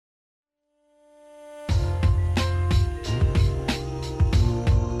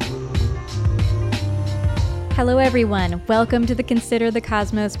Hello, everyone. Welcome to the Consider the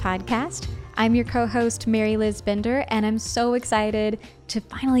Cosmos podcast. I'm your co-host, Mary Liz Bender, and I'm so excited to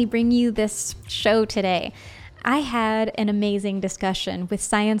finally bring you this show today. I had an amazing discussion with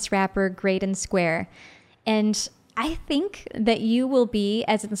science rapper Graydon Square, and I think that you will be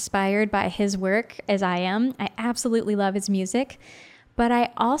as inspired by his work as I am. I absolutely love his music, but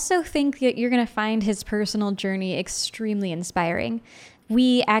I also think that you're going to find his personal journey extremely inspiring.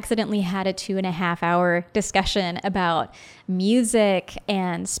 We accidentally had a 2.5-hour discussion about music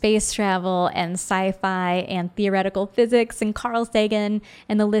and space travel and sci-fi and theoretical physics and Carl Sagan,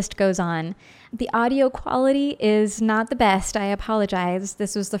 and the list goes on. The audio quality is not the best. I apologize.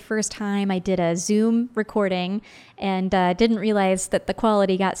 This was the first time I did a Zoom recording and didn't realize that the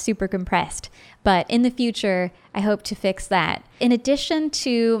quality got super compressed. But in the future, I hope to fix that. In addition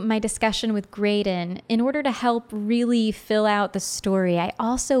to my discussion with Graydon, in order to help really fill out the story, I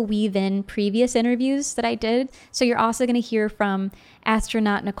also weave in previous interviews that I did. So you're also going to hear from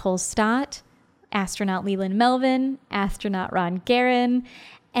astronaut Nicole Stott, astronaut Leland Melvin, astronaut Ron Guerin,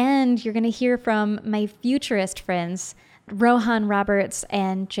 and you're going to hear from my futurist friends, Rohan Roberts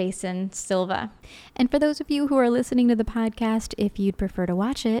and Jason Silva. And for those of you who are listening to the podcast, if you'd prefer to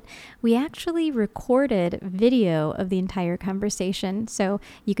watch it, we actually recorded video of the entire conversation, so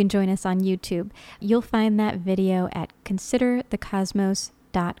you can join us on YouTube. You'll find that video at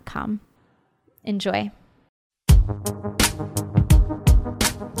considerthecosmos.com. Enjoy.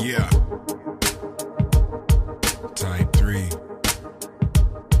 Yeah. Type 3.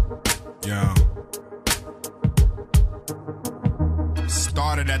 Yo.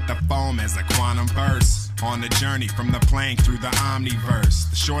 Started at the foam as a quantum burst. On the journey from the plane through the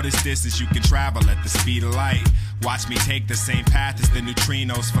omniverse. The shortest distance you can travel at the speed of light. Watch me take the same path as the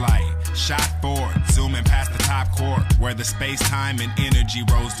neutrinos flight. Shot forward, zooming past the top court, where the space-time and energy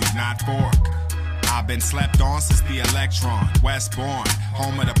roads do not fork. I've been slept on since the electron. Westbourne,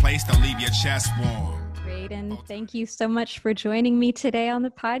 home of the place that'll leave your chest warm. Graydon, thank you so much for joining me today on the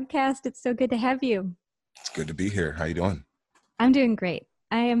podcast. It's so good to have you. It's good to be here. How you doing? I'm doing great.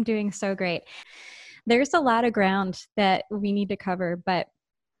 I am doing so great. There's a lot of ground that we need to cover, but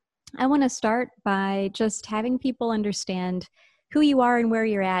I want to start by just having people understand who you are and where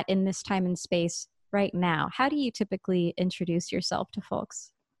you're at in this time and space right now. How do you typically introduce yourself to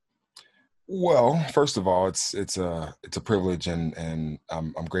folks? Well, first of all, it's a privilege, and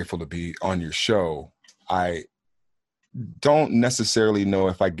I'm grateful to be on your show. I don't necessarily know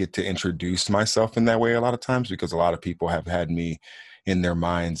if I get to introduce myself in that way a lot of times, because a lot of people have had me in their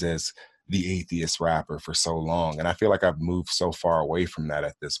minds as the atheist rapper for so long. And I feel like I've moved so far away from that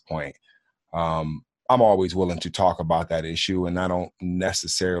at this point. I'm always willing to talk about that issue, and I don't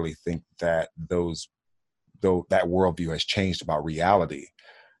necessarily think that that worldview has changed about reality.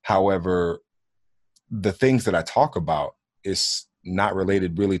 However, the things that I talk about is not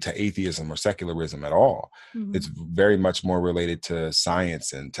related really to atheism or secularism at all. Mm-hmm. It's very much more related to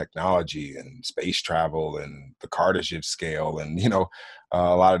science and technology and space travel and the Kardashev scale and,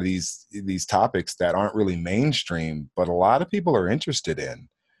 a lot of these topics that aren't really mainstream, but a lot of people are interested in.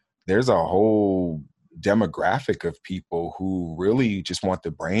 There's a whole demographic of people who really just want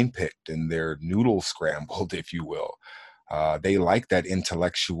the brain picked and their noodles scrambled, if you will. They like that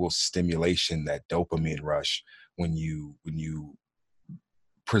intellectual stimulation, that dopamine rush when you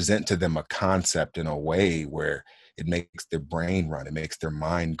present to them a concept in a way where it makes their brain run, it makes their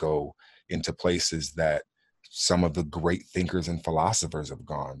mind go into places that some of the great thinkers and philosophers have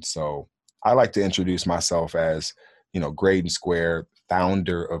gone. So I like to introduce myself as, Graydon Square,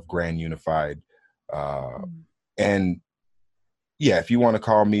 founder of Grand Unified. And yeah, if you want to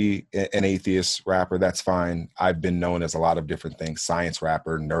call me an atheist rapper, that's fine. I've been known as a lot of different things: science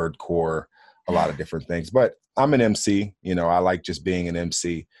rapper, nerdcore, a lot of different things. But I'm an MC. I like just being an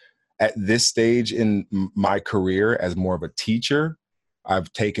MC. At this stage in my career as more of a teacher,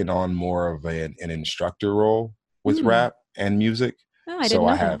 I've taken on more of an instructor role with rap and music. Oh, I didn't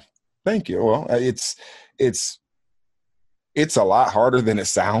know that. Thank you. Well, it's a lot harder than it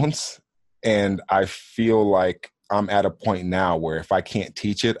sounds. And I feel like I'm at a point now where if I can't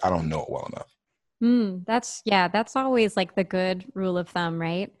teach it, I don't know it well enough. That's always like the good rule of thumb,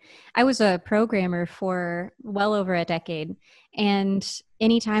 right? I was a programmer for well over a decade. And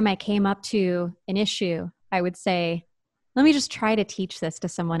anytime I came up to an issue, I would say, let me just try to teach this to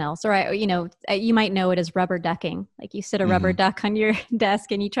someone else. Or, you might know it as rubber ducking. Like you sit a rubber duck on your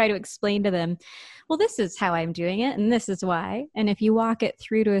desk and you try to explain to them, well, this is how I'm doing it and this is why. And if you walk it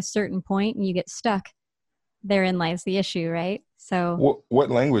through to a certain point and you get stuck, therein lies the issue, right? So what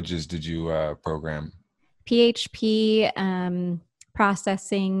languages did you program? PHP,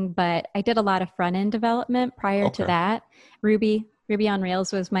 processing, but I did a lot of front end development prior to Okay. that. Ruby on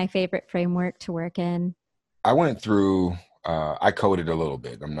Rails was my favorite framework to work in. I went through. I coded a little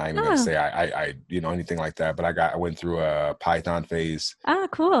bit. I'm not even gonna Oh, say I anything like that. But I went through a Python phase ah,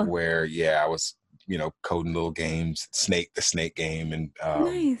 cool. where I was coding little games, the snake game, and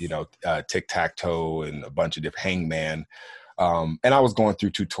Nice. tic tac toe and a bunch of different Hangman. And I was going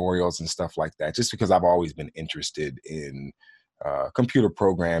through tutorials and stuff like that, just because I've always been interested in computer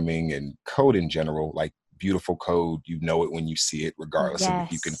programming and code in general. Like beautiful code, you know it when you see it, regardless of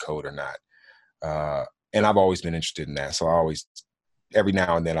if you can Yes. code or not. And I've always been interested in that. So I always, every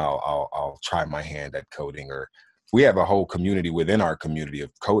now and then, I'll try my hand at coding. Or we have a whole community within our community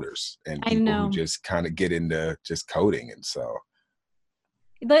of coders and I people who know. just kind of get into just coding. And so,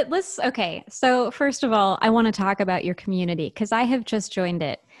 Okay. So, first of all, I want to talk about your community because I have just joined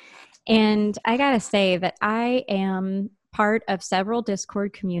it. And I got to say that I am part of several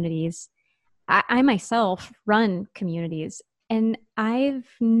Discord communities. I myself run communities, and I've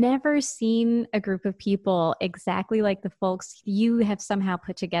never seen a group of people exactly like the folks you have somehow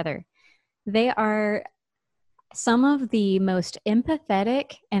put together. They are some of the most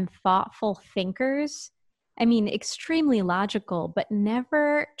empathetic and thoughtful thinkers. I mean, extremely logical, but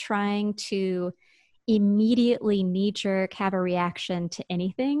never trying to immediately knee jerk have a reaction to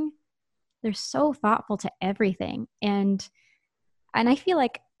anything. They're so thoughtful to everything. And I feel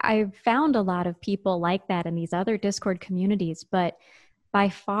like I've found a lot of people like that in these other Discord communities, but by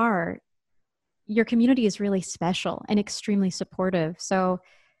far your community is really special and extremely supportive. So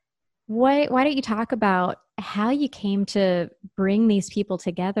why don't you talk about how you came to bring these people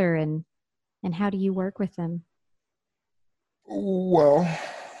together and how do you work with them? well,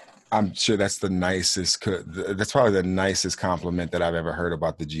 I'm sure that's probably the nicest compliment that I've ever heard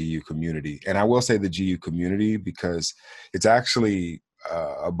about the GU community. And I will say the GU community because it's actually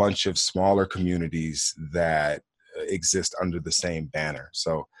a bunch of smaller communities that exist under the same banner.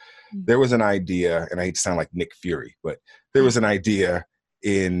 So there was an idea, and I hate to sound like Nick Fury, but there was an idea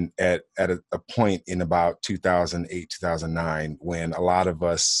at a point in about 2008, 2009, when a lot of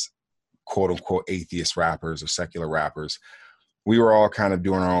us, quote unquote, atheist rappers or secular rappers, we were all kind of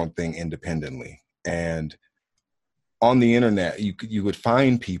doing our own thing independently. And on the internet, you would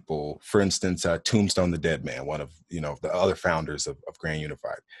find people, for instance, Tombstone the Dead Man, one of the other founders of Grand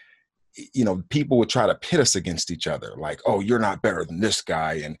Unified. People would try to pit us against each other, like, oh, you're not better than this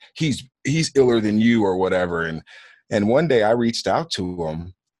guy, and he's iller than you, or whatever. And one day I reached out to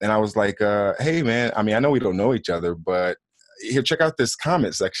him, and I was like, hey man, I mean, I know we don't know each other, but here, check out this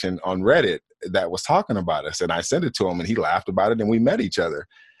comment section on Reddit that was talking about us. And I sent it to him, and he laughed about it, and we met each other.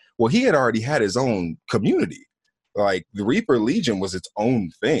 Well, he had already had his own community. Like the Reaper Legion was its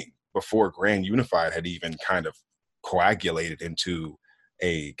own thing before Grand Unified had even kind of coagulated into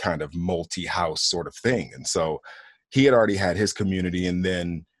a kind of multi-house sort of thing. And so he had already had his community. And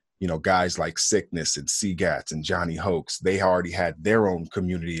then, guys like Sickness and Seagats and Johnny Hoax, they already had their own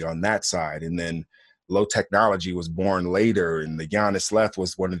community on that side. And then Low Technology was born later, and the Giannis Left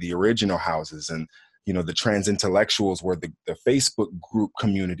was one of the original houses. And, the Trans Intellectuals were the Facebook group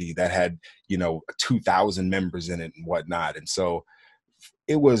community that had, 2,000 members in it and whatnot. And so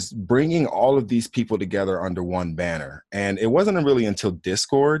it was bringing all of these people together under one banner. And it wasn't really until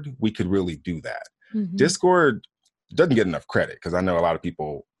Discord we could really do that. Mm-hmm. Discord doesn't get enough credit because I know a lot of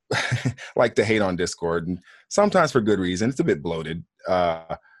people like to hate on Discord, and sometimes for good reason. It's a bit bloated.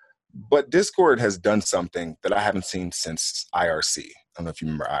 But Discord has done something that I haven't seen since IRC. I don't know if you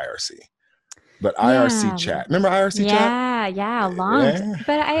remember IRC, but IRC Yeah. chat. Remember IRC chat? Yeah, long. Yeah.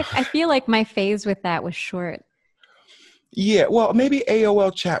 But I feel like my phase with that was short. Yeah, well, maybe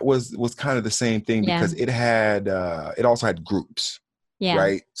AOL chat was kind of the same thing Yeah. because it also had groups, Yeah.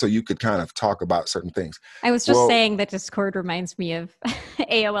 right? So you could kind of talk about certain things. I was just Well, saying that Discord reminds me of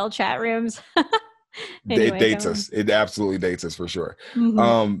AOL chat rooms. it Anyway, dates go on. us. It absolutely dates us for sure.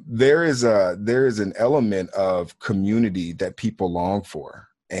 Mhm. There is an element of community that people long for,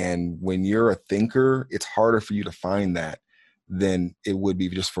 and when you're a thinker, it's harder for you to find that than it would be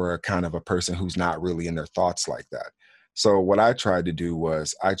just for a kind of a person who's not really in their thoughts like that. So what I tried to do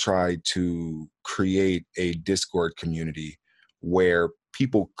was I tried to create a Discord community where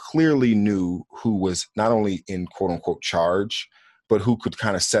people clearly knew who was not only in quote unquote charge, but who could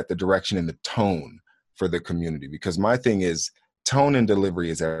kind of set the direction and the tone for the community. Because my thing is tone and delivery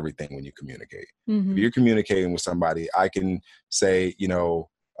is everything when you communicate. If Mhm. you're communicating with somebody, I can say,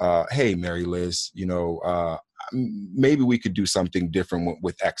 hey, Mary Liz, maybe we could do something different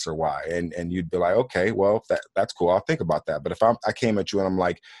with X or Y. And you'd be like, okay, well, that's cool. I'll think about that. But if I came at you and I'm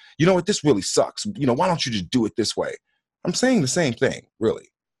like, you know what, this really sucks. Why don't you just do it this way? I'm saying the same thing, really.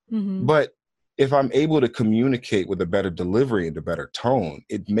 Mm-hmm. But if I'm able to communicate with a better delivery and a better tone,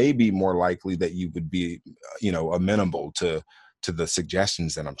 it may be more likely that you would be, amenable to the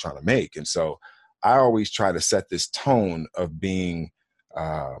suggestions that I'm trying to make. And so I always try to set this tone of being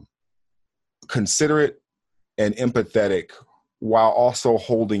uh, considerate and empathetic while also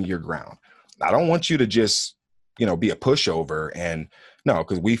holding your ground. I don't want you to just, be a pushover and no,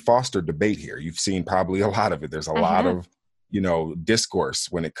 because we foster debate here. You've seen probably a lot of it. There's a I lot have. of, discourse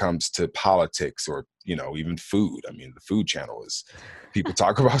when it comes to politics or, even food. I mean, the Food Channel is people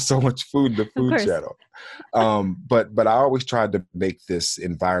talk about so much food, the Of Food course. Channel. But I always tried to make this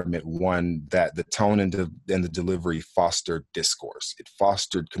environment one that the tone and the delivery fostered discourse. It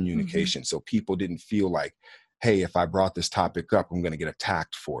fostered Mm-hmm. communication, so people didn't feel like, hey, if I brought this topic up, I'm going to get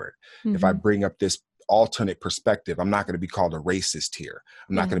attacked for it. If I Mm-hmm. bring up this alternate perspective, I'm not going to be called a racist here.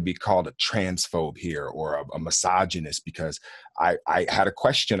 I'm not Yeah. going to be called a transphobe here or a misogynist because I had a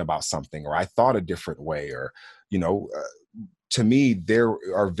question about something or I thought a different way or, you know, uh, to me, there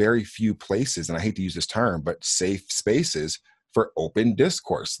are very few places, and I hate to use this term, but safe spaces for open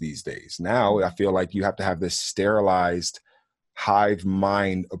discourse these days. Now, I feel like you have to have this sterilized, hive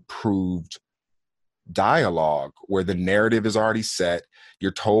mind approved dialogue where the narrative is already set.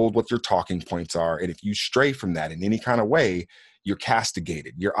 You're told what your talking points are. And if you stray from that in any kind of way, you're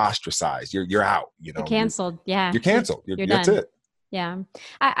castigated, you're ostracized, you're out, You're canceled. Yeah. you're canceled. You're That's done. it. Yeah.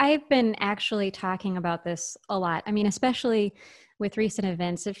 I've been actually talking about this a lot. I mean, especially with recent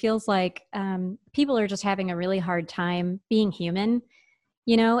events, it feels like people are just having a really hard time being human,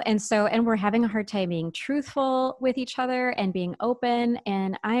 and we're having a hard time being truthful with each other and being open.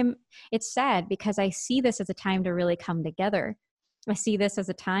 And it's sad because I see this as a time to really come together. I see this as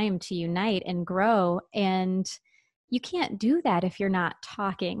a time to unite and grow. And you can't do that if you're not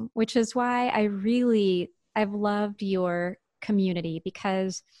talking, which is why I've loved your community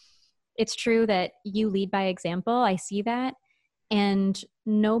because it's true that you lead by example. I see that. And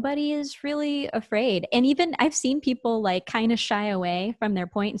nobody is really afraid. And even I've seen people like kind of shy away from their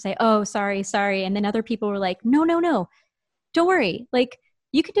point and say, oh, sorry, sorry. And then other people were like, no, no, no, don't worry. Like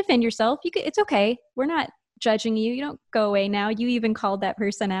you can defend yourself. It's okay. We're not judging you. You don't go away now. You even called that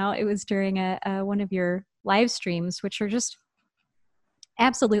person out. It was during one of your live streams, which are just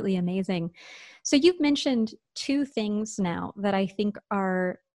absolutely amazing. So you've mentioned two things now that I think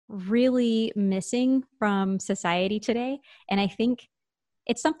are really missing from society today. And I think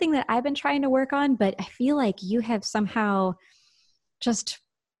it's something that I've been trying to work on, but I feel like you have somehow just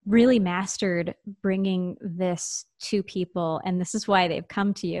really mastered bringing this to people. And this is why they've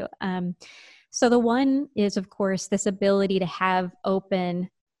come to you. So the one is, of course, this ability to have open,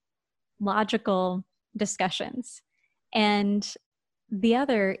 logical discussions. And the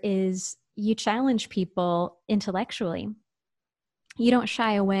other is you challenge people intellectually. You don't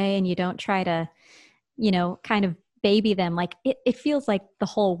shy away and you don't try to, kind of baby them. Like it feels like the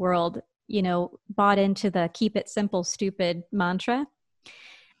whole world, bought into the keep it simple, stupid mantra.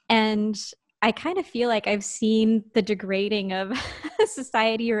 And I kind of feel like I've seen the degrading of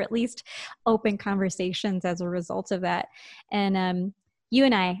society, or at least open conversations as a result of that. And you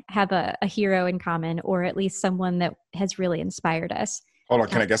and I have a hero in common, or at least someone that has really inspired us. Hold on.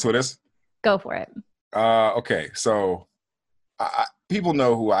 Can I guess who it is? Go for it. Okay. So people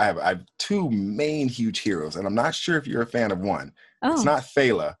know who I have. I have two main huge heroes, and I'm not sure if you're a fan of one. It's Oh, not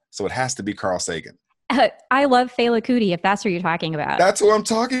Fela, so it has to be Carl Sagan. I love Fela Kuti, if that's what you're talking about. That's who I'm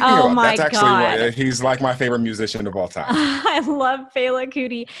talking Oh about. my That's actually God. he's like my favorite musician of all time. I love Fela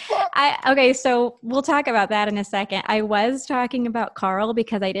Kuti. Okay, so we'll talk about that in a second. I was talking about Carl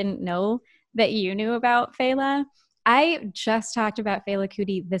because I didn't know that you knew about Fela. I just talked about Fela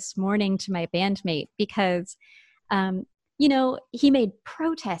Kuti this morning to my bandmate because, he made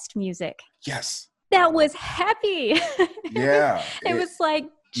protest music. Yes. That was happy. Yeah. It was like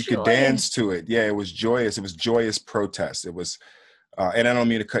you joy. could dance to it. Yeah, it was joyous. It was joyous protest. It was, and I don't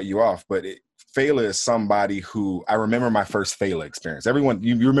mean to cut you off, but Fela is somebody who I remember my first Fela experience. Everyone,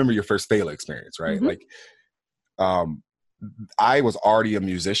 you remember your first Fela experience, right? Mm-hmm. Like, I was already a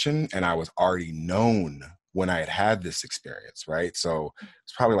musician and I was already known when I had this experience, right? So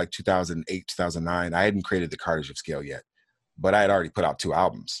it's probably like 2008, 2009. I hadn't created the Kardashev Scale yet, but I had already put out 2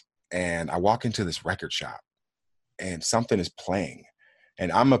 albums. And I walk into this record shop and something is playing.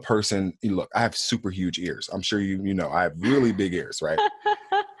 And I'm a person, look, I have super huge ears. I'm sure you know, I have really big ears, right?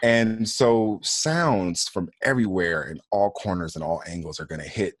 And so sounds from everywhere in all corners and all angles are going to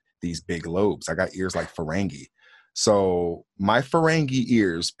hit these big lobes. I got ears like Ferengi. So my Ferengi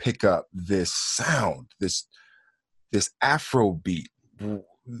ears pick up this sound, this Afro beat.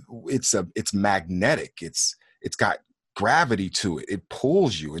 It's magnetic. It's got gravity to it. It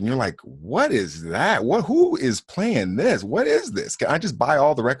pulls you and you're like, what is that? Who is playing this? What is this? Can I just buy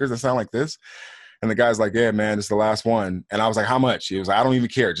all the records that sound like this? And the guy's like, yeah, man, it's the last one. And I was like, how much? He was like, I don't even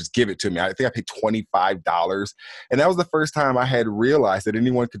care. Just give it to me. I think I paid $25. And that was the first time I had realized that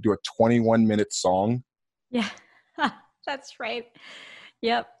anyone could do a 21-minute song. Yeah, that's right.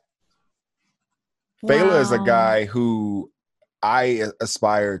 Yep. Fela is a Wow. guy who I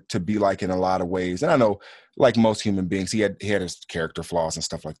aspire to be like in a lot of ways. And I know, like most human beings, he had his character flaws and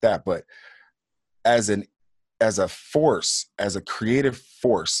stuff like that. But as a force, as a creative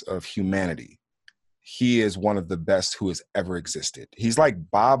force of humanity, he is one of the best who has ever existed. He's like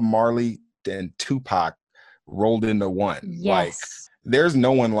Bob Marley and Tupac rolled into one. Yes. Like, there's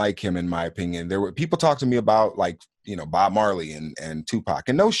no one like him, in my opinion. There were people talk to me about, like, you know, Bob Marley and Tupac,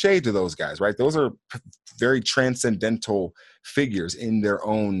 and no shade to those guys, right? Those are very transcendental figures in their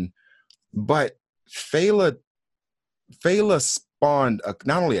own. But Fela spawned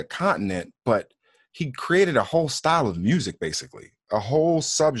not only a continent, but he created a whole style of music, basically a whole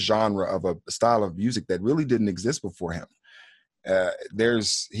subgenre of a style of music that really didn't exist before him.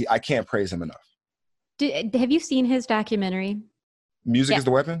 I can't praise him enough. Have you seen his documentary? Music is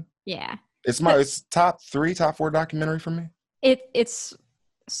the Weapon? Yeah. It's top 4 documentary for me. It's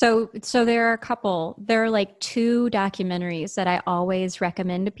so there are a couple. There are like 2 documentaries that I always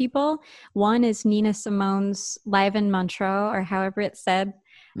recommend to people. One is Nina Simone's Live in Montreux, or however it's said,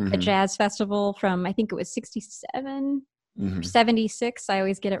 a jazz festival from, I think it was 67, 76. I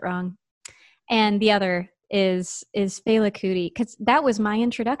always get it wrong. And the other is Fela Kuti, because that was my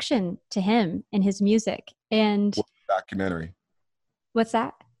introduction to him and his music. And what's the documentary? What's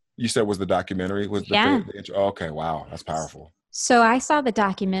that? You said was the documentary? Was the intro? Oh, okay, wow, that's powerful. So I saw the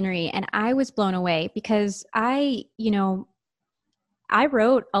documentary and I was blown away because I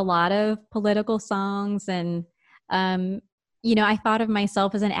wrote a lot of political songs and, I thought of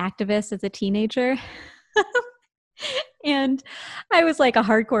myself as an activist as a teenager. And I was like a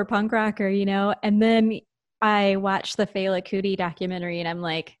hardcore punk rocker, and then I watched the Fela Kuti documentary and I'm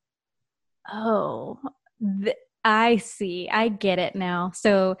like, oh, I see. I get it now.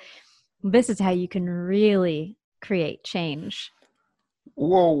 So this is how you can really create change.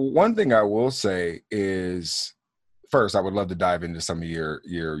 Well, one thing I will say is, first, I would love to dive into some of your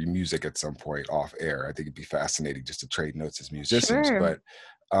music at some point off air. I think it'd be fascinating just to trade notes as musicians. Sure. But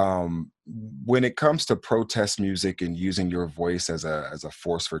when it comes to protest music and using your voice as a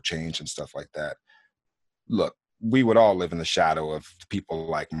force for change and stuff like that, look, we would all live in the shadow of people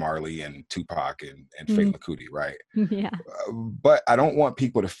like Marley and Tupac and Fela Kuti, right? Yeah. But I don't want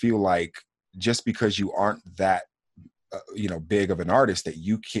people to feel like just because you aren't that big of an artist that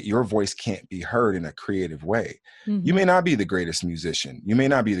your voice can't be heard in a creative way. You may not be the greatest musician, you may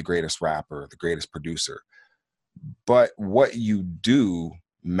not be the greatest rapper, the greatest producer, but what you do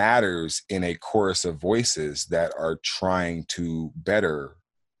matters in a chorus of voices that are trying to better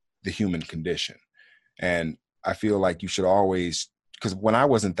the human condition. And I feel like you should always, because when I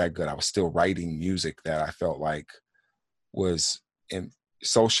wasn't that good, I was still writing music that I felt like was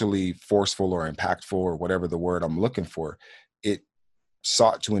socially forceful or impactful or whatever the word I'm looking for. It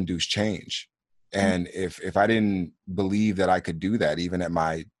sought to induce change. And if I didn't believe that I could do that, even at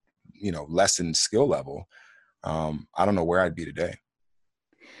my, lessened skill level, I don't know where I'd be today.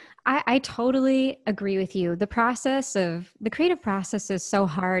 I totally agree with you. The creative process is so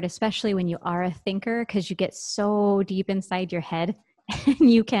hard, especially when you are a thinker, because you get so deep inside your head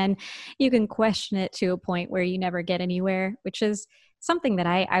and you can question it to a point where you never get anywhere, which is something that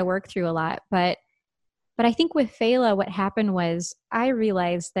I work through a lot. But I think with Fela, what happened was I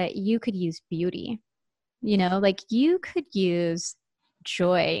realized that you could use beauty, like you could use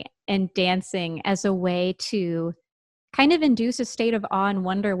joy and dancing as a way to kind of induce a state of awe and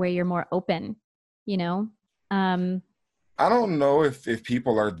wonder where you're more open, I don't know if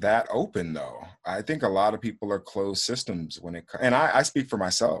people are that open, though. I think a lot of people are closed systems and I speak for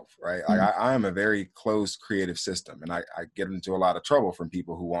myself, right? I am a very closed creative system, and I get into a lot of trouble from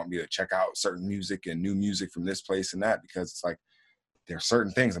people who want me to check out certain music and new music from this place and that, because it's like, there are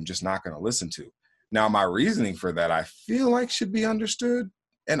certain things I'm just not going to listen to. Now, my reasoning for that, I feel like should be understood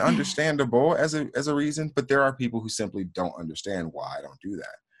and understandable as a reason, but there are people who simply don't understand why I don't do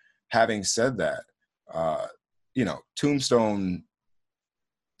that. Having said that, Tombstone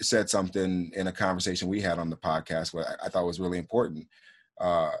said something in a conversation we had on the podcast what I thought was really important.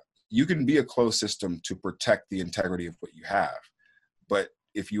 You can be a closed system to protect the integrity of what you have, but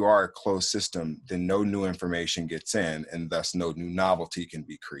if you are a closed system, then no new information gets in, and thus no new novelty can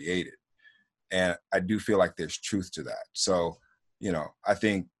be created. And I do feel like there's truth to that. So, I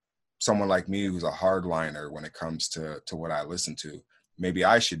think someone like me who's a hardliner when it comes to what I listen to, maybe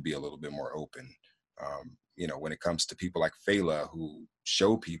I should be a little bit more open. When it comes to people like Fela, who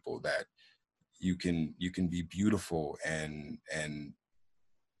show people that you can be beautiful, and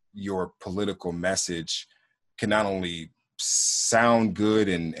your political message can not only sound good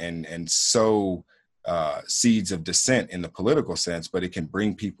and sow seeds of dissent in the political sense, but it can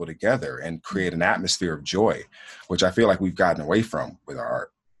bring people together and create an atmosphere of joy, which I feel like we've gotten away from with our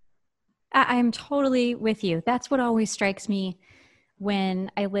art. I'm totally with you. That's what always strikes me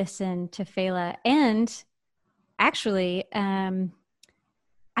when I listen to Fela. And actually,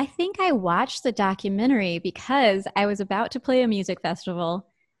 I think I watched the documentary because I was about to play a music festival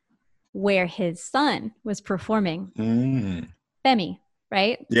where his son was performing. Femi,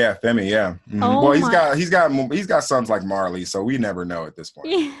 right? Yeah, Femi. Yeah. Oh Well, my. he's got sons like Marley, so we never know at this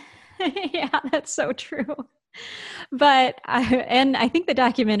point. Yeah, that's so true. And I think the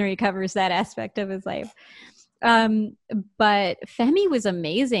documentary covers that aspect of his life. But Femi was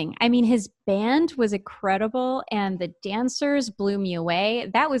amazing. I mean, his band was incredible and the dancers blew me away.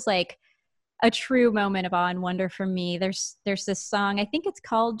 That was like a true moment of awe and wonder for me. There's this song, I think it's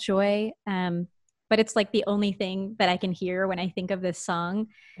called Joy, but it's like the only thing that I can hear when I think of this song.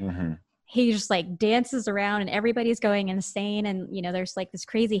 Mm-hmm. He just like dances around and everybody's going insane. And, there's like this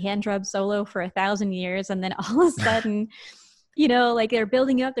crazy hand drum solo for 1,000 years. And then all of a sudden, like they're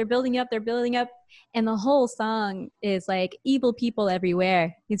building up. And the whole song is like evil people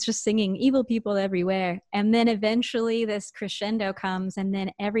everywhere. He's just singing evil people everywhere. And then eventually this crescendo comes and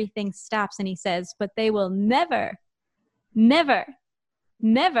then everything stops. And he says, but they will never, never,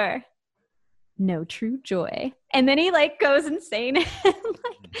 never know true joy. And then he like goes insane.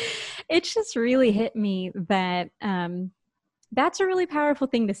 It just really hit me that that's a really powerful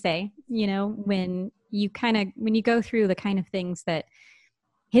thing to say, when you go through the kind of things that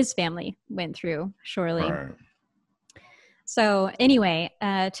his family went through, surely. Right. So anyway,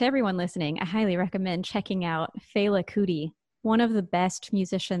 to everyone listening, I highly recommend checking out Fela Kuti, one of the best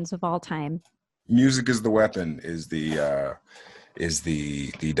musicians of all time. Music is the Weapon is the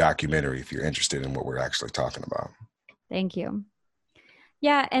documentary, if you're interested in what we're actually talking about. Thank you.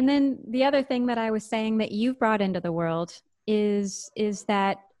 Yeah, and then the other thing that I was saying that you've brought into the world is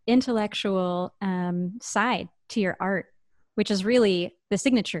that intellectual side to your art, which is really the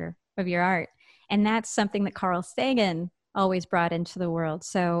signature of your art. And that's something that Carl Sagan always brought into the world.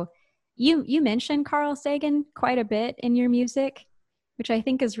 So you mentioned Carl Sagan quite a bit in your music, which I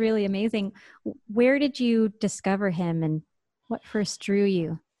think is really amazing. Where did you discover him and what first drew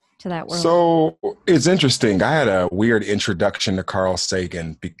you to that world? So it's interesting. I had a weird introduction to Carl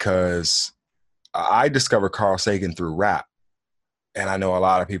Sagan because I discovered Carl Sagan through rap. And I know a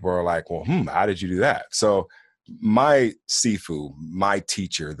lot of people are like, well, how did you do that? So my Sifu, my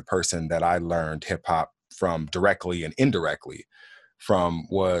teacher, the person that I learned hip hop from directly and indirectly from,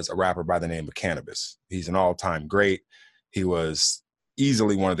 was a rapper by the name of Cannabis. He's an all-time great. He was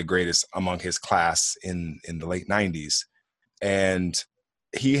easily one of the greatest among his class in the late 90s. And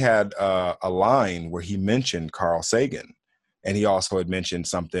he had a line where he mentioned Carl Sagan. And he also had mentioned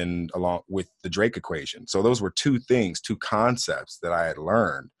something along with the Drake equation. So those were two concepts that I had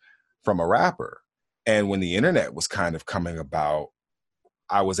learned from a rapper. And when the internet was kind of coming about,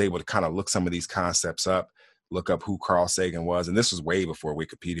 I was able to kind of look some of these concepts up, look up who Carl Sagan was. And this was way before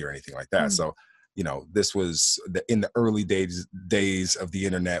Wikipedia or anything like that. So, this was in the early days of the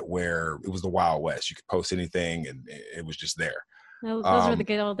internet, where it was the Wild West. You could post anything and it was just there. Those were the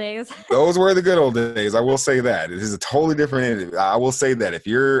good old days. Those were the good old days. I will say that. It is a totally different. I will say that if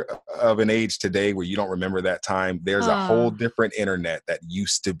you're of an age today where you don't remember that time, there's a whole different internet that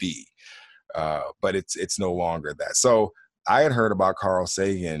used to be. But it's no longer that. So I had heard about Carl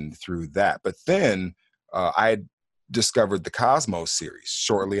Sagan through that. But then I had discovered the Cosmos series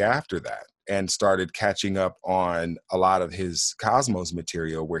shortly after that and started catching up on a lot of his Cosmos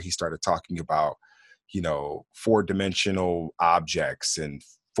material, where he started talking about, 4-dimensional objects and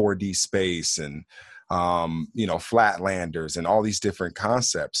 4D space and, flatlanders and all these different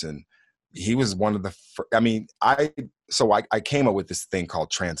concepts. And he was one of the, I came up with this thing called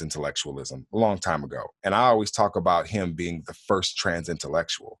trans-intellectualism a long time ago. And I always talk about him being the first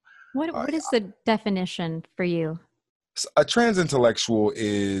trans-intellectual. What is the definition for you? A trans-intellectual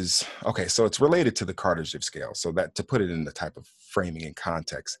is, so it's related to the Kardashev scale. So that, to put it in the type of framing and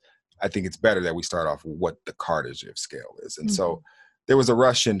context, I think it's better that we start off with what the Kardashev scale is. And so there was a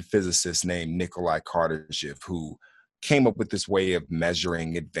Russian physicist named Nikolai Kardashev who came up with this way of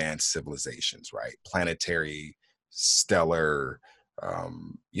measuring advanced civilizations, right? Planetary, stellar,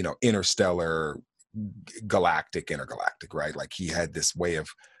 interstellar, galactic, intergalactic, right? Like he had this way of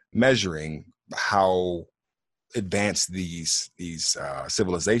measuring how advanced these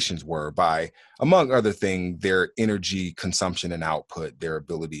civilizations were by, among other things, their energy consumption and output, their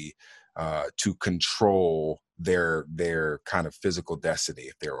ability to control their kind of physical destiny.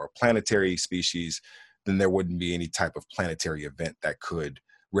 If they were a planetary species, then there wouldn't be any type of planetary event that could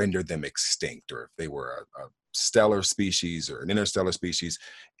render them extinct. Or if they were a stellar species or an interstellar species,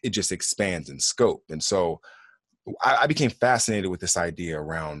 it just expands in scope. And so I became fascinated with this idea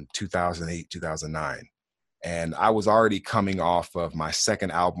around 2008, 2009. And I was already coming off of my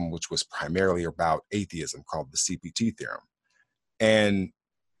second album, which was primarily about atheism, called the CPT Theorem. And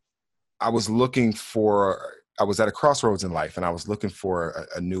I was at a crossroads in life, and I was looking for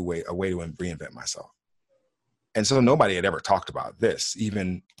a way to reinvent myself. And so nobody had ever talked about this.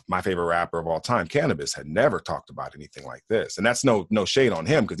 Even my favorite rapper of all time, Cannabis, had never talked about anything like this. And that's no shade on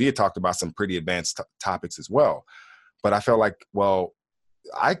him, because he had talked about some pretty advanced topics as well. But I felt like, well,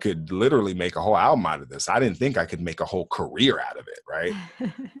 I could literally make a whole album out of this. I didn't think I could make a whole career out of it, right?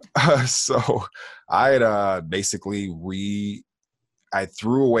 So I had I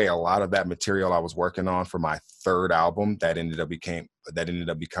threw away a lot of that material I was working on for my third album that ended up becoming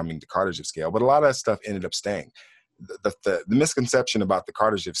the Kardashev Scale. But a lot of that stuff ended up staying. The misconception about the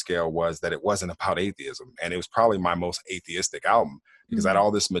Kardashev Scale was that it wasn't about atheism. And it was probably my most atheistic album, because I had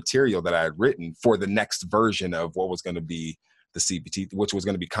all this material that I had written for the next version of what was going to be the CPT, which was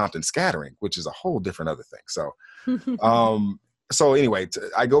going to be Compton Scattering, which is a whole different other thing. So, so anyway,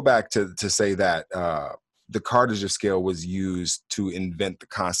 I go back to say that the Kardashev Scale was used to invent the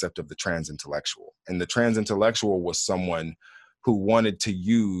concept of the trans-intellectual. And the trans-intellectual was someone who wanted to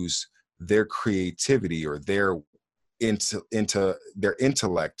use their creativity or their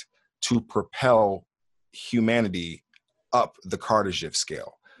intellect to propel humanity up the Kardashev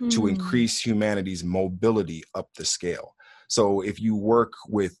Scale, to increase humanity's mobility up the scale. So if you work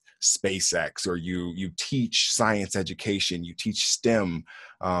with SpaceX, or you teach science education, you teach STEM,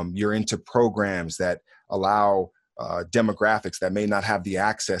 you're into programs that allow demographics that may not have the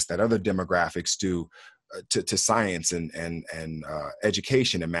access that other demographics do to science and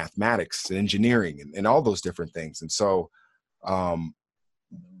education and mathematics and engineering and all those different things. And so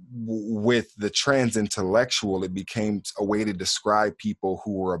with the trans-intellectual, it became a way to describe people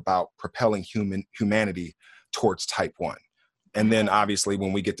who were about propelling humanity towards type 1. And then obviously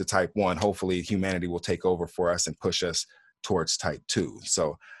when we get to type 1, hopefully humanity will take over for us and push us towards type 2.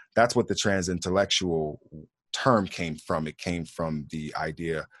 So that's what the trans-intellectual term came from. It came from the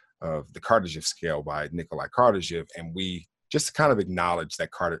idea of the Kardashev Scale by Nikolai Kardashev. And we just kind of acknowledge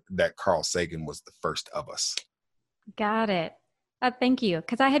that Carl Sagan was the first of us. Got it. Thank you.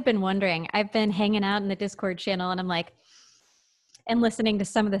 Because I had been wondering, I've been hanging out in the Discord channel, and I'm like, and listening to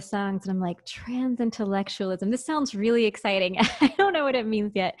some of the songs, and I'm like, trans-intellectualism. This sounds really exciting. I don't know what it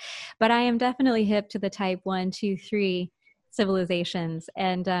means yet, but I am definitely hip to the type 1, 2, 3 civilizations.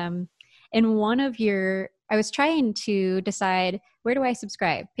 And in one of I was trying to decide, where do I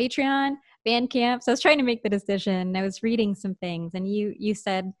subscribe? Patreon, Bandcamp? So I was trying to make the decision. I was reading some things, and you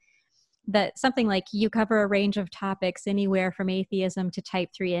said that something like you cover a range of topics anywhere from atheism to type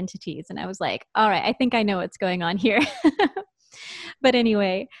 3 entities. And I was like, all right, I think I know what's going on here. But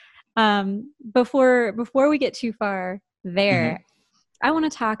anyway, before we get too far there, I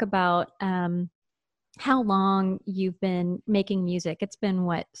want to talk about how long you've been making music. It's been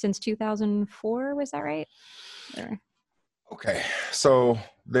what, since 2004? Was that right? Okay, so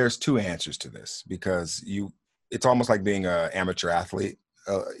there's two answers to this, because it's almost like being an amateur athlete.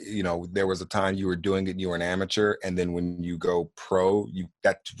 There was a time you were doing it and you were an amateur, and then when you go pro,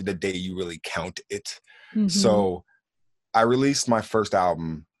 that's the day you really count it. So I released my first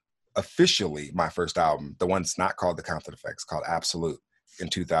album, officially my first album, the one that's not called The Compton Effects, called Absolute, in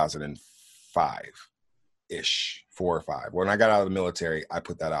 2005-ish, 4 or 5. When I got out of the military, I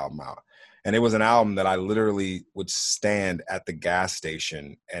put that album out. And it was an album that I literally would stand at the gas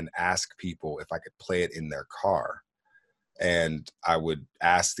station and ask people if I could play it in their car. And I would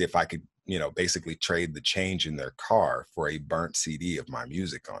ask if I could, basically trade the change in their car for a burnt CD of my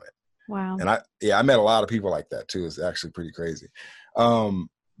music on it. Wow. And I met a lot of people like that too. It's actually pretty crazy.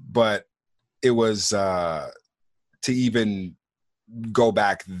 But it was to even go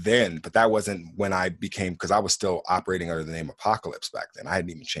back then, but that wasn't when I became, because I was still operating under the name Apocalypse back then. I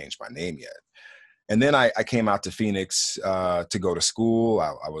hadn't even changed my name yet. And then I came out to Phoenix to go to school.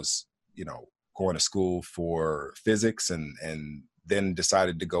 I was, going to school for physics, and then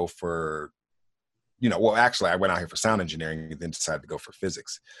decided to go for, actually I went out here for sound engineering and then decided to go for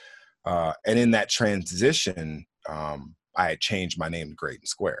physics. And in that transition, I had changed my name to Great and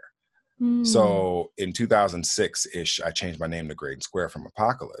Square. So in 2006-ish, I changed my name to Graydon Square from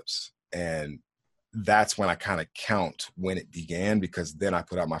Apocalypse. And that's when I kind of count when it began, because then I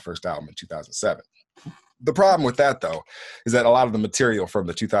put out my first album in 2007. The problem with that, though, is that a lot of the material from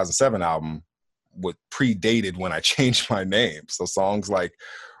the 2007 album was predated when I changed my name. So songs like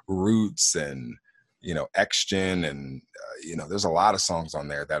Roots and, Exgen and, there's a lot of songs on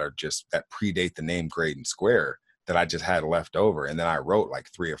there that predate the name Graydon Square that I just had left over. And then I wrote like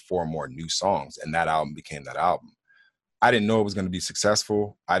 3 or 4 more new songs, and that album became that album. I didn't know it was going to be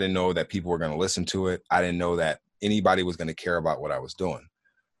successful. I didn't know that people were going to listen to it. I didn't know that anybody was going to care about what I was doing.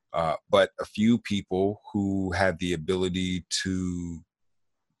 But a few people who had the ability to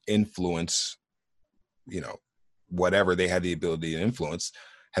influence, whatever they had the ability to influence,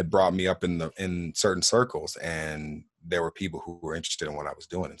 had brought me up in certain circles, and there were people who were interested in what I was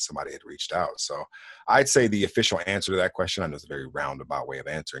doing, and somebody had reached out. So I'd say the official answer to that question, I know it's a very roundabout way of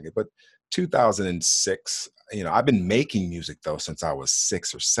answering it, but 2006, I've been making music though since I was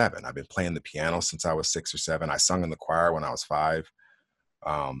 6 or 7. I've been playing the piano since I was 6 or 7. I sung in the choir when I was 5.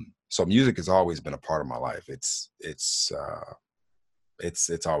 So music has always been a part of my life. It's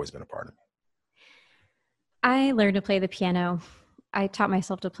always been a part of me. I learned to play the piano. I taught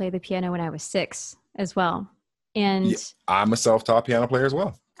myself to play the piano when I was 6 as well. And yeah, I'm a self-taught piano player as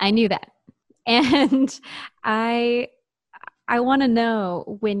well. I knew that. And I want to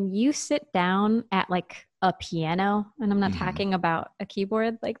know, when you sit down at like a piano, and I'm not talking about a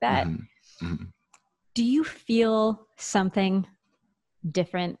keyboard like that, do you feel something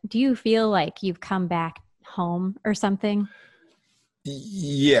different? Do you feel like you've come back home or something?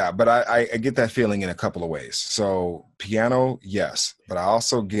 Yeah, but I get that feeling in a couple of ways. So piano, yes, but I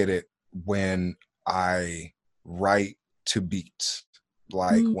also get it when I write to beats.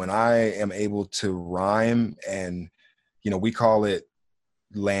 Like when I am able to rhyme, and, we call it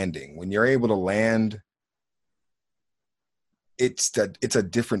landing. When you're able to land, it's a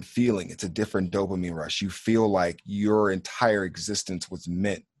different feeling. It's a different dopamine rush. You feel like your entire existence was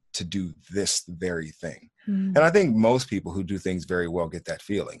meant to do this very thing. And I think most people who do things very well get that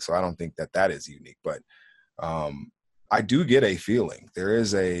feeling. So I don't think that is unique, but I do get a feeling. There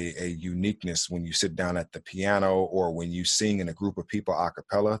is a uniqueness when you sit down at the piano, or when you sing in a group of people a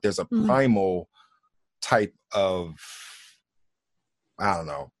cappella. There's a primal type of, I don't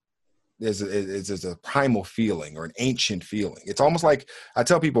know, there's a primal feeling, or an ancient feeling. It's almost like, I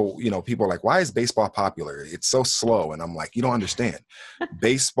tell people, people are like, why is baseball popular? It's so slow. And I'm like, you don't understand.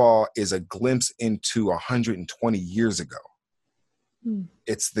 Baseball is a glimpse into 120 years ago.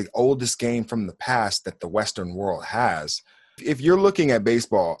 It's the oldest game from the past that the Western world has. If you're looking at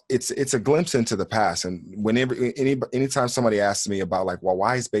baseball, it's a glimpse into the past. And anytime somebody asks me about like, well,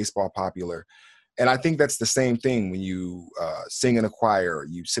 why is baseball popular? And I think that's the same thing when you sing in a choir, or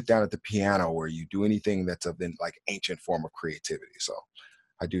you sit down at the piano, or you do anything that's of an like ancient form of creativity. So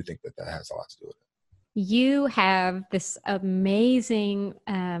I do think that has a lot to do with it. You have this amazing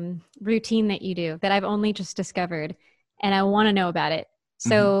routine that you do that I've only just discovered, and I want to know about it.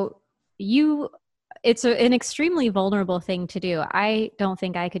 So it's an extremely vulnerable thing to do. I don't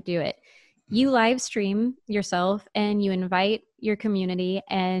think I could do it. You live stream yourself, and you invite your community,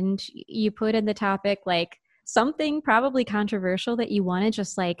 and you put in the topic like something probably controversial that you want to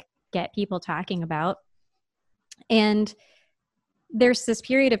just like get people talking about. And there's this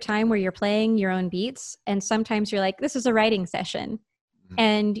period of time where you're playing your own beats, and sometimes you're like, this is a writing session,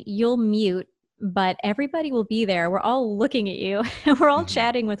 and you'll mute, but everybody will be there. We're all looking at you, and we're all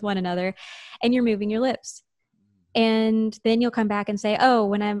chatting with one another, and you're moving your lips. And then you'll come back and say, oh,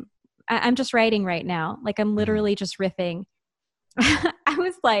 when I'm just writing right now. Like I'm literally just riffing. I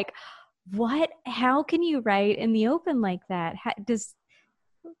was like, what? How can you write in the open like that?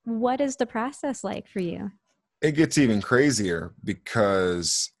 What is the process like for you? It gets even crazier,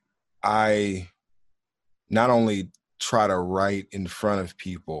 because I not only try to write in front of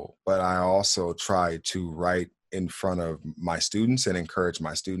people, but I also try to write in front of my students and encourage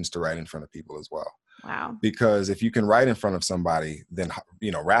my students to write in front of people as well. Wow. Because if you can write in front of somebody, then,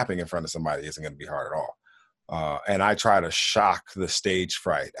 rapping in front of somebody isn't going to be hard at all. And I try to shock the stage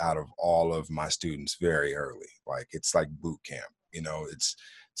fright out of all of my students very early. Like it's like boot camp, it's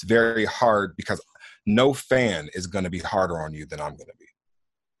very hard, because no fan is going to be harder on you than I'm going to be.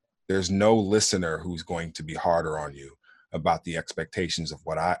 There's no listener who's going to be harder on you about the expectations of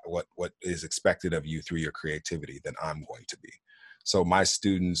what is expected of you through your creativity than I'm going to be. So my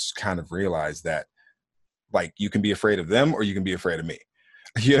students kind of realize that, like, you can be afraid of them or you can be afraid of me,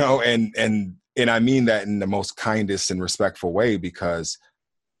 and I mean that in the most kindest and respectful way, because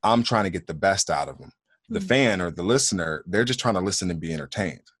I'm trying to get the best out of them. The fan or the listener, they're just trying to listen and be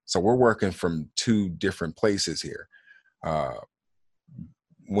entertained. So we're working from two different places here.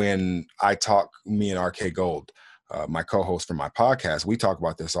 When I talk, me and RK Gold, my co-host for my podcast, we talk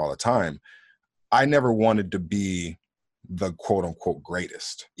about this all the time. I never wanted to be the quote unquote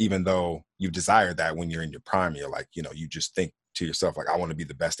greatest, even though you desire that when you're in your prime. You're like, you just think to yourself, like, I want to be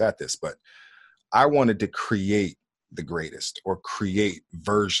the best at this. But I wanted to create the greatest, or create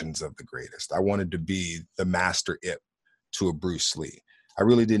versions of the greatest. I wanted to be the master Ip to a Bruce Lee. I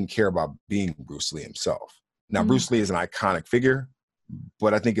really didn't care about being Bruce Lee himself. Now, Bruce Lee is an iconic figure,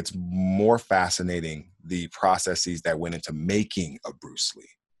 but I think it's more fascinating the processes that went into making a Bruce Lee,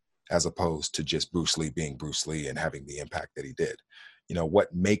 as opposed to just Bruce Lee being Bruce Lee and having the impact that he did.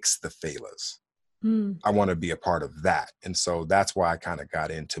 What makes the Felas? I want to be a part of that. And so that's why I kind of got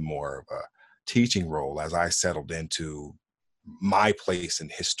into more of a teaching role as I settled into my place in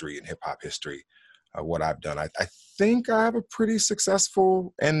history and hip hop history. What I've done, I think I have a pretty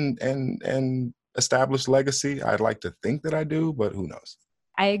successful and established legacy. I'd like to think that I do, but who knows?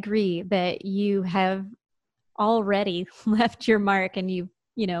 I agree that you have already left your mark, and you've,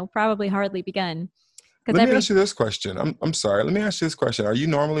 probably hardly begun. Let me ask you this question. I'm sorry. Let me ask you this question. Are you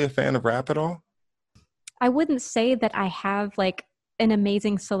normally a fan of rap at all? I wouldn't say that I have like an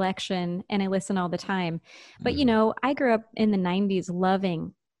amazing selection and I listen all the time, but I grew up in the 90s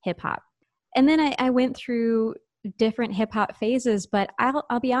loving hip hop. And then I went through different hip hop phases, but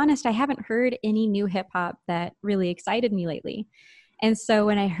I'll be honest, I haven't heard any new hip hop that really excited me lately. And so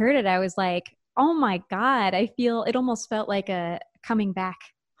when I heard it, I was like, oh my God, it almost felt like a coming back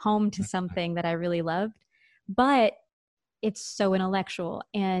home to something that I really loved, but it's so intellectual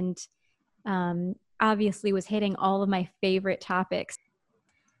and obviously was hitting all of my favorite topics.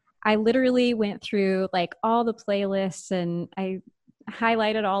 I literally went through like all the playlists and I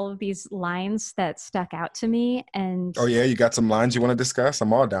highlighted all of these lines that stuck out to me. And oh yeah, you got some lines you want to discuss?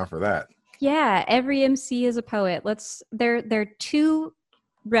 I'm all down for that. Yeah, every MC is a poet. There are two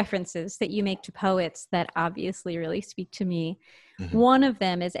references that you make to poets that obviously really speak to me. Mm-hmm. One of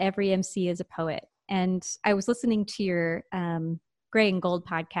them is every MC is a poet. And I was listening to your Gray and Gold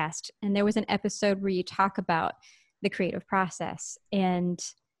podcast, and there was an episode where you talk about the creative process and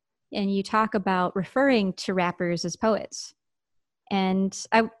you talk about referring to rappers as poets. And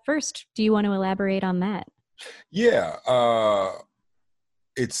first, do you want to elaborate on that? Yeah.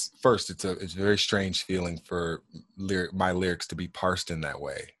 It's a very strange feeling for my lyrics to be parsed in that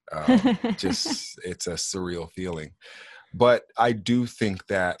way. It's a surreal feeling. But I do think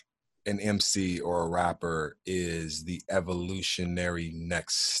that an MC or a rapper is the evolutionary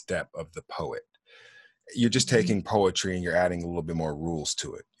next step of the poet. You're just taking poetry and you're adding a little bit more rules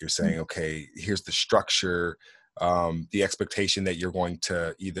to it. You're saying, okay, here's the structure, the expectation that you're going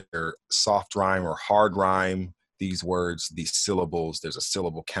to either soft rhyme or hard rhyme these words, these syllables. There's a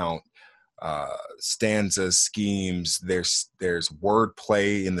syllable count, stanzas, schemes. There's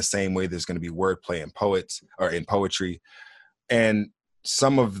wordplay in the same way there's going to be wordplay in poetry. And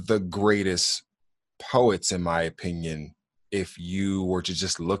some of the greatest poets, in my opinion, if you were to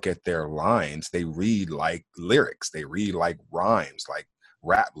just look at their lines, they read like lyrics. They read like rhymes, like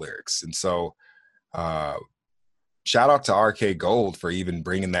rap lyrics. And so shout out to RK Gold for even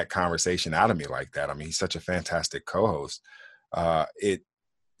bringing that conversation out of me like that. I mean, he's such a fantastic co-host.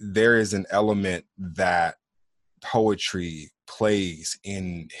 There is an element that poetry plays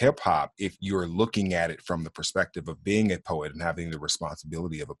in hip hop if you're looking at it from the perspective of being a poet and having the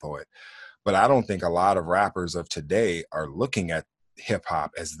responsibility of a poet. But I don't think a lot of rappers of today are looking at hip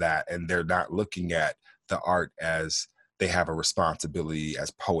hop as that, and they're not looking at the art as they have a responsibility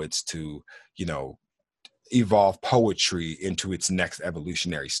as poets to, evolve poetry into its next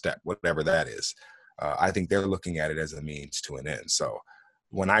evolutionary step, whatever that is. I think they're looking at it as a means to an end. So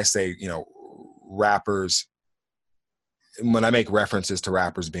when I say, rappers, when I make references to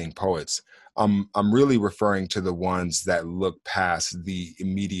rappers being poets, I'm really referring to the ones that look past the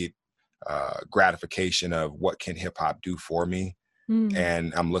immediate gratification of what can hip hop do for me.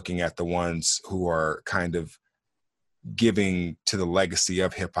 And I'm looking at the ones who are kind of giving to the legacy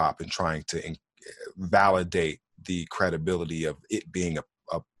of hip hop and trying to validate the credibility of it being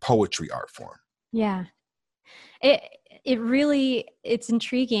a poetry art form. Yeah. It's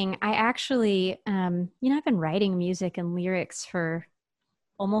intriguing. I actually, I've been writing music and lyrics for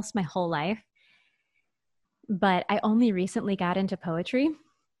almost my whole life, but I only recently got into poetry,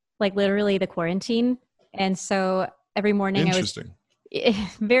 like literally the quarantine. And so every morning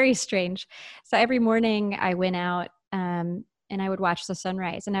very strange. So every morning I went out, and I would watch the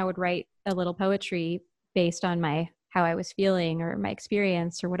sunrise and I would write a little poetry based on how I was feeling or my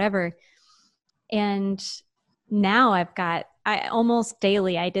experience or whatever. And now I've got I almost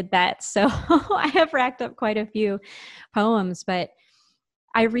daily I did that. So I have racked up quite a few poems, but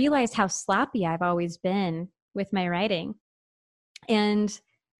I realized how sloppy I've always been with my writing. And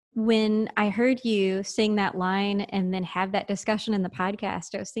when I heard you sing that line and then have that discussion in the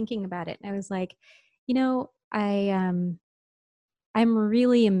podcast, I was thinking about it. And I was like, you know, I'm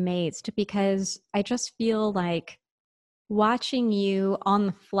really amazed because I just feel like watching you on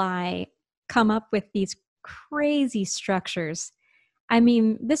the fly come up with these crazy structures. I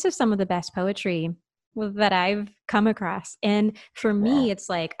mean, this is some of the best poetry that I've come across. And for me, Wow. it's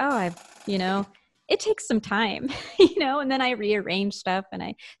like, oh, it takes some time, and then I rearrange stuff and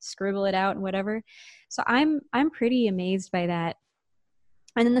I scribble it out and whatever. So I'm pretty amazed by that.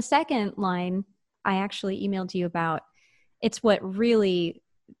 And then the second line I actually emailed you about, it's what really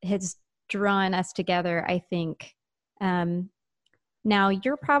has drawn us together, I think. Um, Now,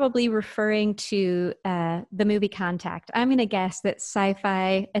 you're probably referring to the movie Contact. I'm going to guess that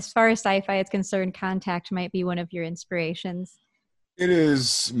sci-fi, as far as sci-fi is concerned, Contact might be one of your inspirations. It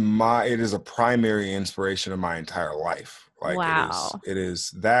is a primary inspiration of my entire life. Like Wow. it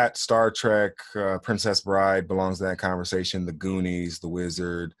is that Star Trek, Princess Bride belongs to that conversation. The Goonies, The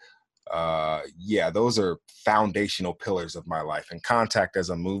Wizard. Yeah, those are foundational pillars of my life. And Contact as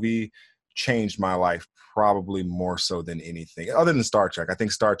a movie changed my life probably more so than anything other than Star Trek. I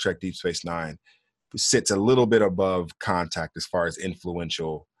think Star Trek Deep Space Nine sits a little bit above Contact as far as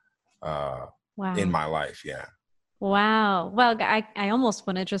influential uh, in Wow. my life. Yeah. Wow. Well, I almost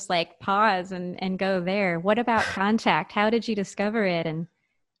want to just like pause and go there. What about Contact? How did you discover it and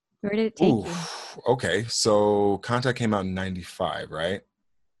where did it take Ooh, you? okay. So Contact came out in 95, right?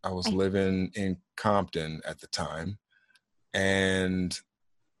 I was I, living in Compton at the time. And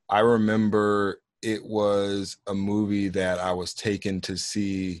I remember it was a movie that I was taken to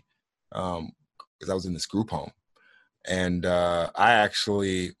see because I was in this group home. And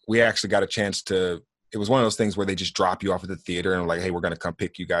we actually got a chance to, it was one of those things where they just drop you off at the theater and like, hey, we're going to come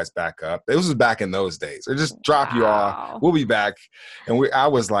pick you guys back up. This was back in those days. They just drop you off. wow. We'll be back. And I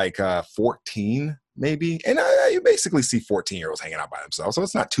was like 14 maybe. And you basically see 14-year-olds hanging out by themselves. So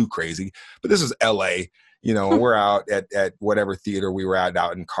it's not too crazy, but this was LA, and we're out at whatever theater we were at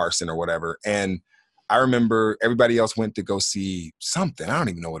out in Carson or whatever. And I remember everybody else went to go see something. I don't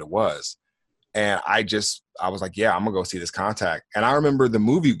even know what it was. And I was like, yeah, I'm gonna go see this Contact. And I remember the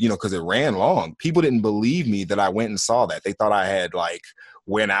movie, because it ran long. People didn't believe me that I went and saw that. They thought I had like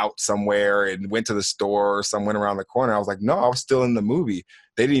went out somewhere and went to the store or some went around the corner. I was like, no, I was still in the movie.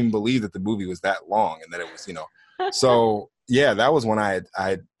 They didn't even believe that the movie was that long and that it was. So yeah, that was when I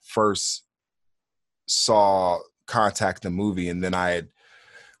had first saw Contact the movie. And then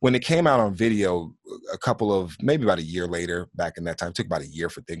when it came out on video, maybe about a year later, back in that time, it took about a year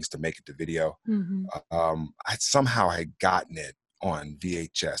for things to make it to video. Hmm. I somehow had gotten it on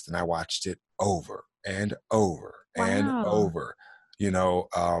VHS and I watched it over and over and Wow. over.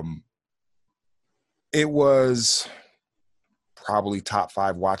 It was probably top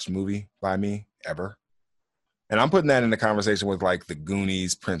 5 watched movie by me ever. And I'm putting that in the conversation with like the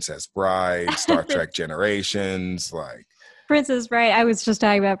Goonies, Princess Bride, Star Trek Generations, like Princess Bride. I was just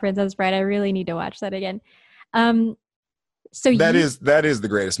talking about Princess Bride. I really need to watch that again. Um, so that you, is that is the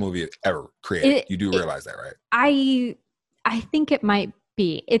greatest movie ever created. it, You do it, realize that, right? I, I think it might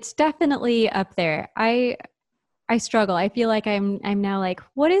be. It's definitely up there. I struggle. I feel like I'm now like,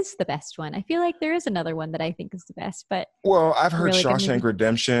 what is the best one? I feel like there is another one that I think is the best, but Well, I've a heard really good Shawshank movie.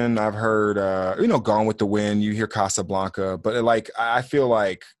 Redemption. I've heard, Gone with the Wind. You hear Casablanca, but like, I feel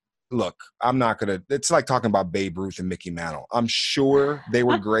like, look, I'm not gonna. It's like talking about Babe Ruth and Mickey Mantle. I'm sure they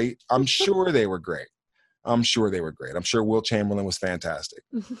were great. I'm sure they were great. I'm sure they were great. I'm sure Will Chamberlain was fantastic.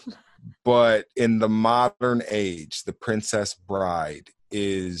 But in the modern age, the Princess Bride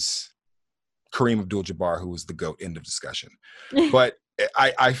is Kareem Abdul-Jabbar, who was the GOAT. End of discussion. But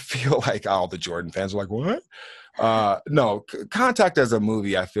I feel like all the Jordan fans were like, what? No, Contact as a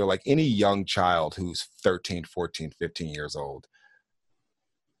movie, I feel like any young child who's 13, 14, 15 years old,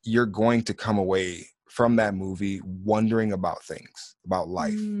 you're going to come away from that movie wondering about things,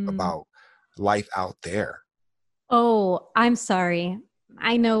 Mm. about life out there. Oh, I'm sorry.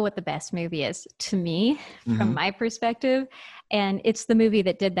 I know what the best movie is to me from Mm-hmm. my perspective. And it's the movie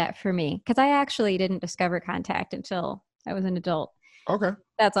that did that for me because I actually didn't discover Contact until I was an adult. Okay.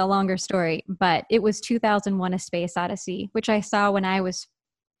 That's a longer story, but it was 2001: A Space Odyssey, which I saw when I was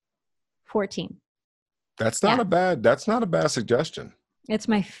 14. Yeah. That's not a bad suggestion. It's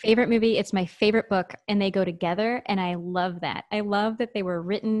my favorite movie. It's my favorite book, and they go together. And I love that. I love that they were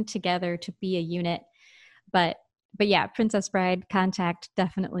written together to be a unit. But But yeah, Princess Bride, Contact,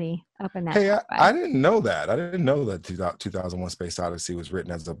 definitely up in that Hey, top I five. didn't know that. I didn't know that 2001 Space Odyssey was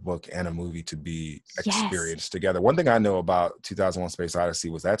written as a book and a movie to be Yes. experienced together. One thing I know about 2001 Space Odyssey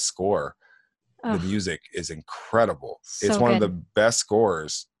was that score. The Oh, music is incredible. It's so one of the good. best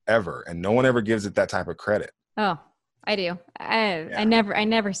scores ever, and no one ever gives it that type of credit. Oh, I do. I Yeah.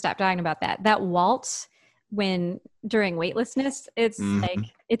 never stop talking about that. That waltz when during weightlessness, it's like Hmm.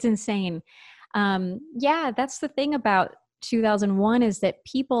 it's insane. Yeah, that's the thing about 2001 is that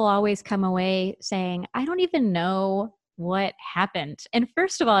people always come away saying, I don't even know what happened. And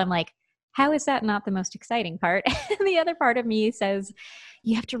first of all, I'm like, how is that not the most exciting part? And the other part of me says,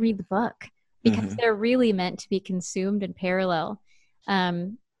 you have to read the book because Hmm. they're really meant to be consumed in parallel.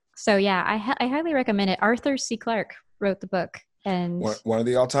 Um, so yeah, I highly recommend it. Arthur C. Clarke wrote the book, and One of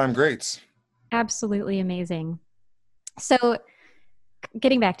the all-time greats. absolutely amazing. So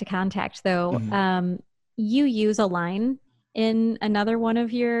getting back to Contact, though, Hmm. you use a line in another one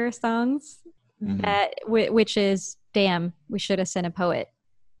of your songs Hmm. which is, "Damn, we should have sent a poet."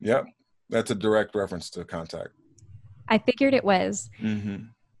 Yep, that's a direct reference to Contact. I figured it was. Hmm.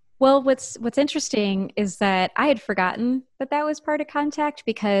 Well, what's interesting is that I had forgotten that that was part of Contact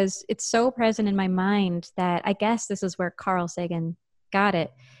because it's so present in my mind that I guess this is where Carl Sagan got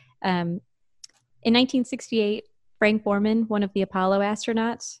it. Um, in 1968, Frank Borman, one of the Apollo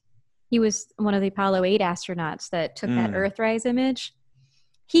astronauts, he was one of the Apollo 8 astronauts that took that Mm. Earthrise image.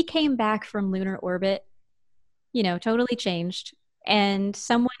 He came back from lunar orbit, totally changed. And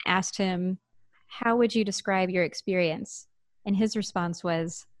someone asked him, how would you describe your experience? And his response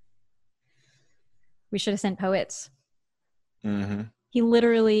was, we should have sent poets. Hmm. He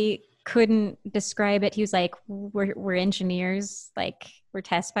literally couldn't describe it. He was like, we're engineers, like we're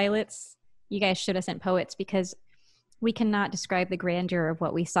test pilots. You guys should have sent poets because we cannot describe the grandeur of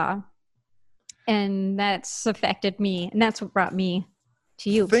what we saw. And that's affected me. And that's what brought me to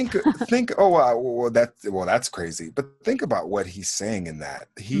you. Think. Oh, wow, that's crazy. But think about what he's saying in that.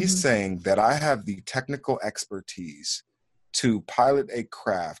 He's Mm-hmm. saying that I have the technical expertise to pilot a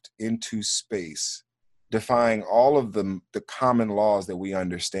craft into space, defying all of the common laws that we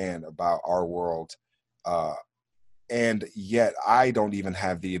understand about our world, uh, and yet I don't even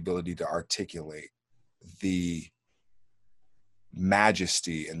have the ability to articulate the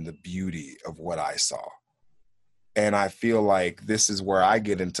majesty and the beauty of what I saw. And I feel like this is where I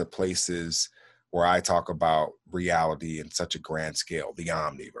get into places where I talk about reality in such a grand scale, the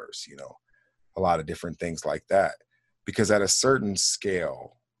omniverse, a lot of different things like that. Because at a certain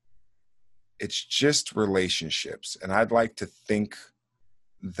scale, it's just relationships. And I'd like to think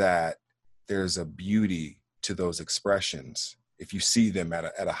that there's a beauty to those expressions if you see them at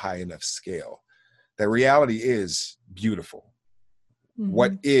a high enough scale. That reality is beautiful.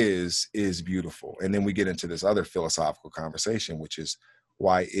 What Mm-hmm. is beautiful. And then we get into this other philosophical conversation, which is,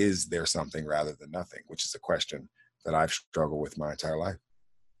 why is there something rather than nothing, which is a question that I've struggled with my entire life.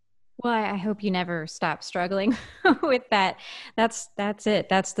 Well, I hope you never stop struggling with that. That's it.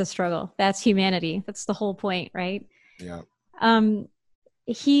 That's the struggle. That's humanity. That's the whole point, right? Yeah. Um,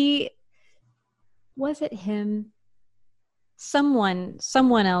 he was it him? Someone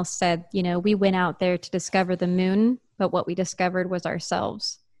else said, we went out there to discover the moon, but what we discovered was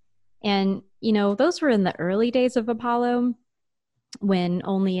ourselves. And, those were in the early days of Apollo when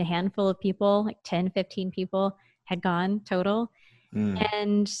only a handful of people, like 10, 15 people, had gone total. Mm.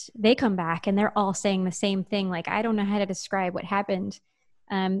 And they come back and they're all saying the same thing. Like, I don't know how to describe what happened.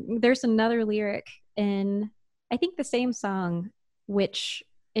 There's another lyric in, I think, the same song,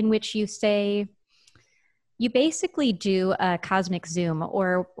 in which you say, you basically do a cosmic zoom,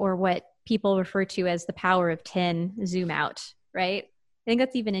 or what people refer to as the power of 10 zoom out, right? I think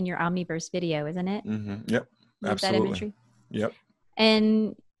that's even in your Omniverse video, isn't it? Hmm. Yep. With that Absolutely. imagery. Yep.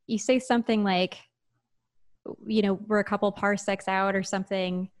 And you say something like, we're a couple parsecs out or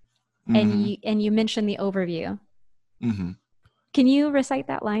something, and Hmm. you mention the overview. Hmm. Can you recite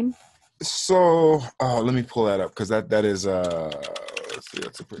that line? So let me pull that up, because that is let's see,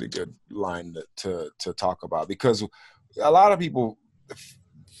 that's a pretty good line to talk about, because a lot of people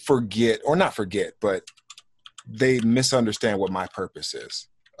forget, or not forget, but they misunderstand what my purpose is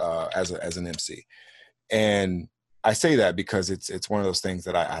as an MC. And I say that because it's one of those things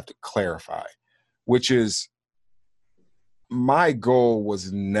that I have to clarify, which is, my goal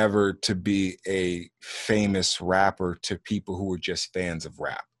was never to be a famous rapper to people who were just fans of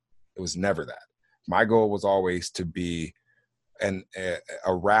rap. It was never that. My goal was always to be a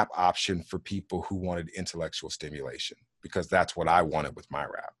rap option for people who wanted intellectual stimulation, because that's what I wanted with my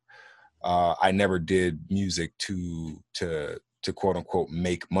rap. I never did music to quote unquote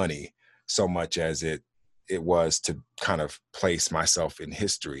make money, so much as it it was to kind of place myself in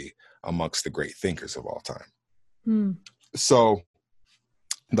history amongst the great thinkers of all time. Hmm. So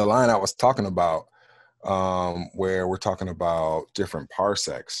the line I was talking about, where we're talking about different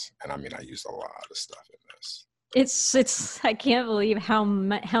parsecs, and I mean, I used a lot of stuff in this. It's I can't believe how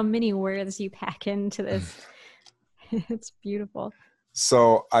many words you pack into this. It's beautiful.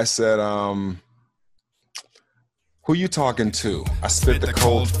 So I said, who you talking to? I spit the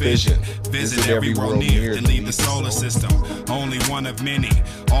cold fission. Visit every world near and leave the solar system. Only one of many.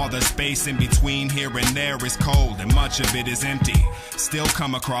 All the space in between here and there is cold, and much of it is empty. Still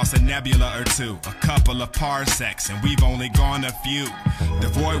come across a nebula or two, a couple of parsecs, and we've only gone a few. The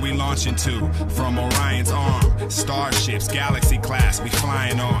void we launch into, from Orion's arm. Starships, galaxy class, we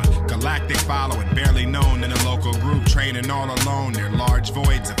flying on. Galactic following, barely known in a local group. Trading all alone, their large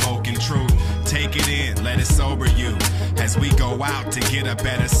voids evoking truth. Take it in, let it sober you. As we go out to get a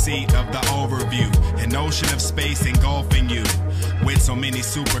better seat of the overview. An ocean of space engulfing you. With so many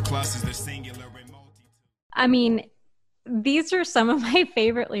superclusters, they're singular and multitude. I mean, these are some of my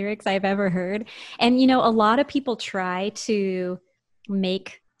favorite lyrics I've ever heard. And, you know, a lot of people try to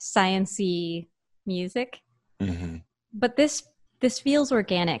make science-y music, but this feels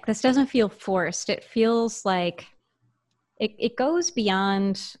organic. This doesn't feel forced. It feels like it goes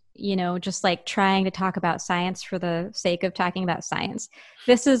beyond, you know, just like trying to talk about science for the sake of talking about science.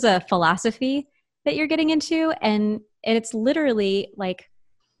 This is a philosophy that you're getting into, and it's literally like,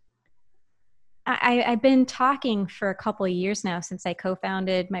 I've been talking for a couple of years now since I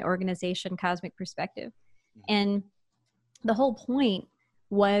co-founded my organization, Cosmic Perspective. And the whole point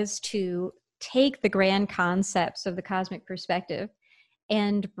was to take the grand concepts of the cosmic perspective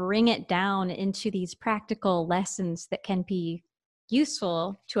and bring it down into these practical lessons that can be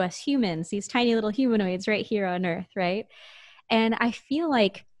useful to us humans, these tiny little humanoids right here on Earth, right? And I feel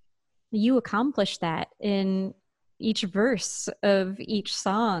like you accomplish that in each verse of each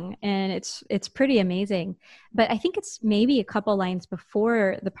song, and it's pretty amazing. But I think it's maybe a couple lines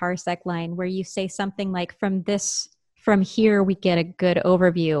before the parsec line where you say something like, from here we get a good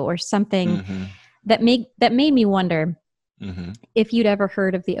overview, or something that made me wonder if you'd ever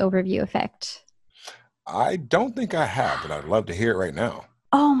heard of the overview effect. I don't think I have, but I'd love to hear it right now.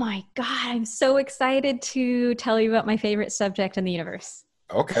 Oh my God, I'm so excited to tell you about my favorite subject in the universe.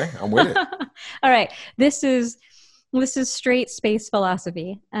 Okay, I'm with it. All right, this is straight space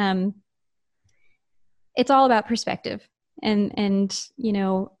philosophy. It's all about perspective, and you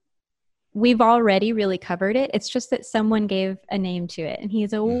know, we've already really covered it. It's just that someone gave a name to it, and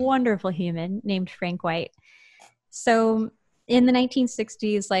he's a wonderful human named Frank White. So in the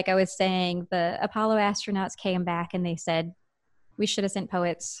 1960s, like I was saying, the Apollo astronauts came back and they said, we should have sent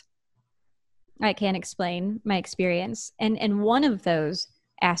poets. I can't explain my experience. And one of those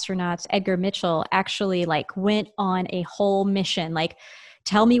astronauts, Edgar Mitchell, actually like went on a whole mission. Like,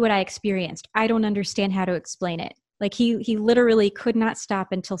 tell me what I experienced. I don't understand how to explain it. Like he literally could not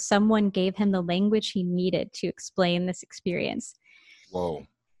stop until someone gave him the language he needed to explain this experience. Whoa.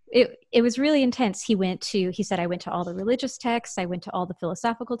 It was really intense. He said, I went to all the religious texts. I went to all the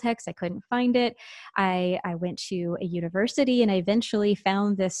philosophical texts. I couldn't find it. I went to a university, and I eventually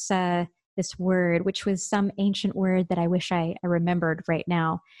found this word, which was some ancient word that I wish I remembered right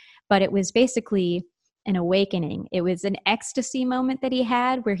now. But it was basically an awakening. It was an ecstasy moment that he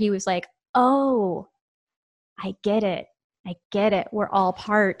had where he was like, oh, I get it. I get it. We're all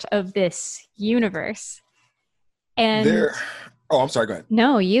part of this universe. And I'm sorry, go ahead.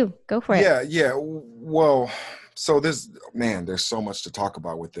 No, you go for it. Yeah. Well, so there's so much to talk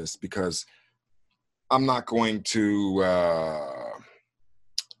about with this, because I'm not going to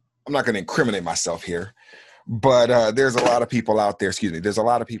incriminate myself here, but there's a lot of people out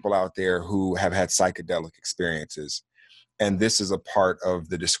there, who have had psychedelic experiences. And this is a part of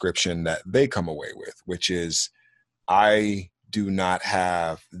the description that they come away with, which is, I do not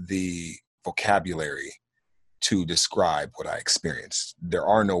have the vocabulary to describe what I experienced. There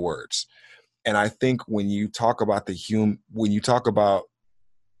are no words. And I think when you talk about the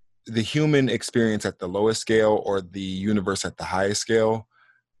human experience at the lowest scale or the universe at the highest scale,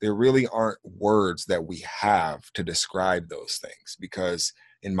 there really aren't words that we have to describe those things, because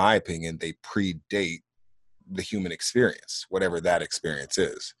in my opinion, they predate the human experience, whatever that experience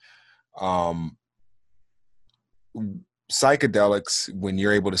is. Psychedelics, when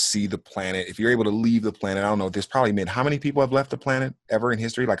you're able to see the planet, if you're able to leave the planet, I don't know, there's probably been, how many people have left the planet ever in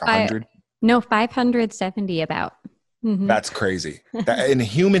history? Like 100? No, 570 about. Mm-hmm. That's crazy. In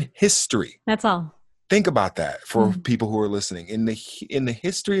human history. That's all. Think about that for people who are listening. In the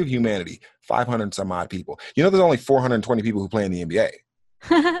history of humanity, 500 some odd people. You know, there's only 420 people who play in the NBA.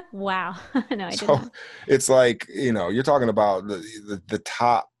 Wow. No, I did So not. it's like, you're talking about the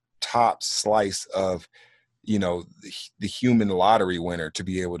top slice of, the human lottery winner to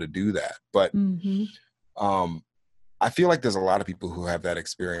be able to do that. But Mm-hmm. um, I feel like there's a lot of people who have that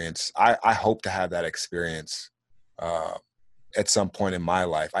experience. I hope to have that experience uh, at some point in my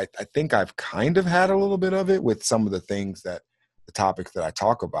life. I think I've kind of had a little bit of it with some of the topics that I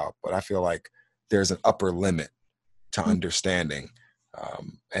talk about, but I feel like there's an upper limit to understanding.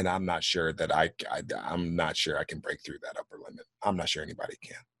 And I'm not sure that I'm not sure I can break through that upper limit. I'm not sure anybody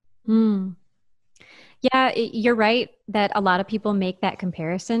can. Mm. Yeah, you're right that a lot of people make that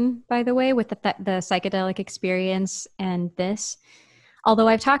comparison, by the way, with the psychedelic experience and this. Although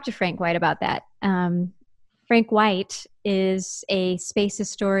I've talked to Frank White about that. Frank White is a space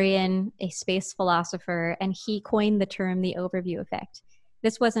historian, a space philosopher, and he coined the term the overview effect.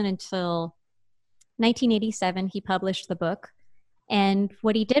 This wasn't until 1987 he published the book. And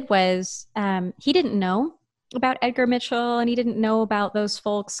what he did was he didn't know about Edgar Mitchell, and he didn't know about those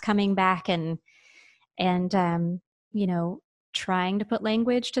folks coming back and you know, trying to put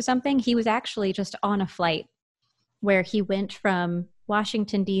language to something. He was actually just on a flight where he went from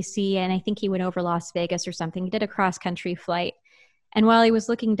Washington, D.C., and I think he went over Las Vegas or something. He did a cross country flight. And while he was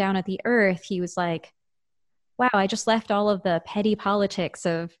looking down at the earth, he was like, wow, I just left all of the petty politics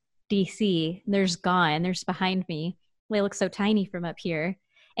of DC. There's gone. There's behind me. They look so tiny from up here.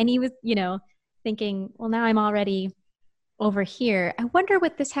 And he was, thinking, well, now I'm already over here. I wonder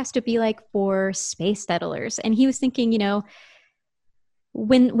what this has to be like for space settlers. And he was thinking,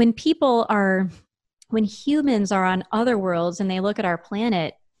 when people are when humans are on other worlds and they look at our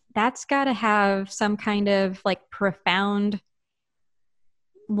planet, that's got to have some kind of like profound,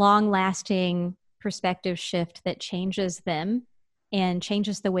 long lasting perspective shift that changes them and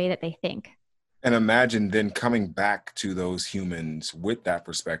changes the way that they think. And imagine then coming back to those humans with that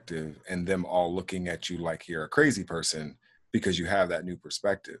perspective and them all looking at you like you're a crazy person because you have that new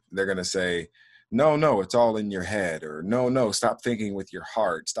perspective. They're going to say, no, it's all in your head, or no, stop thinking with your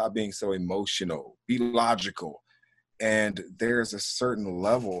heart. Stop being so emotional. Be logical. And there's a certain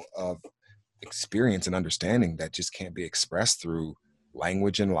level of experience and understanding that just can't be expressed through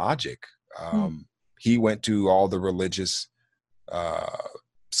language and logic. Mm. He went to all the religious uh,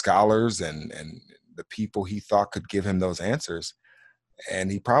 scholars and the people he thought could give him those answers, and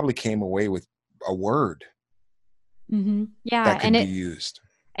he probably came away with a word Mm-hmm. Yeah, that could be used.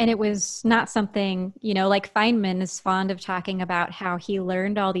 and it was not something, like Feynman is fond of talking about how he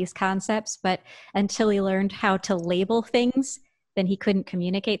learned all these concepts, but until he learned how to label things, then he couldn't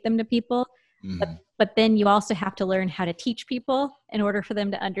communicate them to people. Mm-hmm. But then you also have to learn how to teach people in order for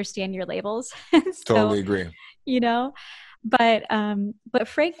them to understand your labels. So, Totally agree. you know, but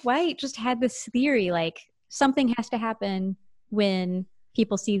Frank White just had this theory, like something has to happen when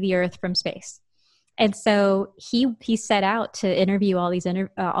people see the Earth from space. And so he set out to interview all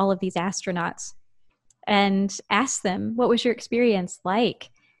of these astronauts and ask them, what was your experience like?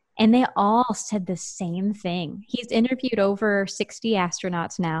 And they all said the same thing. He's interviewed over 60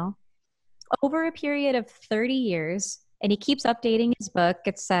 astronauts now over a period of 30 years, and he keeps updating his book.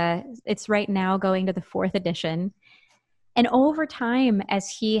 It's right now going to the 4th edition. And over time, as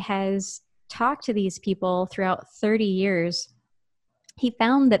he has talked to these people throughout 30 years, he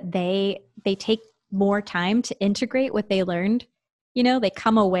found that they take more time to integrate what they learned. They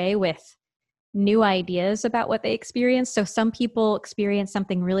come away with new ideas about what they experienced. So some people experience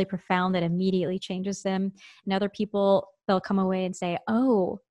something really profound that immediately changes them. And other people, they'll come away and say,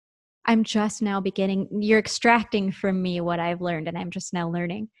 oh, I'm just now you're extracting from me what I've learned and I'm just now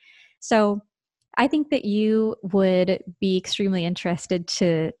learning. So I think that you would be extremely interested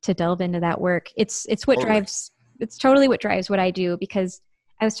to delve into that work. It's what drives, it's totally what drives what I do, because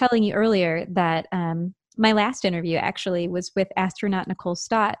I was telling you earlier that my last interview actually was with astronaut Nicole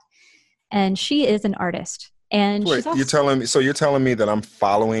Stott, and she is an artist. And wait, you're telling me that I'm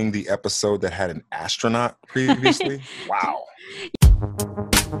following the episode that had an astronaut previously? Wow.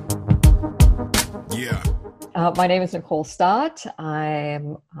 Yeah. My name is Nicole Stott.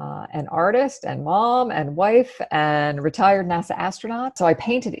 I'm an artist and mom and wife and retired NASA astronaut. So I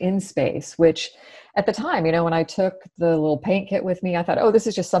painted in space, which at the time, when I took the little paint kit with me, I thought, oh, this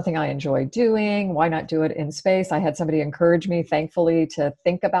is just something I enjoy doing. Why not do it in space? I had somebody encourage me, thankfully, to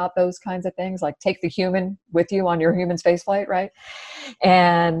think about those kinds of things, like take the human with you on your human space flight, right?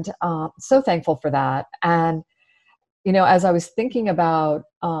 And so thankful for that. And as I was thinking about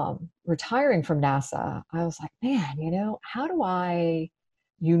retiring from NASA, I was like, man, how do I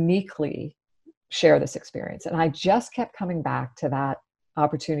uniquely share this experience? And I just kept coming back to that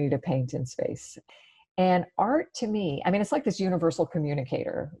opportunity to paint in space. And art to me, I mean, it's like this universal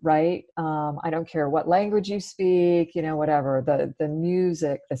communicator, right? I don't care what language you speak, whatever, the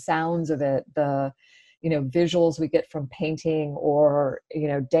music, the sounds of it, the, visuals we get from painting or,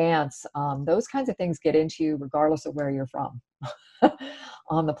 dance, those kinds of things get into you regardless of where you're from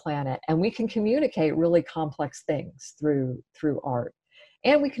on the planet. And we can communicate really complex things through art.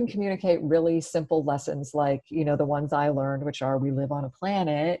 And we can communicate really simple lessons like, the ones I learned, which are we live on a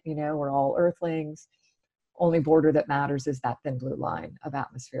planet, we're all earthlings. Only border that matters is that thin blue line of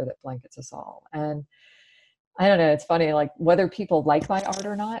atmosphere that blankets us all. And I don't know, it's funny, like whether people like my art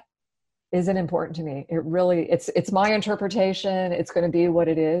or not isn't important to me. It really, it's my interpretation. It's going to be what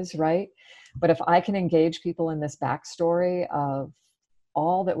it is, right? But if I can engage people in this backstory of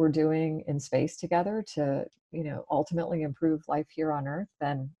all that we're doing in space together to, ultimately improve life here on Earth,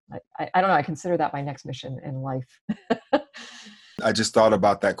 then I don't know, I consider that my next mission in life. I just thought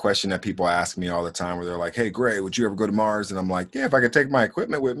about that question that people ask me all the time where they're like, hey, Gray, would you ever go to Mars? And I'm like, yeah, if I could take my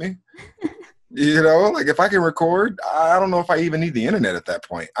equipment with me. Like if I can record, I don't know if I even need the internet at that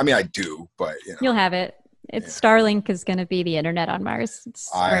point. I mean, I do, but You'll have it. Starlink is going to be the internet on Mars.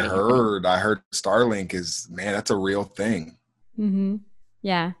 I heard Starlink is, man, that's a real thing. Mm-hmm.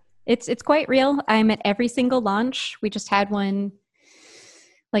 Yeah, it's quite real. I'm at every single launch. We just had one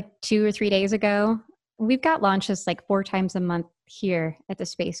like 2 or 3 days ago. We've got launches like 4 times a month here at the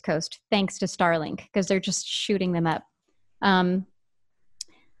Space Coast, thanks to Starlink, because they're just shooting them up.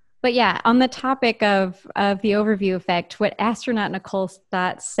 But yeah, on the topic of the overview effect, what astronaut Nicole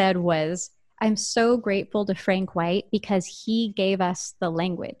Stott said was, I'm so grateful to Frank White because he gave us the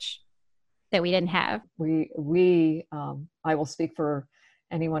language that we didn't have. We I will speak for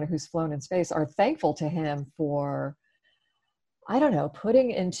anyone who's flown in space, are thankful to him for, I don't know,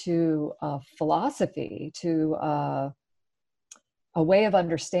 putting into philosophy, to a way of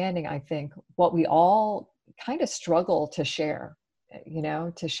understanding, I think, what we all kind of struggle to share,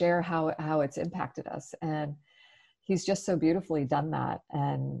 to share how it's impacted us. And he's just so beautifully done that.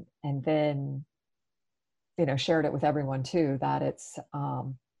 And then, shared it with everyone too, that it's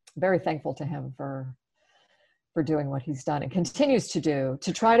very thankful to him for doing what he's done and continues to do,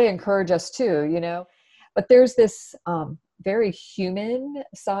 to try to encourage us too, but there's this very human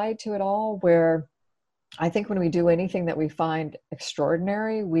side to it all, where I think when we do anything that we find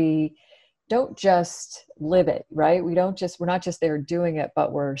extraordinary, we don't just live it, right? We're not just there doing it,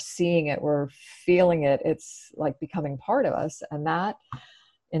 but we're seeing it, we're feeling it. It's like becoming part of us. And that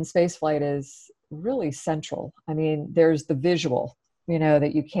in spaceflight is really central. I mean, there's the visual,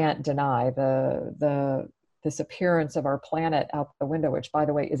 that you can't deny, this appearance of our planet out the window, which by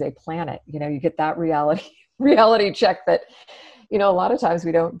the way is a planet. You get that reality check that, a lot of times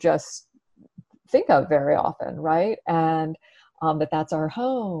we don't just think of very often, right? And that's our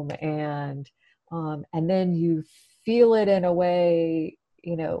home, and then you feel it in a way,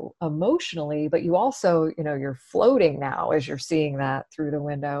 emotionally, but you also, you're floating now as you're seeing that through the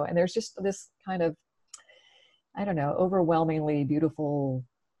window, and there's just this kind of, I don't know, overwhelmingly beautiful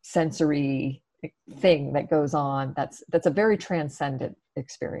sensory thing that goes on. That's a very transcendent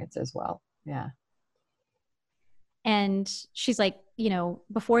experience as well. Yeah. And she's like,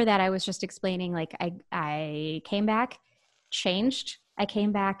 before that, I was just explaining, like, I came back, changed. I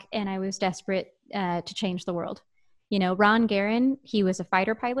came back and I was desperate to change the world. Ron Garan, he was a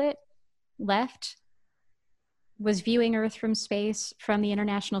fighter pilot, left, was viewing Earth from space, from the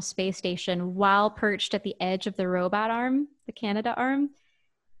International Space Station, while perched at the edge of the robot arm, the Canada arm.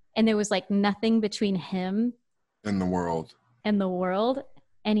 And there was like nothing between him and the world.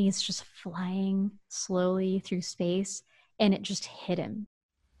 And he's just flying slowly through space, and it just hit him.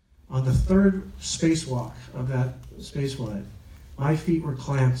 On the third spacewalk of that spaceflight, my feet were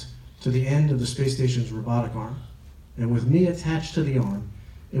clamped to the end of the space station's robotic arm. And with me attached to the arm,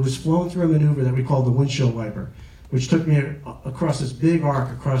 it was flown through a maneuver that we called the windshield wiper, which took me across this big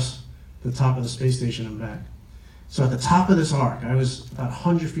arc across the top of the space station and back. So at the top of this arc, I was about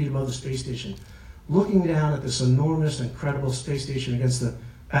 100 feet above the space station, looking down at this enormous, incredible space station against the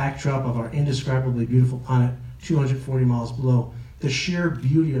backdrop of our indescribably beautiful planet 240 miles below. The sheer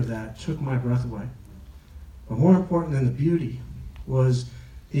beauty of that took my breath away. But more important than the beauty was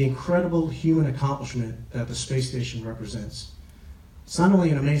the incredible human accomplishment that the space station represents. It's not only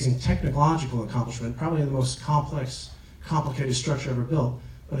an amazing technological accomplishment, probably the most complex, complicated structure ever built,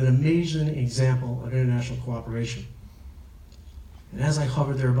 but an amazing example of international cooperation. And as I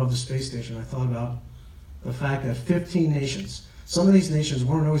hovered there above the space station, I thought about the fact that 15 nations, some of these nations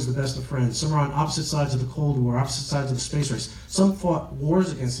weren't always the best of friends. Some were on opposite sides of the Cold War, opposite sides of the space race. Some fought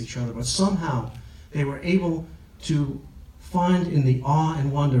wars against each other, but somehow they were able to find in the awe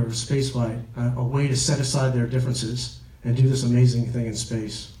and wonder of spaceflight a way to set aside their differences and do this amazing thing in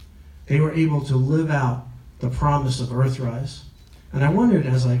space. They were able to live out the promise of Earthrise. And I wondered,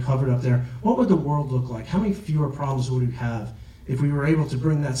 as I hovered up there, what would the world look like? How many fewer problems would we have if we were able to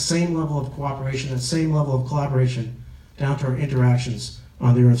bring that same level of cooperation, that same level of collaboration down to our interactions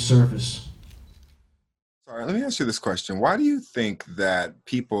on the Earth's surface? Sorry, let me ask you this question. Why do you think that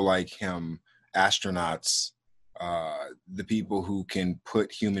people like him, astronauts, the people who can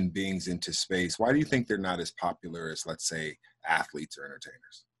put human beings into space, why do you think they're not as popular as, let's say, athletes or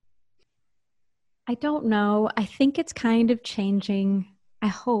entertainers? I don't know. I think it's kind of changing. I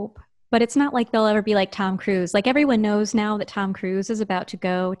hope. But it's not like they'll ever be like Tom Cruise. Like everyone knows now that Tom Cruise is about to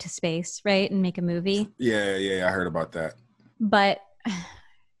go to space, right? And make a movie. Yeah, I heard about that. But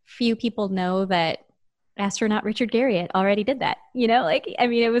few people know that astronaut Richard Garriott already did that. You know, like, I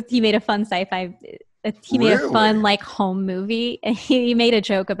mean, he made a fun sci-fi, he made a fun like home movie. And he made a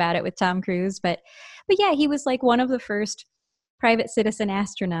joke about it with Tom Cruise. But yeah, he was like one of the first private citizen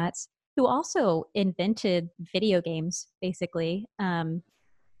astronauts who also invented video games, basically.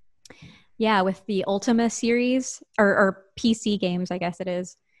 Yeah, with the Ultima series or PC games, I guess it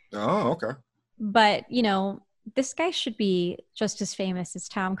is. Oh, okay. But, you know, this guy should be just as famous as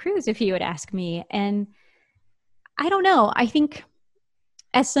Tom Cruise, if you would ask me. And I don't know. I think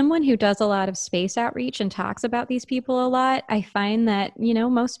as someone who does a lot of space outreach and talks about these people a lot, I find that, you know,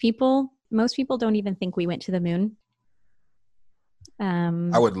 most people don't even think we went to the moon.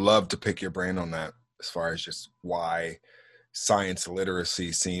 I would love to pick your brain on that, as far as just why science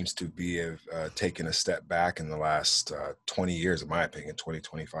literacy seems to be taken a step back in the last 20 years, in my opinion,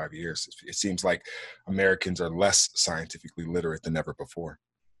 25 years. It seems like Americans are less scientifically literate than ever before.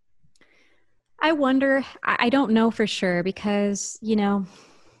 I wonder, I don't know for sure because, you know.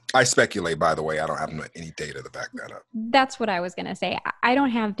 I speculate, by the way. I don't have any data to back that up. That's what I was going to say. I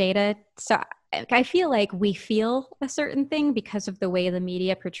don't have data. So I feel like we feel a certain thing because of the way the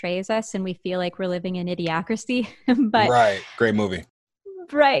media portrays us, and we feel like we're living in idiocracy. But right. Great movie.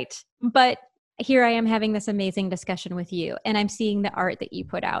 Right. But here I am having this amazing discussion with you, and I'm seeing the art that you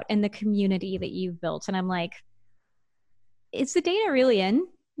put out and the community that you've built. And I'm like, is the data really in?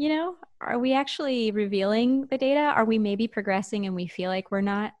 You know, are we actually revealing the data? Are we maybe progressing and we feel like we're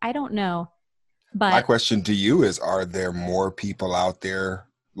not? I don't know. But my question to you is, are there more people out there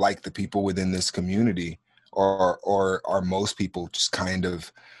like the people within this community, or are most people just kind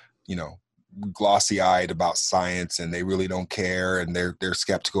of, you know, glossy-eyed about science and they really don't care and they're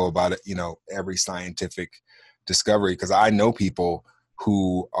skeptical about it, you know, every scientific discovery? Because I know people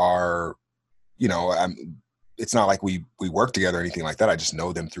who are, you know, it's not like we work together or anything like that. I just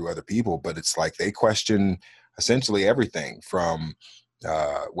know them through other people, but it's like they question essentially everything from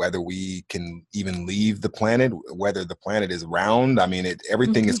whether we can even leave the planet, whether the planet is round. I mean,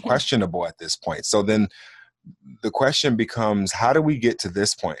 everything is questionable at this point. So then the question becomes, how do we get to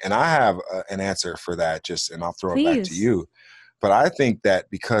this point? And I have an answer for that, and I'll throw it back to you. But I think that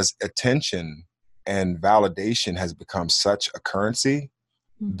because attention and validation has become such a currency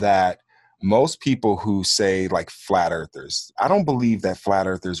that most people who say, like, flat earthers, I don't believe that flat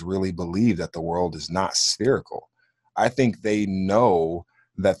earthers really believe that the world is not spherical. I think they know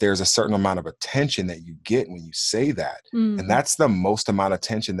that there's a certain amount of attention that you get when you say that. And that's the most amount of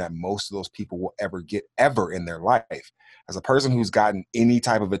attention that most of those people will ever get ever in their life. As a person who's gotten any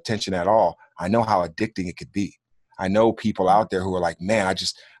type of attention at all, I know how addicting it could be. I know people out there who are like, man, I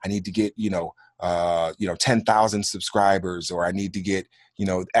need to get, 10,000 subscribers, or I need to get,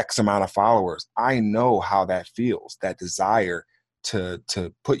 X amount of followers. I know how that feels, that desire to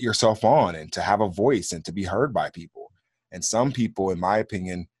put yourself on and to have a voice and to be heard by people. And some people, in my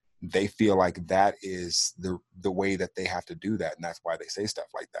opinion, they feel like that is the way that they have to do that. And that's why they say stuff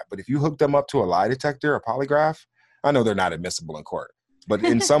like that. But if you hook them up to a lie detector, a polygraph, I know they're not admissible in court, but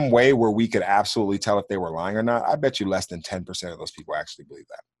in some way where we could absolutely tell if they were lying or not, I bet you less than 10% of those people actually believe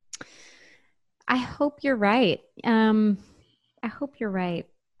that. I hope you're right. I hope you're right.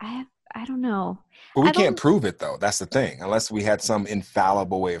 I don't know. But we can't prove it, though. That's the thing. Unless we had some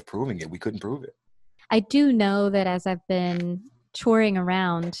infallible way of proving it, we couldn't prove it. I do know that as I've been touring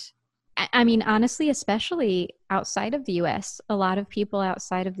around, I mean, honestly, especially outside of the U.S., a lot of people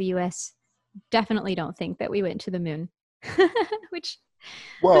outside of the U.S. definitely don't think that we went to the moon, which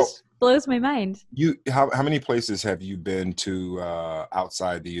just blows my mind. How many places have you been to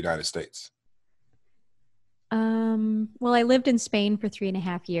outside the United States? Well, I lived in Spain for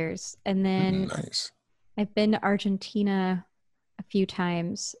 3.5 years, and then nice. I've been to Argentina a few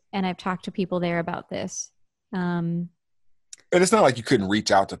times, and I've talked to people there about this. And it's not like you couldn't reach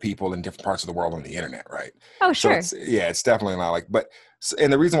out to people in different parts of the world on the internet, right? Oh, So sure. it's definitely not like,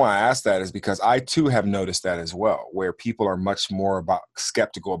 and the reason why I asked that is because I too have noticed that as well, where people are much more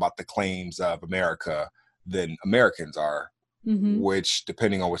skeptical about the claims of America than Americans are, which,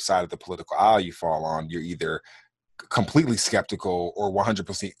 depending on which side of the political aisle you fall on, you're either completely skeptical or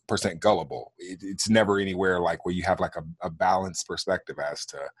 100% gullible. It's never anywhere like where you have like a balanced perspective as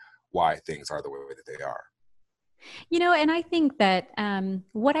to why things are the way that they are. And I think that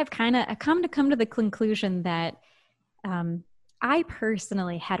what I've come to the conclusion that I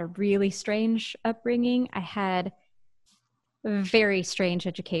personally had a really strange upbringing. I had a very strange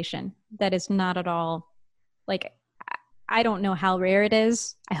education that is not at all like, I don't know how rare it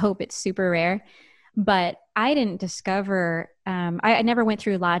is. I hope it's super rare, but I didn't discover, I never went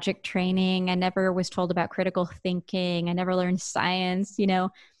through logic training. I never was told about critical thinking. I never learned science.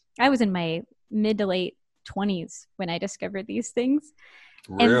 I was in my mid to late 20s when I discovered these things.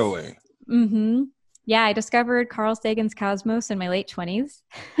 Really? Yeah, I discovered Carl Sagan's Cosmos in my late 20s.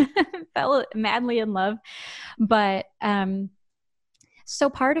 Fell madly in love. But so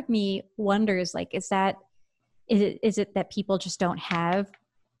part of me wonders, like, is it that people just don't have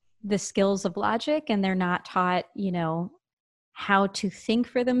the skills of logic and they're not taught, how to think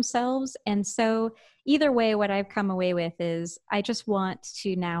for themselves? And so either way, what I've come away with is I just want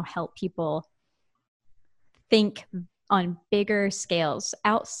to now help people think on bigger scales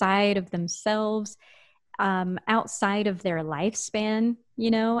outside of themselves, outside of their lifespan,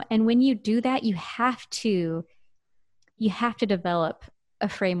 and when you do that, you have to develop a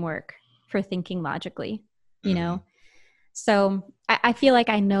framework for thinking logically, So I feel like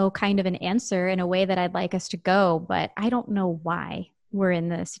I know kind of an answer in a way that I'd like us to go, but I don't know why we're in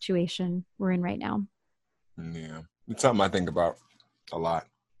the situation we're in right now. Yeah, it's something I think about a lot.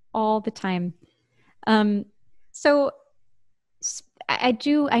 All the time. So I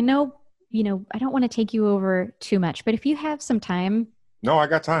know, I don't want to take you over too much, but if you have some time. No, I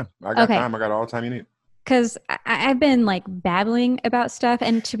got time. I got time. I got all the time you need. Because I've been like babbling about stuff.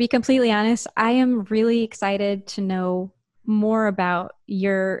 And to be completely honest, I am really excited to know more about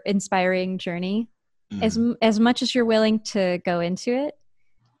your inspiring journey as much as you're willing to go into it.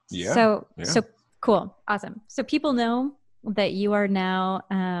 Yeah. So cool. Awesome. So people know that you are now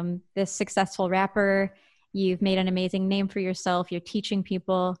this successful rapper. You've made an amazing name for yourself. You're teaching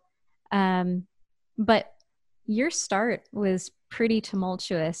people. But your start was pretty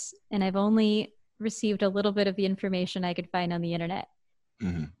tumultuous, and I've only received a little bit of the information I could find on the internet.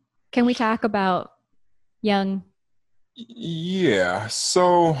 Can we talk about young? Yeah.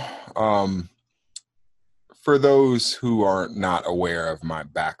 So for those who are not aware of my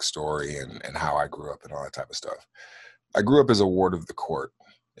backstory and how I grew up and all that type of stuff, I grew up as a ward of the court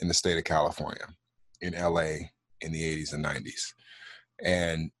in the state of California, in LA, in the 80s and 90s.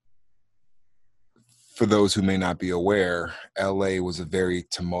 And for those who may not be aware, LA was a very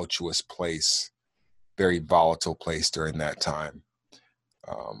tumultuous place, very volatile place during that time.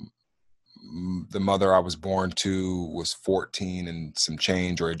 The mother I was born to was 14 and some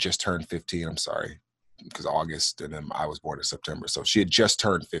change, or had just turned 15. I'm sorry, because August, and then I was born in September. So she had just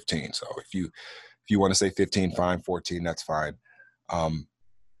turned 15. So if you want to say 15, fine. 14, that's fine.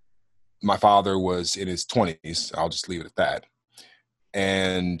 My father was in his 20s. I'll just leave it at that.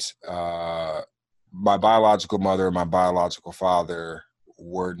 And my biological mother and my biological father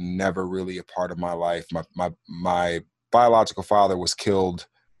were never really a part of my life. My biological father was killed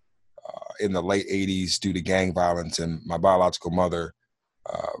in the late 80s due to gang violence, and my biological mother,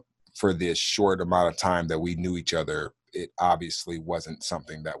 for this short amount of time that we knew each other, it obviously wasn't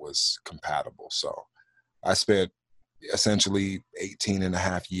something that was compatible. So I spent essentially 18 and a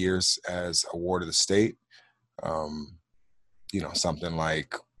half years as a ward of the state, something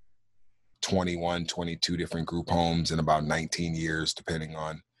like 21, 22 different group homes in about 19 years, depending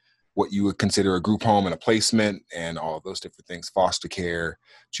on what you would consider a group home and a placement and all of those different things, foster care,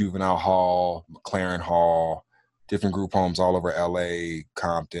 juvenile hall, McLaren Hall, different group homes all over LA,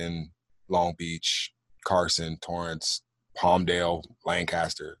 Compton, Long Beach, Carson, Torrance, Palmdale,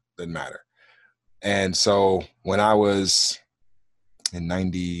 Lancaster, didn't matter. And so when I was in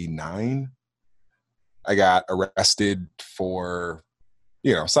 99, I got arrested for,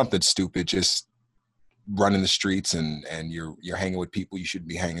 something stupid, just running the streets and you're hanging with people you shouldn't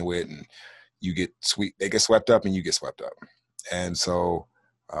be hanging with, and they get swept up and you get swept up. And so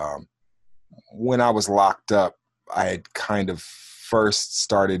when I was locked up, I had kind of first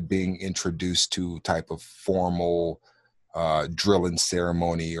started being introduced to type of formal drilling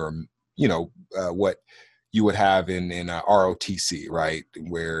ceremony, or what you would have in ROTC, right?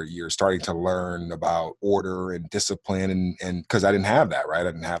 Where you're starting to learn about order and discipline, and because I didn't have that, right?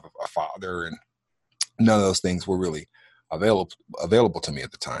 I didn't have a father, and none of those things were really available to me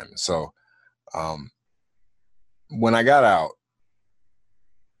at the time. So when I got out,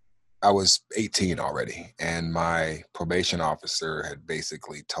 I was 18 already, and my probation officer had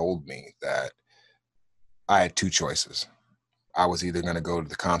basically told me that I had two choices. I was either going to go to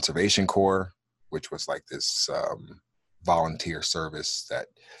the Conservation Corps, which was like this volunteer service that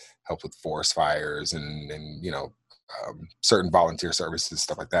helped with forest fires and certain volunteer services,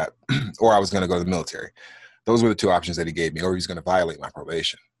 stuff like that, or I was going to go to the military. Those were the two options that he gave me, or he was going to violate my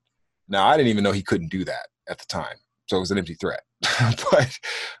probation. Now, I didn't even know he couldn't do that at the time, so it was an empty threat.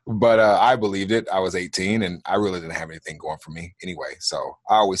 but I believed it. I was 18, and I really didn't have anything going for me anyway. So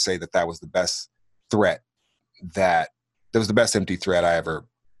I always say that was the best threat that was the best empty threat I ever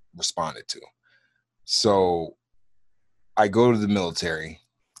responded to. So I go to the military,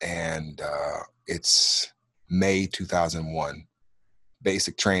 and it's May 2001.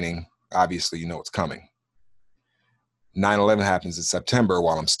 Basic training, obviously, you know what's coming. 9/11 happens in September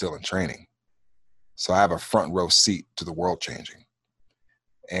while I'm still in training. So I have a front row seat to the world changing.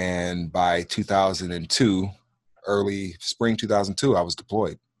 And by 2002, early spring 2002, I was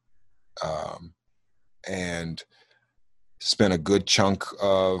deployed. And spent a good chunk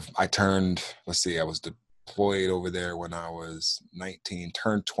of, I was deployed over there when I was 19,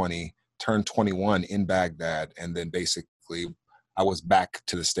 turned 20, turned 21 in Baghdad. And then basically I was back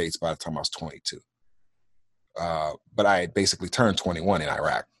to the States by the time I was 22. But I had basically turned 21 in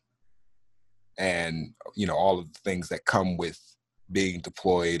Iraq. And, all of the things that come with being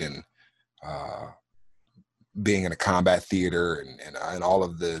deployed and being in a combat theater and all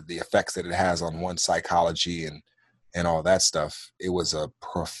of the effects that it has on one's psychology and all that stuff. It was a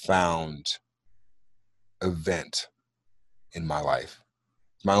profound event in my life,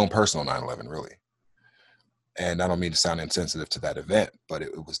 my own personal 9/11, really. And I don't mean to sound insensitive to that event, but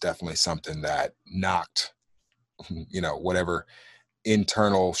it was definitely something that knocked, whatever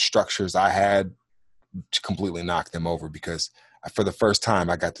internal structures I had, completely knocked them over, because for the first time,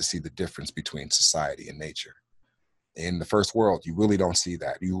 I got to see the difference between society and nature. In the first world, you really don't see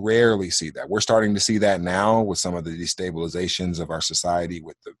that. You rarely see that. We're starting to see that now with some of the destabilizations of our society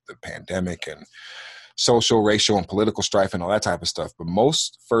with the pandemic and social, racial, and political strife and all that type of stuff. But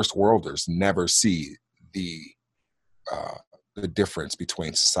most first worlders never see the difference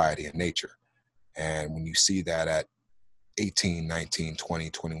between society and nature. And when you see that at 18, 19, 20,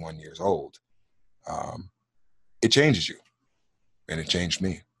 21 years old, it changes you. And it changed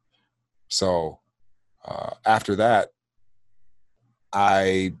me. So after that,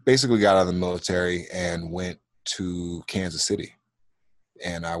 I basically got out of the military and went to Kansas City.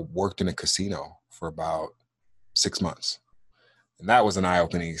 And I worked in a casino for about 6 months. And that was an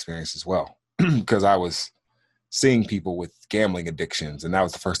eye-opening experience as well, because I was seeing people with gambling addictions. And that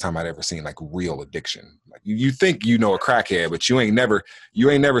was the first time I'd ever seen like real addiction. Like you think a crackhead, but you ain't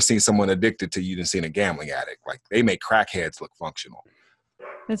never seen someone addicted till you didn't seen a gambling addict. Like they make crackheads look functional.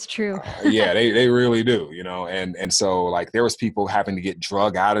 That's true. Yeah, they really do, and so like there was people having to get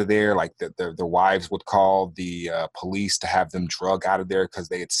drug out of there. Like their wives would call the police to have them drug out of there because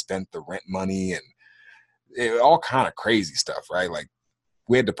they had spent the rent money and all kind of crazy stuff, right? Like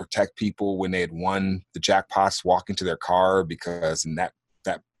we had to protect people when they had won the jackpots walking to their car, because in that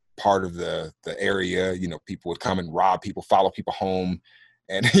part of the area, people would come and rob people, follow people home.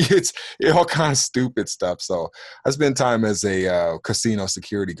 And it's all kind of stupid stuff. So I spent time as a casino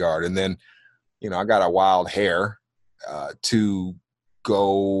security guard. And then, I got a wild hair to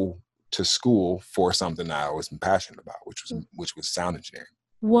go to school for something that I always been passionate about, which was sound engineering.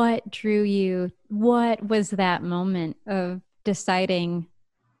 What drew you? What was that moment of deciding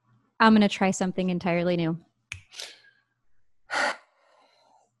I'm going to try something entirely new?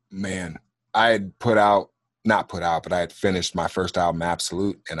 Man, I had but I had finished my first album,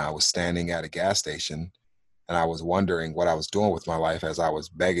 Absolute, and I was standing at a gas station and I was wondering what I was doing with my life as I was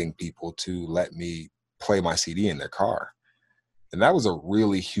begging people to let me play my CD in their car. And that was a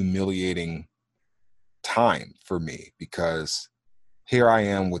really humiliating time for me, because here I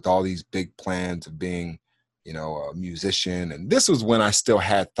am with all these big plans of being, a musician. And this was when I still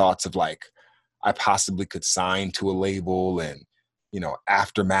had thoughts of like, I possibly could sign to a label, and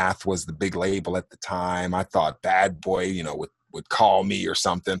Aftermath was the big label at the time. I thought Bad Boy, would call me or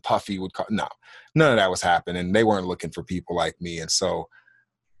something. Puffy would call. No, none of that was happening. They weren't looking for people like me. And so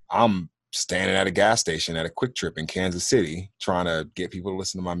I'm standing at a gas station at a Quick Trip in Kansas City trying to get people to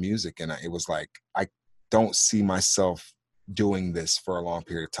listen to my music. And it was like, I don't see myself doing this for a long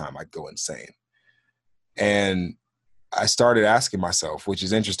period of time. I'd go insane. And I started asking myself, which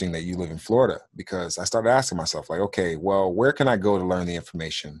is interesting that you live in Florida, because I started asking myself, like, okay, well, where can I go to learn the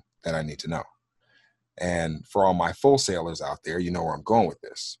information that I need to know? And for all my full sailors out there, you know where I'm going with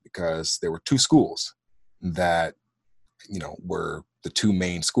this, because there were two schools that, were the two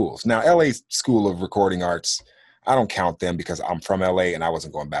main schools. Now, LA School of Recording Arts, I don't count them because I'm from LA and I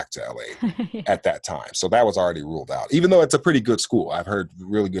wasn't going back to LA at that time. So that was already ruled out, even though it's a pretty good school. I've heard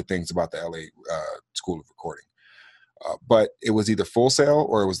really good things about the LA School of Recording. But it was either Full Sail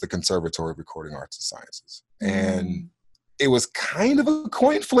or it was the Conservatory of Recording Arts and Sciences. And it was kind of a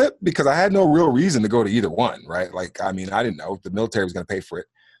coin flip because I had no real reason to go to either one, right? Like, I mean, I didn't know if the military was going to pay for it.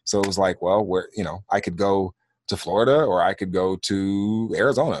 So it was like, well, I could go to Florida or I could go to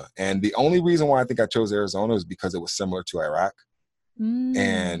Arizona. And the only reason why I think I chose Arizona is because it was similar to Iraq.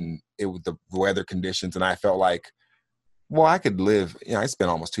 And it was the weather conditions. And I felt like, well, I could live, I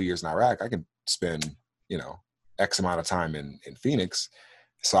spent almost 2 years in Iraq. I could spend, X amount of time in Phoenix.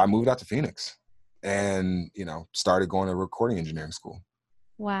 So I moved out to Phoenix and, started going to recording engineering school.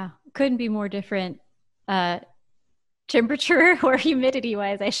 Wow. Couldn't be more different temperature or humidity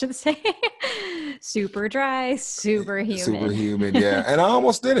wise, I should say. Super dry, super humid. Super humid, yeah. And I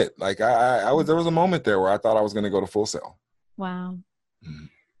almost did it. Like there was a moment there where I thought I was going to go to Full Sail. Wow.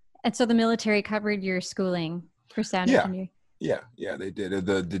 And so the military covered your schooling for sound engineering? Yeah, they did.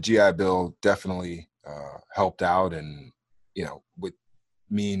 The GI Bill definitely helped out. And, with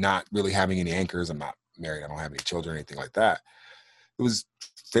me not really having any anchors, I'm not married, I don't have any children or anything like that. It was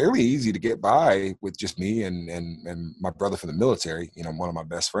fairly easy to get by with just me and my brother from the military, one of my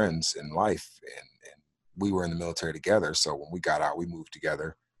best friends in life. And we were in the military together. So when we got out, we moved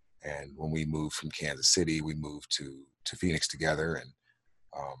together. And when we moved from Kansas City, we moved to Phoenix together. And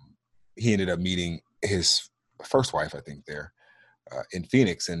he ended up meeting his first wife, I think, there in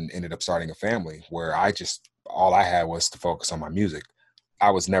Phoenix, and ended up starting a family where all I had was to focus on my music. I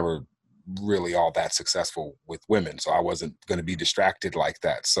was never really all that successful with women, so I wasn't going to be distracted like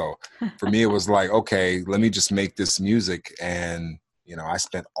that. So for me, it was like, okay, let me just make this music. And, I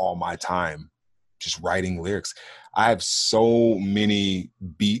spent all my time just writing lyrics. I have so many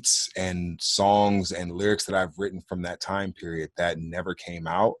beats and songs and lyrics that I've written from that time period that never came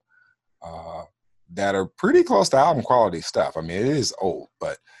out, that are pretty close to album quality stuff. I mean, it is old,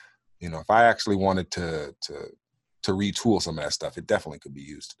 but if I actually wanted to retool some of that stuff, it definitely could be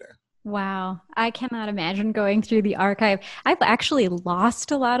used today. Wow. I cannot imagine going through the archive. I've actually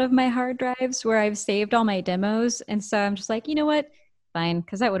lost a lot of my hard drives where I've saved all my demos. And so I'm just like, you know what? Fine.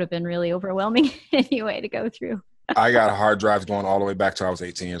 Because that would have been really overwhelming anyway to go through. I got hard drives going all the way back to I was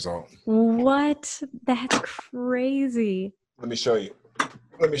 18 years old. What? That's crazy. Let me show you.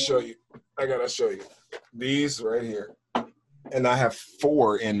 I got to show you. These right here. And I have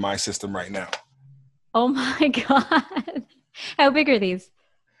 4 in my system right now. Oh my God. How big are these?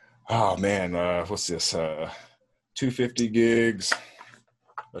 Oh man, what's this? 250 gigs,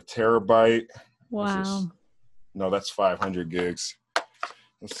 a terabyte. Wow. No, that's 500 gigs.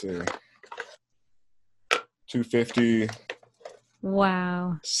 Let's see. 250.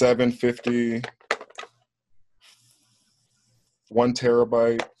 Wow. 750. 1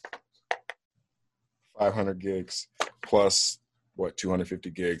 terabyte. 500 gigs plus 250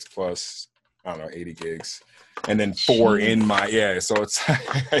 gigs plus, I don't know, 80 gigs. And then 4 in my, so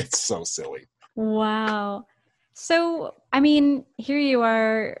it's so silly. Wow. So, I mean, here you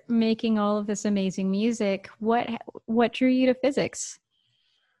are making all of this amazing music. What drew you to physics?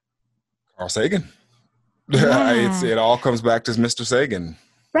 Carl Sagan. Yeah. It all comes back to Mr. Sagan.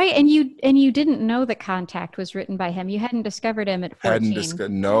 Right. And you didn't know that Contact was written by him. You hadn't discovered him at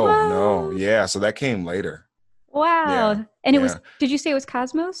 14. No. Yeah. So that came later. Wow. Yeah. And it was, did you say it was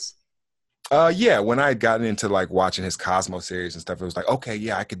Cosmos? Yeah, when I had gotten into like watching his Cosmos series and stuff, it was like, okay,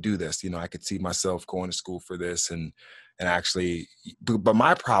 yeah, I could do this. I could see myself going to school for this and actually, but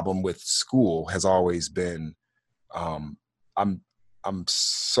my problem with school has always been, I'm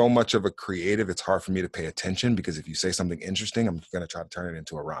so much of a creative. It's hard for me to pay attention because if you say something interesting, I'm going to try to turn it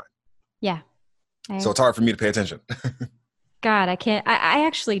into a rhyme. Yeah. So it's hard for me to pay attention. God, I can't. I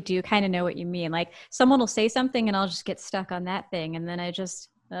actually do kind of know what you mean. Like someone will say something and I'll just get stuck on that thing. And then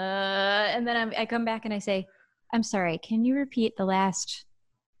and then I come back and I say, I'm sorry, can you repeat the last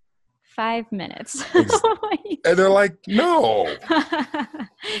 5 minutes? And they're like, no.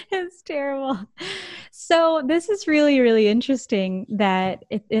 It's terrible. So this is really, really interesting that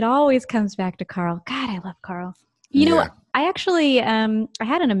it always comes back to Carl. God, I love Carl. You know, I actually, I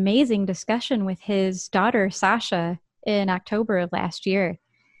had an amazing discussion with his daughter, Sasha, in October of last year.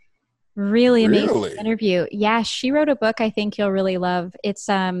 Really amazing interview. Yeah, she wrote a book I think you'll really love. It's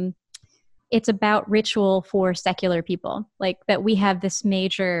it's about ritual for secular people, like that we have this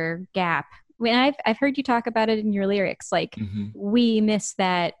major gap. When I've heard you talk about it in your lyrics, like we miss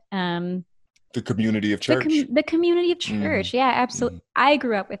that the community of church. The community of church. Yeah, absolutely. I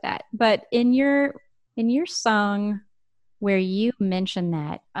grew up with that. But in your song where you mention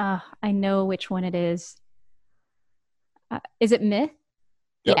that, I know which one it is. Is it Myth?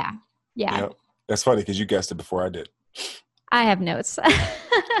 Yep. Yeah. Yep. That's funny because you guessed it before I did. I have notes.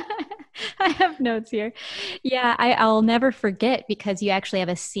 I have notes here. Yeah, I'll never forget because you actually have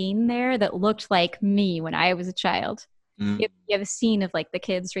a scene there that looked like me when I was a child. You have a scene of like the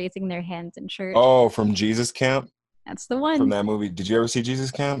kids raising their hands in church. Oh, from Jesus Camp? That's the one. From that movie. Did you ever see Jesus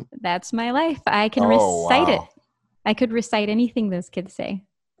Camp? That's my life. I can recite it. I could recite anything those kids say.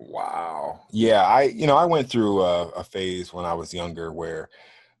 Wow. Yeah, I went through a phase when I was younger where,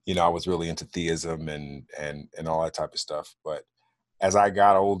 I was really into theism and all that type of stuff. But as I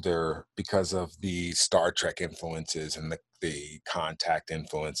got older, because of the Star Trek influences and the Contact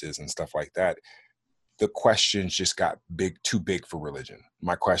influences and stuff like that, the questions just got too big for religion.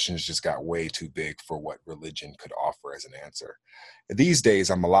 My questions just got way too big for what religion could offer as an answer. These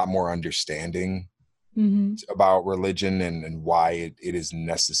days, I'm a lot more understanding about religion and why it is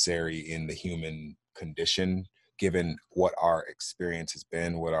necessary in the human condition, given what our experience has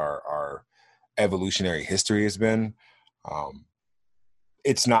been, what our evolutionary history has been.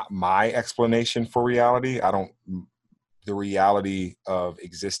 It's not my explanation for reality. The reality of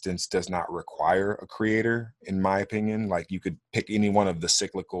existence does not require a creator, in my opinion. Like you could pick any one of the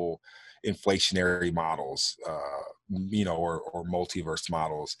cyclical inflationary models, or multiverse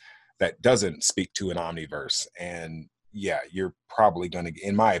models that doesn't speak to an omniverse. And yeah, you're probably going to,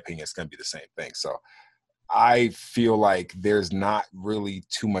 in my opinion, it's going to be the same thing. So I feel like there's not really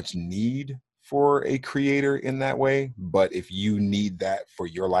too much need for a creator in that way. But if you need that for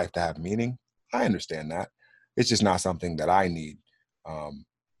your life to have meaning, I understand that. It's just not something that I need.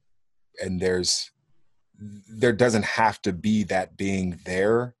 And there doesn't have to be that being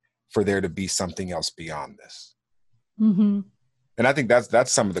there for there to be something else beyond this. And I think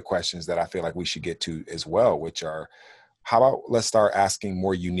that's some of the questions that I feel like we should get to as well, which are, how about let's start asking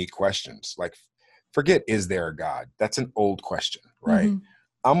more unique questions? Like, forget, is there a God? That's an old question, right?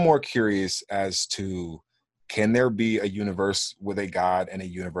 I'm more curious as to, can there be a universe with a God and a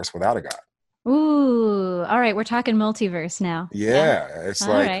universe without a God? Ooh, all right. We're talking multiverse now. Yeah. It's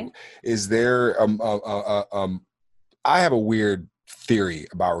all like, right. Is there, I have a weird theory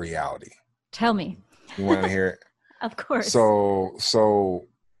about reality. Tell me. You want to hear it? Of course. So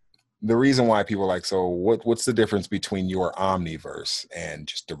the reason why people are like, so what's the difference between your omniverse and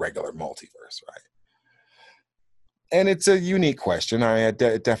just the regular multiverse, right? And it's a unique question.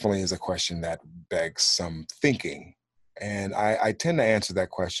 It definitely is a question that begs some thinking. And I tend to answer that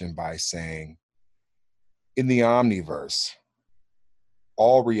question by saying, in the omniverse,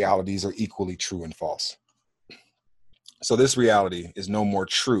 all realities are equally true and false. So this reality is no more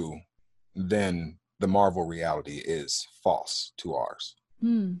true than the Marvel reality is false to ours.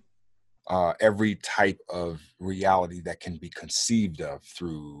 Every type of reality that can be conceived of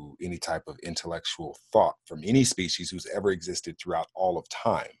through any type of intellectual thought from any species who's ever existed throughout all of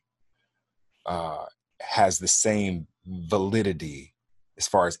time has the same validity as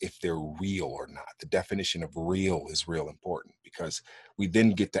far as if they're real or not. The definition of real is real important because we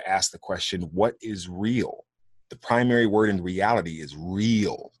then get to ask the question, what is real? The primary word in reality is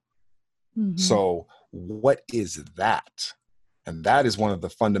real. So what is that? And that is one of the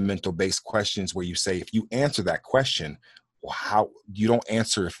fundamental base questions where you say, if you answer that question, well, how you don't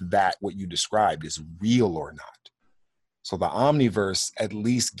answer if what you described is real or not. So the omniverse at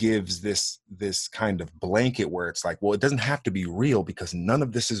least gives this kind of blanket where it's like, well, it doesn't have to be real because none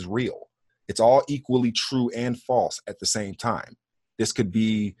of this is real. It's all equally true and false at the same time. This could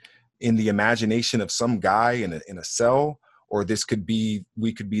be in the imagination of some guy in a cell, or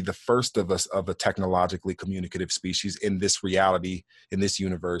we could be the first of a technologically communicative species in this reality, in this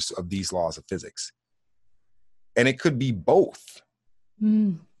universe of these laws of physics. And it could be both.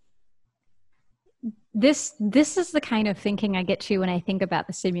 This is the kind of thinking I get to when I think about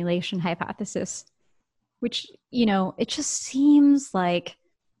the simulation hypothesis, which, it just seems like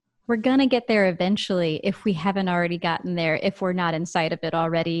we're going to get there eventually if we haven't already gotten there, if we're not inside of it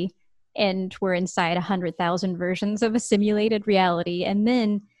already. And we're inside 100,000 versions of a simulated reality. And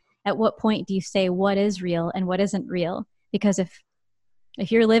then at what point do you say what is real and what isn't real? Because if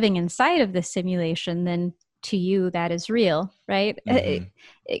you're living inside of this simulation, then to you that is real, right?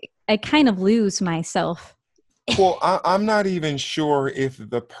 I kind of lose myself Well, I'm not even sure if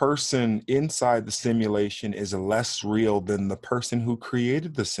the person inside the simulation is less real than the person who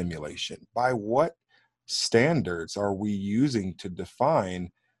created the simulation. By what standards are we using to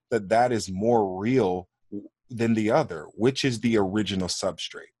define that that is more real than the other? Which is the original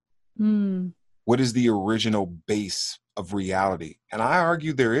substrate? Mm. What is the original base of reality? And I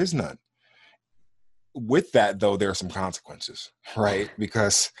argue there is none. With that, though, there are some consequences, right?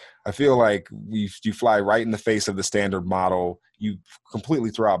 Because I feel like you fly right in the face of the standard model. You completely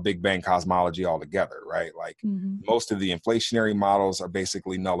throw out Big Bang cosmology altogether, right? Like most of the inflationary models are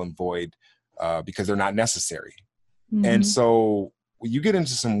basically null and void because they're not necessary. And so you get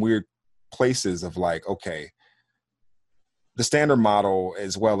into some weird places of like, okay, the standard model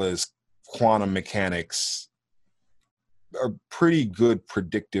as well as quantum mechanics are pretty good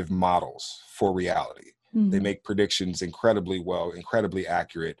predictive models for reality. They make predictions incredibly well, incredibly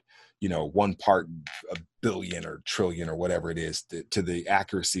accurate, 1 part a billion or trillion or whatever it is to the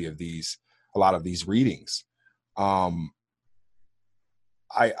accuracy of a lot of these readings. What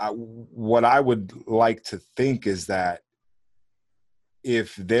I would like to think is that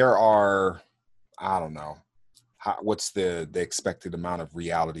if there are, I don't know, what's the expected amount of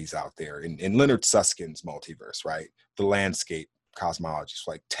realities out there in Leonard Susskind's multiverse, right? The landscape cosmology is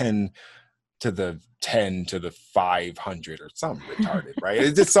like 10 to the 500 or something retarded, right?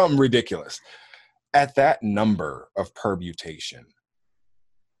 It's just something ridiculous. At that number of permutation,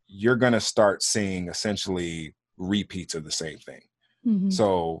 you're going to start seeing essentially repeats of the same thing.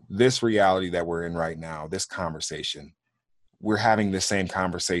 So this reality that we're in right now, this conversation, we're having the same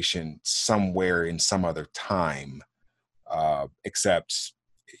conversation somewhere in some other time, except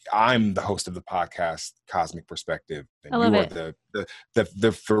I'm the host of the podcast Cosmic Perspective, and you are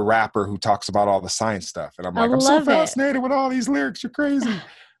the rapper who talks about all the science stuff. And I'm like, I'm so fascinated with all these lyrics. You're crazy. And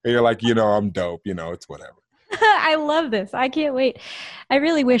you're like, I'm dope. It's whatever. I love this. I can't wait. I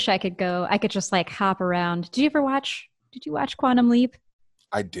really wish I could go. I could just like hop around. Did you watch Quantum Leap?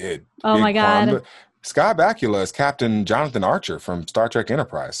 I did. Oh my God. Scott Bakula is Captain Jonathan Archer from Star Trek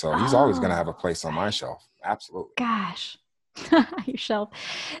Enterprise. So he's always going to have a place on my shelf. Absolutely. Gosh. Your shelf.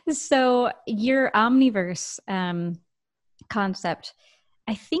 So your Omniverse concept,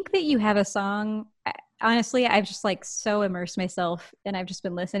 I think that you have a song. Honestly, I've just like so immersed myself and I've just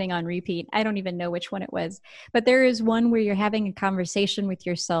been listening on repeat. I don't even know which one it was, but there is one where you're having a conversation with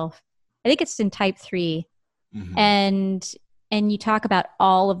yourself. I think it's in Type 3 and you talk about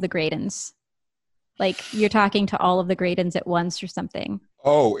all of the Gradens. Like you're talking to all of the Gradens at once or something.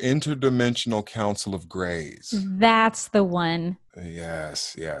 Oh, Interdimensional Council of Greys. That's the one.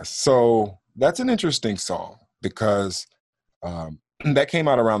 Yes. So that's an interesting song because that came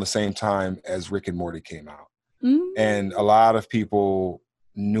out around the same time as Rick and Morty came out. And a lot of people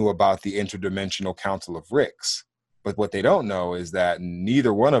knew about the Interdimensional Council of Ricks. But what they don't know is that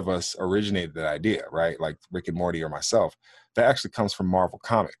neither one of us originated that idea, right? Like Rick and Morty or myself. That actually comes from Marvel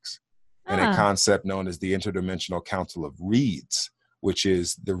Comics and a concept known as the Interdimensional Council of Reeds, which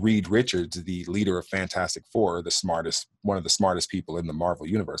is the Reed Richards, the leader of Fantastic Four, one of the smartest people in the Marvel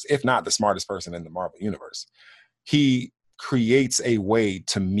Universe, if not the smartest person in the Marvel Universe. He creates a way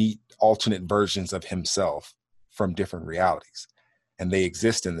to meet alternate versions of himself from different realities. And they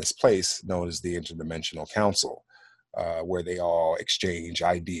exist in this place known as the Interdimensional Council, where they all exchange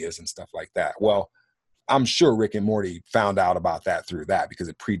ideas and stuff like that. Well, I'm sure Rick and Morty found out about that through that because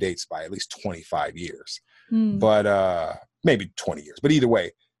it predates by at least 25 years. But maybe 20 years. But either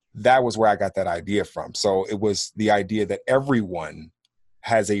way, that was where I got that idea from. So it was the idea that everyone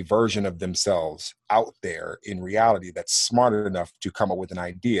has a version of themselves out there in reality that's smart enough to come up with an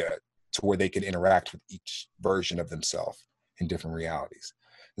idea to where they can interact with each version of themselves in different realities.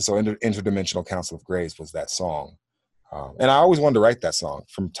 And so Interdimensional Council of Greys was that song. And I always wanted to write that song.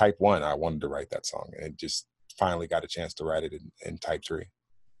 From Type 1, I wanted to write that song. And it just finally got a chance to write it in Type 3.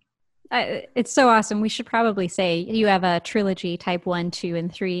 It's so awesome. We should probably say you have a trilogy, Type 1, 2,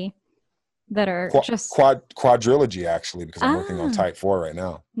 and 3, that are just... Quadrilogy, actually, because I'm working on Type 4 right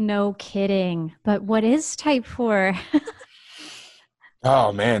now. No kidding. But what is Type 4?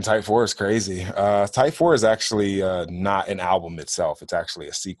 Oh, man, Type 4 is crazy. Type 4 is actually not an album itself. It's actually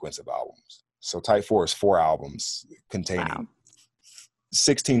a sequence of albums. So Type 4 is 4 albums containing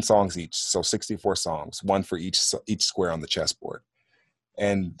 16 songs each. So 64 songs, one for each square on the chessboard.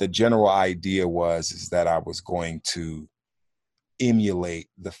 And the general idea is that I was going to emulate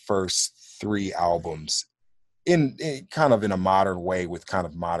the first 3 albums in kind of in a modern way with kind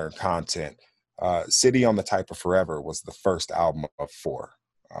of modern content. City on the Type of Forever was the first album of 4.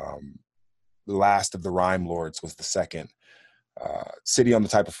 Last of the Rhyme Lords was the second. City on the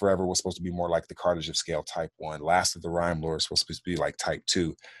Type of Forever was supposed to be more like the Cartage of Scale type 1. Last of the Rhyme Lord was supposed to be like type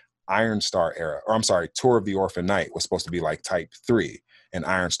 2. Iron Star era, or I'm sorry, Tour of the Orphan Knight was supposed to be like type 3. And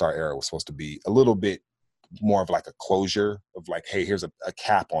Iron Star era was supposed to be a little bit more of like a closure of like, hey, here's a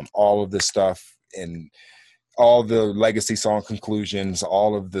cap on all of this stuff and all the legacy song conclusions,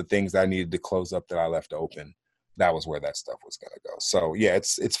 all of the things that I needed to close up that I left open. That was where that stuff was going to go. So yeah,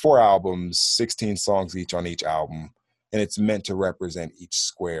 it's 4 albums, 16 songs each on each album, and it's meant to represent each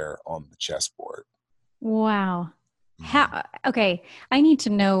square on the chessboard. Wow. Okay, I need to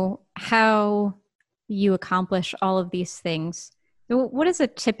know how you accomplish all of these things. What is a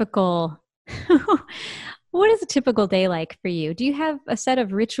typical day like for you? Do you have a set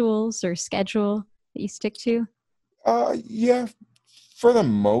of rituals or schedule that you stick to? Yeah, for the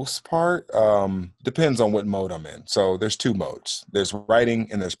most part. Depends on what mode I'm in. So there's 2 modes. There's writing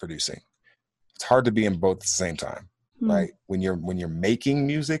and there's producing. It's hard to be in both at the same time, right? When you're making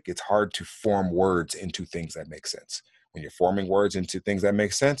music, it's hard to form words into things that make sense. When you're forming words into things that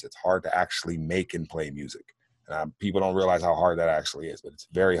make sense, it's hard to actually make and play music. People don't realize how hard that actually is, but it's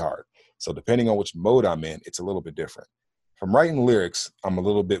very hard. So depending on which mode I'm in, it's a little bit different. If I'm writing lyrics, there's a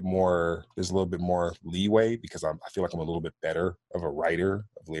little bit more leeway because I feel like I'm a little bit better of a writer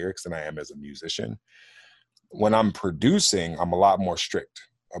of lyrics than I am as a musician. When I'm producing, I'm a lot more strict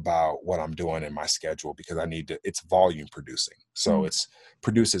about what I'm doing in my schedule because it's volume producing. So it's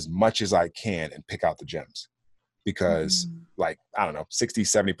produce as much as I can and pick out the gems because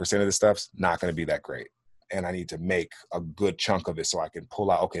 60-70% of the stuff's not going to be that great. And I need to make a good chunk of it so I can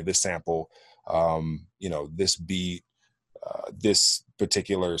pull out, okay, this sample, this beat, this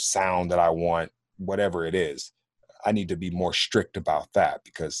particular sound that I want, whatever it is. I need to be more strict about that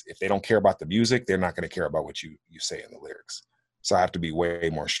because if they don't care about the music, they're not going to care about what you say in the lyrics. So I have to be way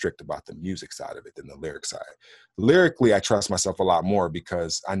more strict about the music side of it than the lyric side. Lyrically, I trust myself a lot more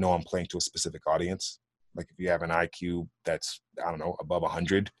because I know I'm playing to a specific audience. Like if you have an IQ that's, above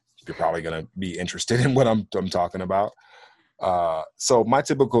 100, you're probably going to be interested in what I'm talking about. So my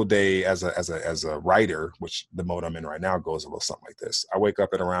typical day as a writer, which the mode I'm in right now goes a little something like this. I wake up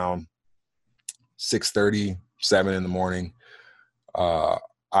at around 6:30, 7 in the morning.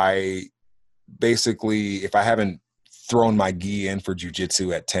 I basically, if I haven't thrown my gi in for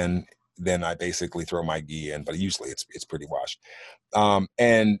jujitsu at 10, then I basically throw my gi in, but usually it's pretty washed.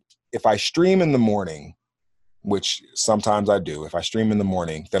 And if I stream in the morning, which sometimes I do, if I stream in the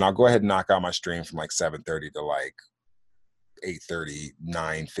morning, then I'll go ahead and knock out my stream from like 7:30 to like 8:30,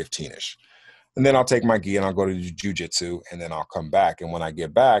 9:15ish. And then I'll take my gi and I'll go to jujitsu and then I'll come back. And when I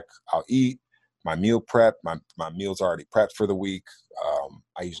get back, I'll eat my meal prep. My meal's already prepped for the week.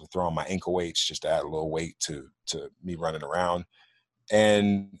 I usually throw on my ankle weights just to add a little weight to me running around.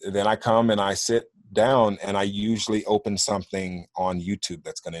 And then I come and I sit down and I usually open something on YouTube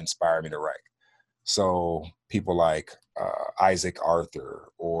that's going to inspire me to write. So people like Isaac Arthur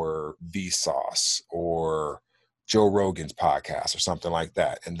or Vsauce or Joe Rogan's podcast or something like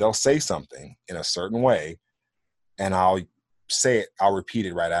that. And they'll say something in a certain way and I'll repeat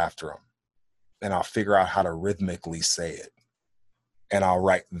it right after them. And I'll figure out how to rhythmically say it. And I'll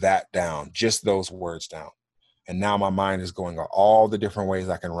write that down, just those words down. And now my mind is going on all the different ways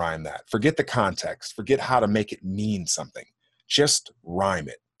I can rhyme that. Forget the context. Forget how to make it mean something. Just rhyme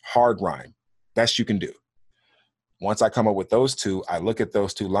it. Hard rhyme. Best you can do. Once I come up with those 2, I look at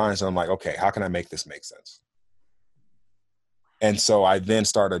those 2 lines and I'm like, okay, how can I make this make sense? And so I then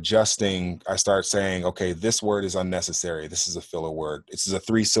start adjusting. I start saying, okay, this word is unnecessary. This is a filler word. This is a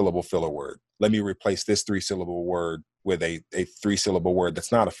 3-syllable filler word. Let me replace this 3-syllable word with a 3-syllable word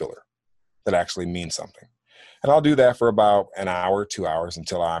that's not a filler, that actually means something. And I'll do that for about an hour, 2 hours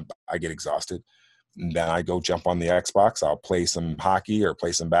until I get exhausted. And then I go jump on the Xbox. I'll play some hockey or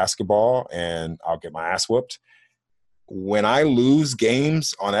play some basketball and I'll get my ass whooped. When I lose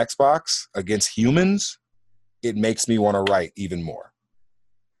games on Xbox against humans, it makes me want to write even more.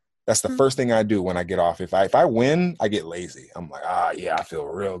 That's the first thing I do when I get off. If I win, I get lazy. I'm like, yeah, I feel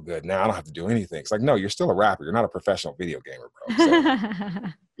real good. Now I don't have to do anything. It's like, no, you're still a rapper. You're not a professional video gamer, bro.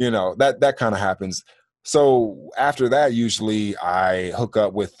 So, that kind of happens. So after that, usually I hook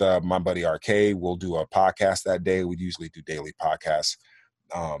up with my buddy RK. We'll do a podcast that day. We usually do daily podcasts.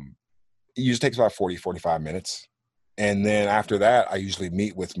 It usually takes about 40, 45 minutes. And then after that, I usually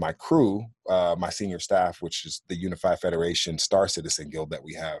meet with my crew, my senior staff, which is the Unified Federation Star Citizen Guild that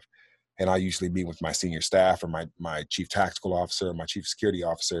we have. And I usually meet with my senior staff or my chief tactical officer, my chief security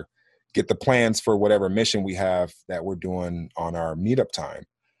officer, get the plans for whatever mission we have that we're doing on our meetup time.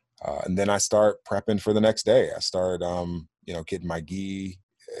 And then I start prepping for the next day. I start, getting my gi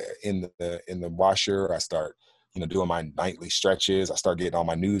in the washer. I start doing my nightly stretches. I start getting all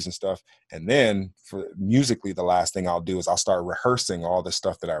my news and stuff. And then for musically, the last thing I'll do is I'll start rehearsing all the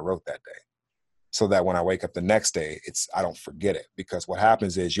stuff that I wrote that day, so that when I wake up the next day, I don't forget it. Because what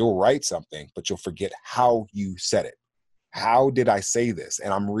happens is you'll write something, but you'll forget how you said it. How did I say this?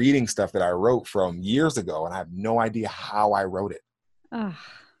 And I'm reading stuff that I wrote from years ago, and I have no idea how I wrote it. Ugh.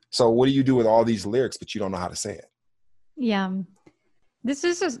 So what do you do with all these lyrics, but you don't know how to say it? Yeah. This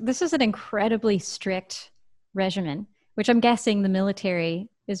is an incredibly strict regimen, which I'm guessing the military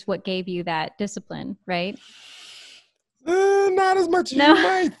is what gave you that discipline, right? Not as much as you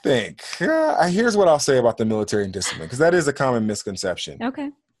might think. Here's what I'll say about the military and discipline, because that is a common misconception. Okay.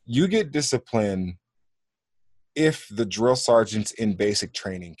 You get discipline if the drill sergeants in basic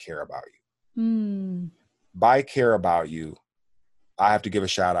training care about you. By care about you, I have to give a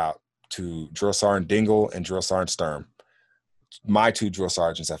shout out to Drill Sergeant Dingle and Drill Sergeant Sturm, my 2 drill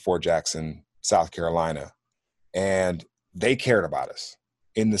sergeants at Fort Jackson, South Carolina. And they cared about us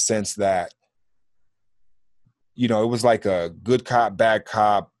in the sense that, it was like a good cop, bad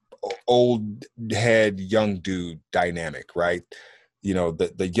cop, old head, young dude dynamic, right?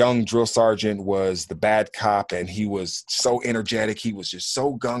 The young drill sergeant was the bad cop, and he was so energetic. He was just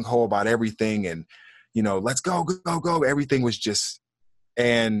so gung-ho about everything. And, let's go, go, go. Everything was just,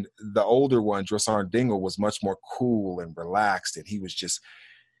 and the older one, Drill Sergeant Dingle, was much more cool and relaxed. And he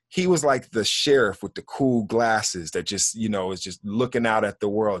was like the sheriff with the cool glasses that just, is just looking out at the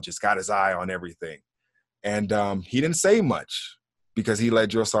world, just got his eye on everything. And he didn't say much because he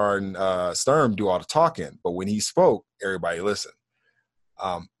let Drill Sergeant Sturm do all the talking. But when he spoke, everybody listened.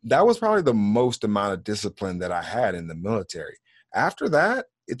 That was probably the most amount of discipline that I had in the military. After that,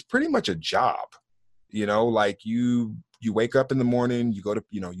 it's pretty much a job. Like you wake up in the morning, you go to,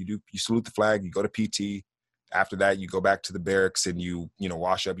 you salute the flag, you go to PT. After that, you go back to the barracks and you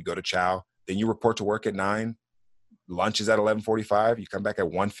wash up, you go to chow. Then you report to work at 9. Lunch is at 11:45. You come back at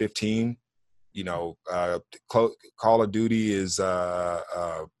 1:15. Call of Duty is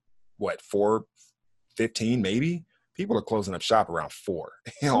 4:15 maybe. People are closing up shop around 4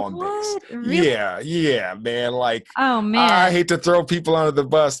 on base. Really? Yeah, man. Like, oh man, I hate to throw people under the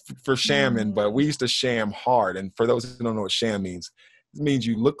bus for shamming, but we used to sham hard. And for those who don't know what sham means, it means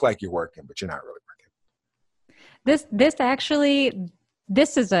you look like you're working, but you're not really working.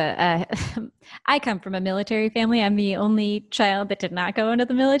 This is I come from a military family. I'm the only child that did not go into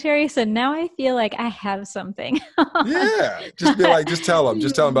the military. So now I feel like I have something. Yeah. Just tell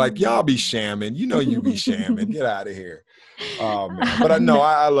them, like, y'all be shamming. You be shamming. Get out of here. But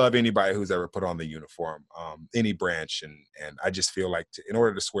I love anybody who's ever put on the uniform, any branch. And I just feel like in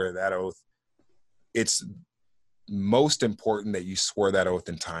order to swear that oath, it's most important that you swear that oath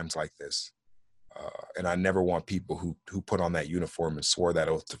in times like this. And I never want people who put on that uniform and swore that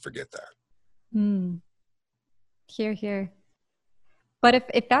oath to forget that. Hear, hear. But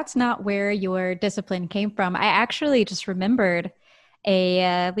if that's not where your discipline came from, I actually just remembered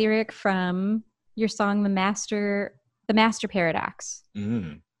a lyric from your song, The Master Paradox.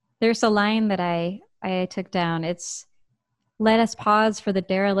 There's a line that I took down. It's, let us pause for the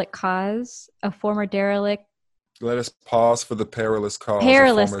derelict cause, a former derelict. Let us pause for the perilous cause.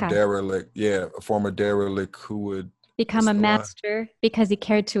 A former derelict who would become a master because he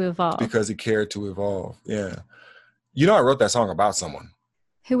cared to evolve. Yeah. I wrote that song about someone.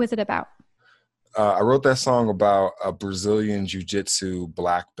 Who was it about? I wrote that song about a Brazilian jiu-jitsu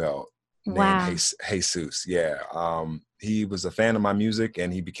black belt named Jesus. Yeah. He was a fan of my music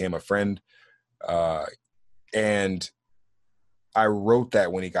and he became a friend. And I wrote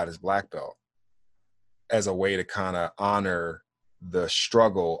that when he got his black belt, as a way to kind of honor the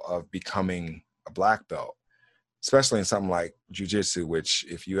struggle of becoming a black belt, especially in something like jiu-jitsu, which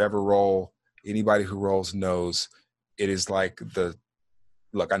if you ever roll, anybody who rolls knows it is like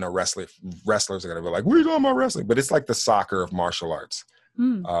look, I know wrestlers are going to be like, what are you talking about wrestling? But it's like the soccer of martial arts.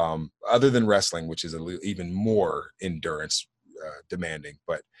 Other than wrestling, which is even more endurance demanding.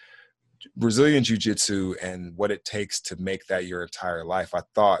 But Brazilian jiu-jitsu and what it takes to make that your entire life, I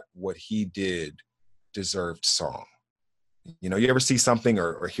thought what he did deserved song. You ever see something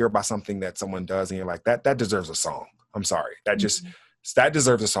or hear about something that someone does and you're like, that deserves a song. I'm sorry. That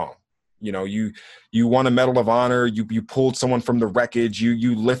deserves a song. You won a Medal of Honor, you pulled someone from the wreckage,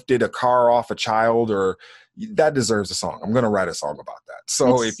 you lifted a car off a child, or that deserves a song. I'm going to write a song about that.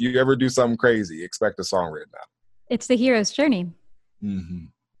 So if you ever do something crazy, expect a song written out. It's the hero's journey.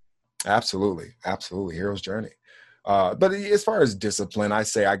 Absolutely. Hero's journey. But as far as discipline, I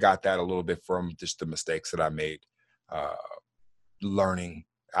say I got that a little bit from just the mistakes that I made. Learning,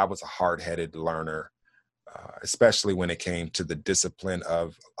 I was a hard-headed learner, especially when it came to the discipline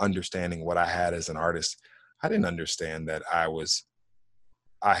of understanding what I had as an artist. I didn't understand that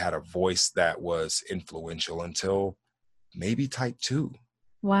I had a voice that was influential until maybe type 2.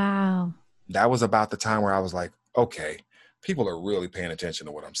 Wow. That was about the time where I was like, okay, people are really paying attention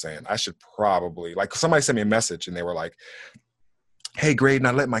to what I'm saying. I should probably, like, somebody sent me a message and they were like, hey, Graydon,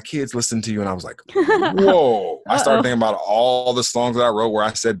 I let my kids listen to you. And I was like, whoa. I started thinking about all the songs that I wrote where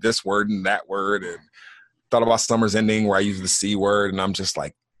I said this word and that word, and thought about Summer's Ending where I used the C word. And I'm just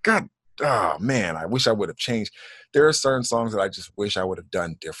like, God, oh man, I wish I would have changed. There are certain songs that I just wish I would have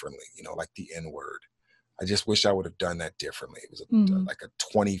done differently, like the N word. I just wish I would have done that differently. It was like a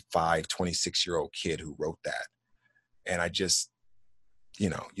 25, 26-year-old kid who wrote that. And I just, you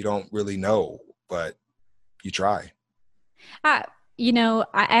don't really know, but you try. I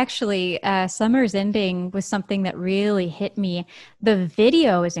actually, Summer's Ending was something that really hit me. The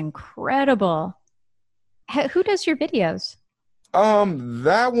video is incredible. Who does your videos?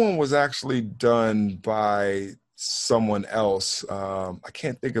 That one was actually done by someone else. I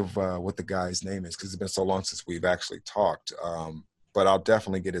can't think of what the guy's name is because it's been so long since we've actually talked. But I'll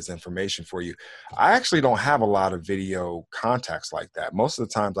definitely get his information for you. I actually don't have a lot of video contacts like that. Most of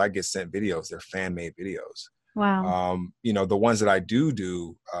the times I get sent videos, they're fan-made videos. Wow. The ones that I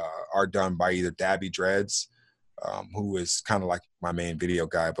do are done by either Dabby Dreads, who is kind of like my main video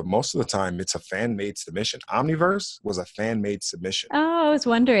guy, but most of the time it's a fan-made submission. Omniverse was a fan-made submission. Oh, I was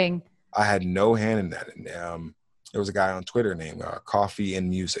wondering. I had no hand in that. And there was a guy on Twitter named Coffee and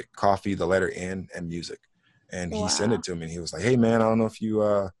Music, Coffee, the letter N, and Music. And he sent it to me and he was like, hey man, I don't know if you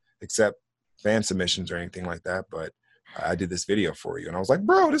accept fan submissions or anything like that, but I did this video for you. And I was like,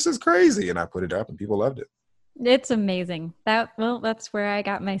 bro, this is crazy. And I put it up and people loved it. It's amazing. That's where I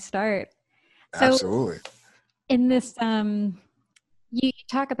got my start. So absolutely. In this, you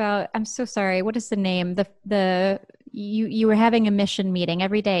talk about, I'm so sorry, what is the name? You were having a mission meeting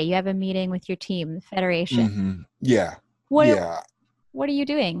every day. You have a meeting with your team, the Federation. Mm-hmm. Yeah. What are you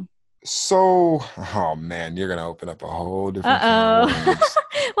doing? So, oh man, you're going to open up a whole different can of worms.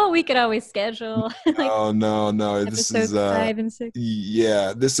 Well, we could always schedule. Oh, no. This is 5 and 6.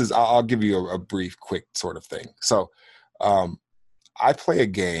 Yeah, I'll give you a brief, quick sort of thing. So, I play a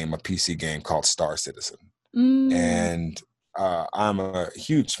PC game called Star Citizen. And I'm a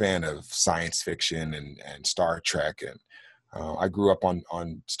huge fan of science fiction and Star Trek. And I grew up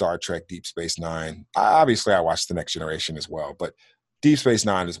on Star Trek, Deep Space Nine. Obviously, I watched The Next Generation as well, but Deep Space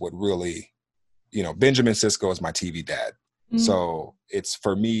Nine is what really, Benjamin Sisko is my TV dad. So it's,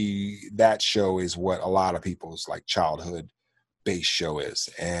 for me, that show is what a lot of people's like childhood base show is.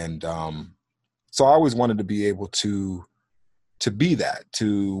 And so I always wanted to be able to be that,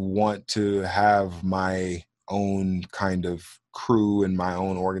 to want to have my own kind of crew and my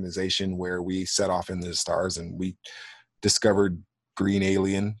own organization where we set off into the stars and we discovered green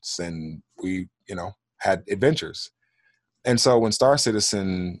aliens and we, had adventures. And so when Star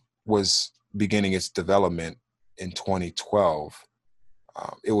Citizen was beginning its development in 2012,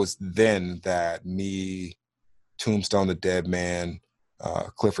 it was then that me, Tombstone the Dead Man,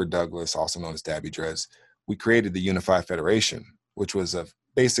 Clifford Douglas, also known as Dabby Dreads, we created the Unified Federation, which was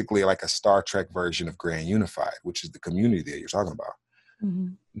basically like a Star Trek version of Grand Unified, which is the community that you're talking about.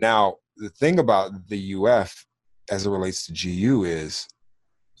 Mm-hmm. Now, the thing about the UF as it relates to GU is,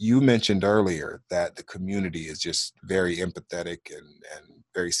 you mentioned earlier that the community is just very empathetic and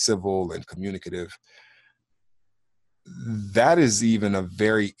very civil and communicative. That is even a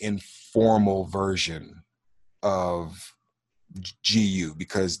very informal version of GU,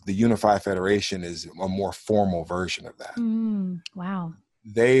 because the Unified Federation is a more formal version of that. Wow.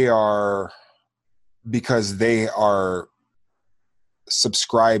 Because they are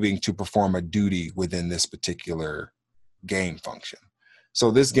subscribing to perform a duty within this particular game function. So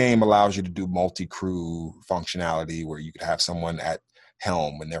this game allows you to do multi-crew functionality where you could have someone at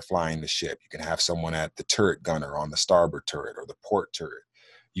helm when they're flying the ship. You can have someone at the turret gunner on the starboard turret or the port turret.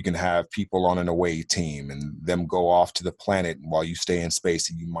 You can have people on an away team and them go off to the planet while you stay in space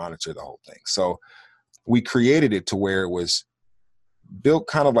and you monitor the whole thing. So we created it to where it was built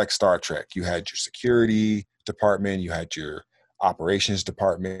kind of like Star Trek. You had your security department, you had your operations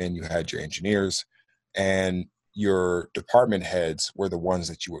department, you had your engineers, and your department heads were the ones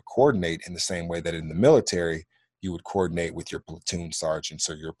that you would coordinate in the same way that in the military, you would coordinate with your platoon sergeants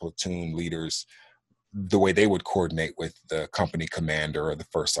or your platoon leaders, the way they would coordinate with the company commander or the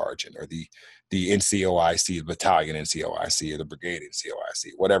first sergeant or the NCOIC, the battalion NCOIC or the brigade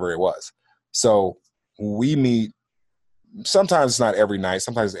NCOIC, whatever it was. So we meet, sometimes it's not every night,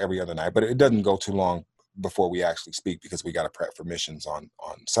 sometimes it's every other night, but it doesn't go too long before we actually speak because we got to prep for missions on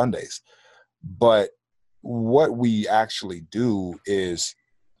Sundays. But what we actually do is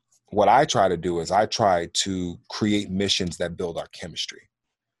what I try to do is I try to create missions that build our chemistry,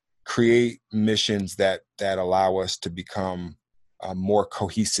 create missions that allow us to become a more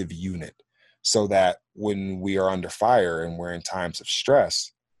cohesive unit, so that when we are under fire and we're in times of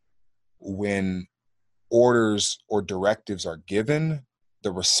stress, when orders or directives are given,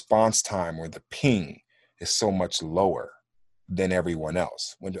 the response time or the ping is so much lower than everyone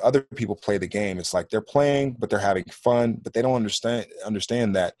else. When other people play the game, it's like they're playing, but they're having fun, but they don't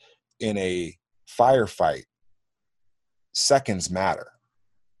understand that in a firefight, seconds matter.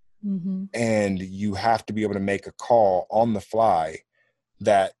 Mm-hmm. And you have to be able to make a call on the fly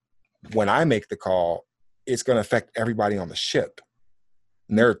that when I make the call, it's going to affect everybody on the ship.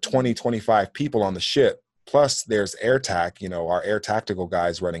 And there are 20, 25 people on the ship. Plus there's air tac, our air tactical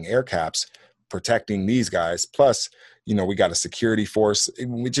guys running air caps, protecting these guys. Plus, we got a security force,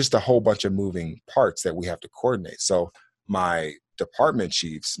 with just a whole bunch of moving parts that we have to coordinate. So my department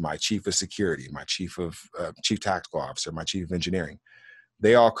chiefs, my chief of security, my chief tactical officer, my chief of engineering,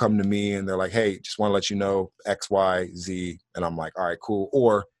 they all come to me and they're like, hey, just want to let you know X, Y, Z. And I'm like, all right, cool.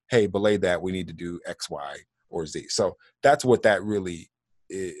 Or, hey, belay that, we need to do X, Y, or Z. So that's what that really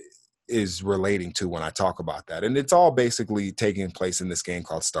is relating to when I talk about that. And it's all basically taking place in this game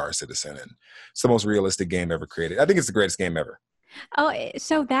called Star Citizen. And it's the most realistic game ever created. I think it's the greatest game ever. Oh,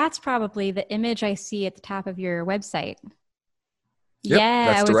 so that's probably the image I see at the top of your website. Yep,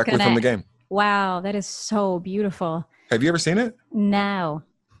 yeah, that's directly from the game. Wow, that is so beautiful. Have you ever seen it? No.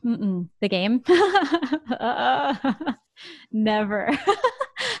 The game? Never.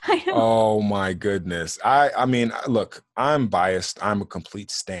 Oh my goodness. I mean, look, I'm biased. I'm a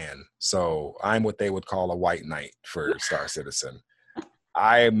complete stan. So I'm what they would call a white knight for Star Citizen.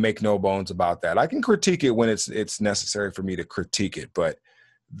 I make no bones about that. I can critique it when it's necessary for me to critique it, but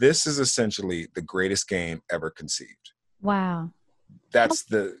this is essentially the greatest game ever conceived. Wow. That's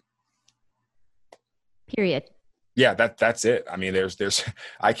the period. Yeah, that's it. I mean, there's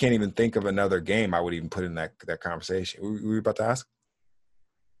I can't even think of another game I would even put in that conversation. Were you about to ask?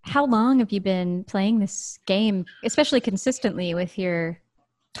 How long have you been playing this game, especially consistently with your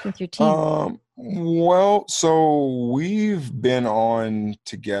team? Well, so we've been on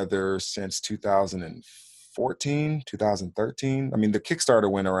together since 2014, 2013. I mean, the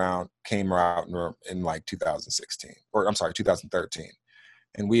Kickstarter came out in like 2016, or I'm sorry, 2013.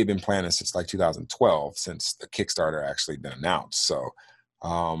 And we had been planning since like 2012, since the Kickstarter actually been announced. So,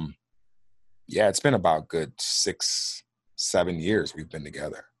 yeah, it's been about good 6-7 years we've been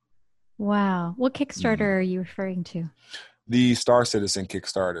together. Wow. What Kickstarter are you referring to? The Star Citizen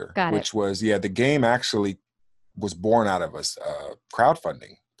Kickstarter, which was, the game actually was born out of a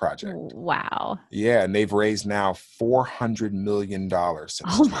crowdfunding project. Wow. Yeah, and they've raised now $400 million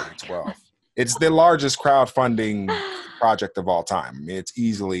since 2012. It's the largest crowdfunding project of all time. I mean, it's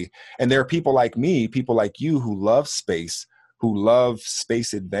easily, and there are people like me, people like you who love space, who love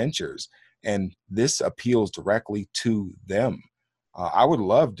space adventures, and this appeals directly to them. I would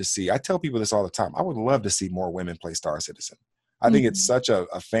love to see, I tell people this all the time, I would love to see more women play Star Citizen. I think it's such a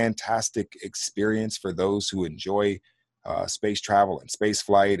fantastic experience for those who enjoy space travel and space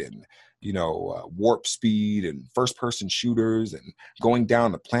flight and, warp speed and first person shooters and going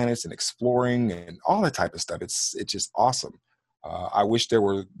down the planets and exploring and all that type of stuff. It's just awesome. I wish there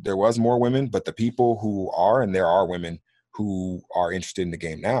was more women, but the people who are, and there are women who are interested in the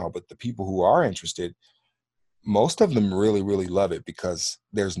game now, but the people who are interested, most of them really, really love it because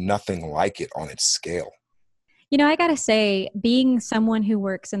there's nothing like it on its scale. I got to say, being someone who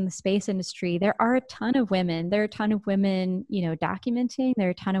works in the space industry, there are a ton of women. There are a ton of women, documenting. There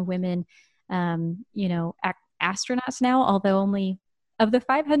are a ton of women, astronauts now, although only of the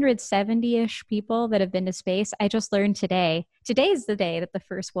 570-ish people that have been to space, I just learned today is the day that the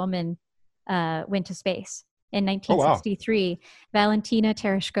first woman went to space in 1963. Oh, wow. Valentina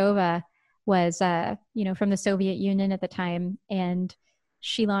Tereshkova was, from the Soviet Union at the time, and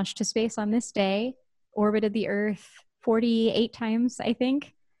she launched to space on this day, orbited the Earth 48 times, I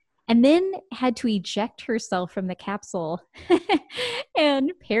think, and then had to eject herself from the capsule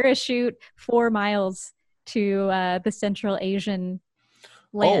and parachute 4 miles to the Central Asian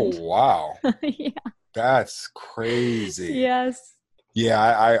land. Oh, wow. Yeah. That's crazy. Yes. Yeah,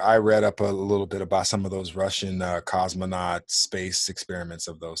 I read up a little bit about some of those Russian cosmonaut space experiments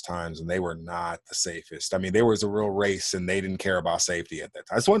of those times, and they were not the safest. I mean, there was a real race, and they didn't care about safety at that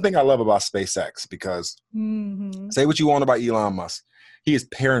time. That's one thing I love about SpaceX, because say what you want about Elon Musk, he is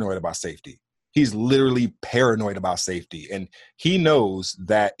paranoid about safety. He's literally paranoid about safety, and he knows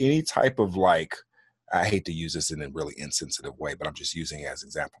that any type of, like, I hate to use this in a really insensitive way, but I'm just using it as an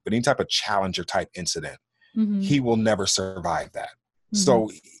example, but any type of Challenger type incident, he will never survive that. So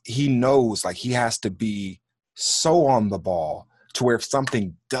he knows like he has to be so on the ball to where if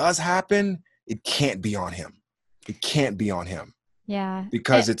something does happen, it can't be on him. It can't be on him. Yeah.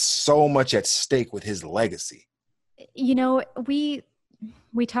 Because it's so much at stake with his legacy. You know, we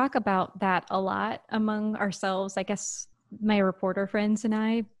talk about that a lot among ourselves. I guess my reporter friends and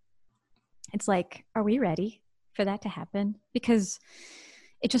I, it's like, are we ready for that to happen? Because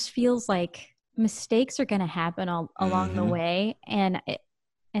it just feels like mistakes are going to happen along the way. And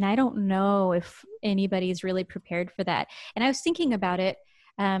I don't know if anybody's really prepared for that. And I was thinking about it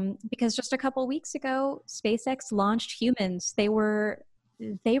because just a couple weeks ago, SpaceX launched humans. They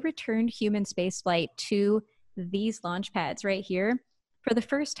returned human spaceflight to these launch pads right here for the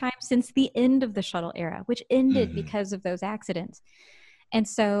first time since the end of the shuttle era, which ended because of those accidents. And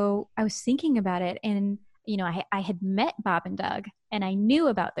so I was thinking about it, and you know, I had met Bob and Doug, and I knew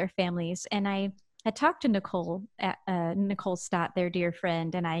about their families, and I had talked to Nicole Stott, their dear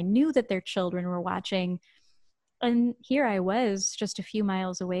friend, and I knew that their children were watching. And here I was just a few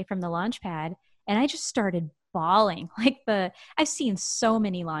miles away from the launch pad, and I just started bawling. I've seen so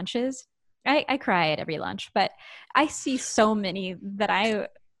many launches. I cry at every launch, but I see so many that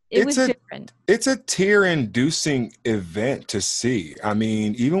it was different. It's a tear-inducing event to see. I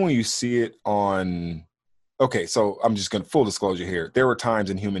mean, even when you see it on, okay, so I'm just going to full disclosure here. There were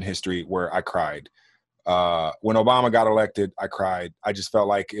times in human history where I cried. When Obama got elected, I cried. I just felt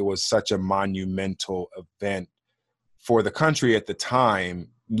like it was such a monumental event for the country at the time.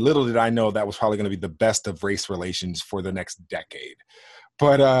 Little did I know that was probably going to be the best of race relations for the next decade.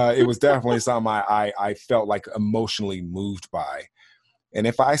 But it was definitely something I felt like emotionally moved by. And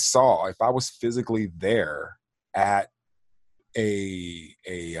if I was physically there at a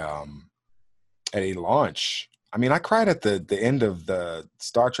launch, I mean, I cried at the end of the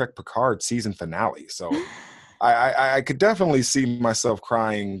Star Trek Picard season finale. So I could definitely see myself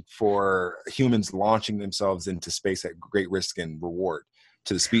crying for humans launching themselves into space at great risk and reward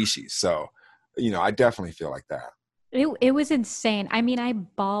to the species. So, you know, I definitely feel like that. It was insane. I mean, I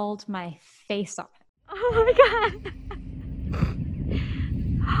bawled my face off. Oh my God.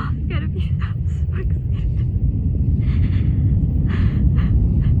 I'm gonna be so excited.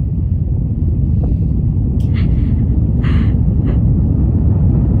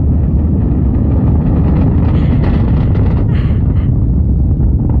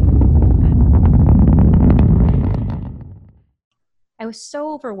 I was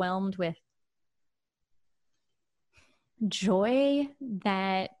so overwhelmed with joy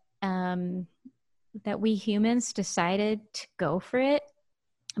that we humans decided to go for it.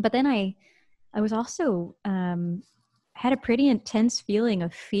 But then I was also had a pretty intense feeling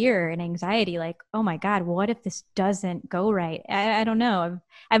of fear and anxiety, like, oh my God, what if this doesn't go right? I don't know.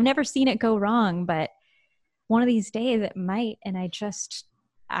 I've never seen it go wrong, but one of these days it might, and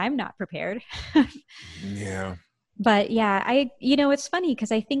I'm not prepared. Yeah. But yeah, it's funny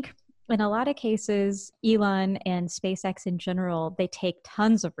because I think in a lot of cases, Elon and SpaceX in general, they take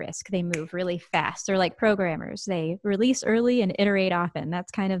tons of risk. They move really fast. They're like programmers. They release early and iterate often.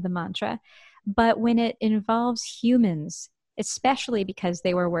 That's kind of the mantra. But when it involves humans, especially because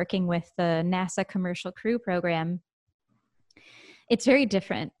they were working with the NASA Commercial Crew Program, it's very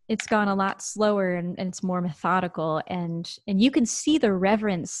different. It's gone a lot slower and it's more methodical. And you can see the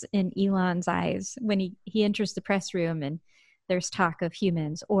reverence in Elon's eyes when he enters the press room and there's talk of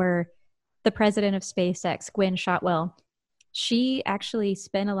humans. Or the president of SpaceX, Gwynne Shotwell, she actually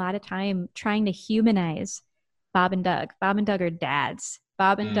spent a lot of time trying to humanize Bob and Doug. Bob and Doug are dads.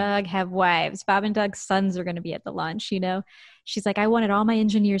 Bob and Doug have wives. Bob and Doug's sons are going to be at the launch, you know? She's like, I wanted all my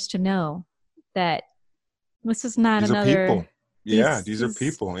engineers to know that this is not these another... are people. Yeah, these are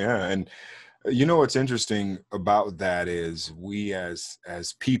people. Yeah. And you know, what's interesting about that is we as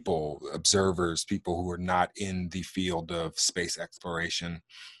people, observers, people who are not in the field of space exploration,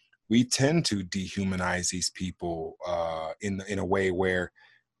 we tend to dehumanize these people in a way where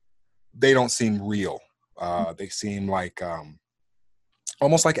they don't seem real. They seem like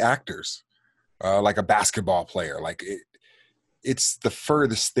almost like actors, like a basketball player. Like it's the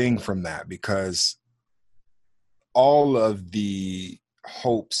furthest thing from that, because all of the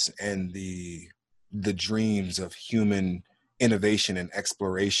hopes and the dreams of human innovation and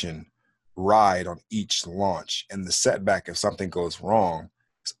exploration ride on each launch. And the setback, if something goes wrong,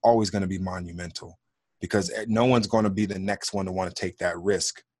 is always going to be monumental, because no one's going to be the next one to want to take that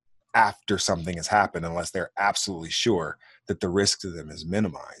risk after something has happened unless they're absolutely sure that the risk to them is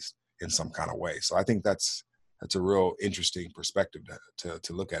minimized in some kind of way. So I think that's a real interesting perspective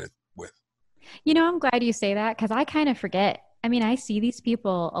to look at it with. You know, I'm glad you say that, because I kind of forget. I mean, I see these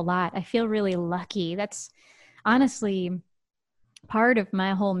people a lot. I feel really lucky. That's honestly part of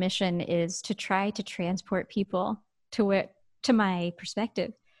my whole mission is to try to transport people to my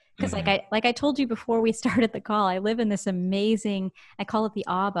perspective. Because like I told you before we started the call, I live in this amazing, I call it the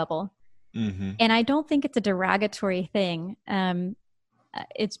awe bubble. And I don't think it's a derogatory thing.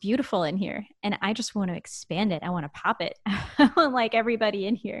 It's beautiful in here, and I just want to expand it. I want to pop it. I want like everybody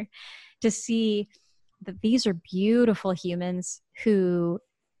in here to see that these are beautiful humans who,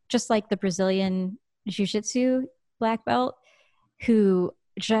 just like the Brazilian Jiu-Jitsu black belt, who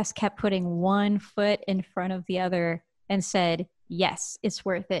just kept putting one foot in front of the other and said, yes, it's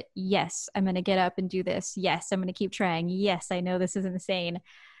worth it. Yes, I'm going to get up and do this. Yes, I'm going to keep trying. Yes, I know this is insane.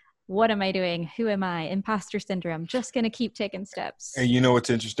 What am I doing? Who am I? Imposter syndrome. Just going to keep taking steps. And you know what's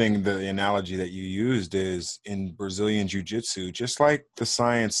interesting? The analogy that you used is in Brazilian Jiu-Jitsu, just like the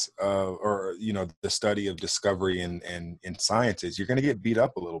science or the study of discovery and in sciences, you're going to get beat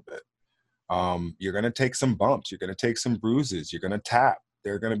up a little bit. You're going to take some bumps. You're going to take some bruises. You're going to tap.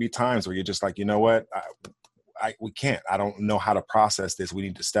 There are going to be times where you're just like, you know what? We can't. I don't know how to process this. We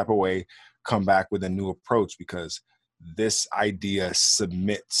need to step away, come back with a new approach, because this idea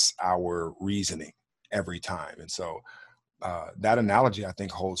submits our reasoning every time. And so that analogy, I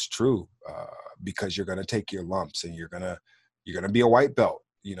think, holds true because you're going to take your lumps, and you're going to be a white belt.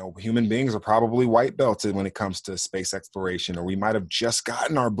 You know, human beings are probably white belts when it comes to space exploration, or we might have just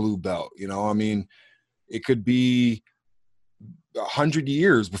gotten our blue belt. You know, I mean, it could be 100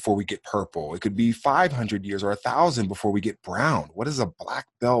 years before we get purple. It could be 500 years or 1,000 before we get brown. What does a black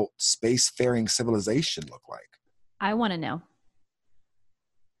belt spacefaring civilization look like? I want to know.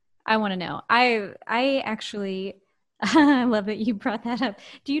 I actually, I love that you brought that up.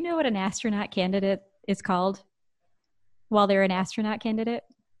 Do you know what an astronaut candidate is called while they're an astronaut candidate?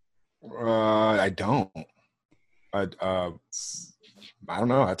 I don't. I don't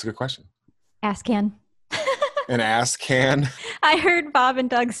know. That's a good question. Ask Can. An ass can? I heard Bob and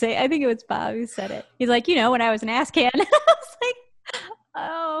Doug say, I think it was Bob who said it. He's like, when I was an ass can. I was like,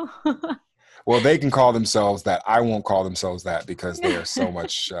 oh. Well, they can call themselves that. I won't call themselves that because they are so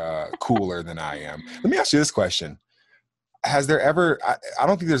much cooler than I am. Let me ask you this question. Has there ever, I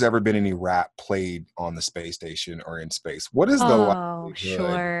don't think there's ever been any rap played on the space station or in space. What is the likelihood?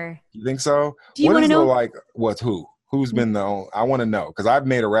 Sure. You think so? Do you want to know? Who's been I want to know, because I've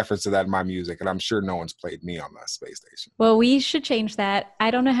made a reference to that in my music, and I'm sure no one's played me on that space station. Well, we should change that.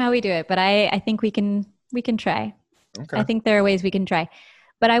 I don't know how we do it, but I think we can try. Okay. I think there are ways we can try.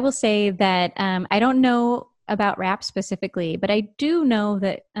 But I will say that I don't know about rap specifically, but I do know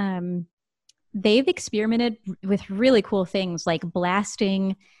that they've experimented with really cool things like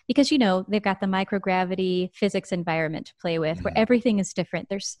blasting, because, they've got the microgravity physics environment to play with where everything is different.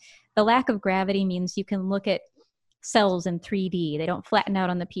 There's the lack of gravity means you can look at cells in 3D. They don't flatten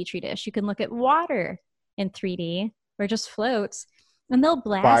out on the Petri dish. You can look at water in 3D where it just floats, and they'll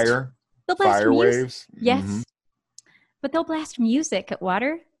blast fire. They'll blast fire waves. Yes. Mm-hmm. But they'll blast music at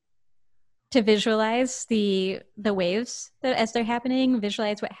water to visualize the waves that as they're happening,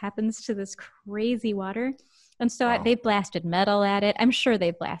 visualize what happens to this crazy water. And so they've blasted metal at it. I'm sure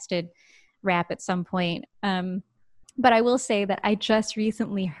they've blasted rap at some point. But I will say that I just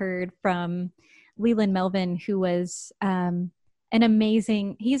recently heard from Leland Melvin, who was an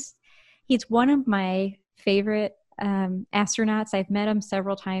amazing, he's one of my favorite astronauts. I've met him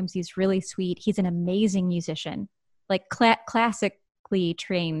several times. He's really sweet. He's an amazing musician. Like classically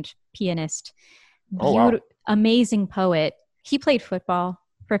trained pianist, amazing poet. He played football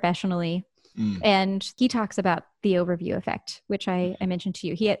professionally, and he talks about the overview effect, which I mentioned to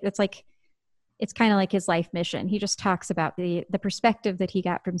you. It's kind of like his life mission. He just talks about the perspective that he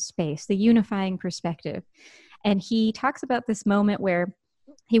got from space, the unifying perspective. And he talks about this moment where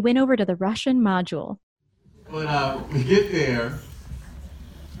he went over to the Russian module. But we get there,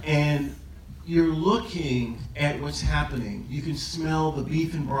 and you're looking at what's happening. You can smell the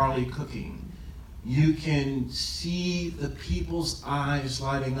beef and barley cooking. You can see the people's eyes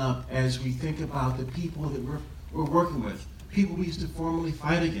lighting up as we think about the people that we're working with, people we used to formerly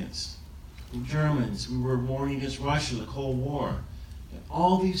fight against. The Germans, we were warring against Russia, the Cold War. And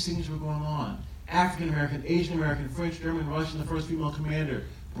all these things were going on. African American, Asian American, French, German, Russian, the first female commander,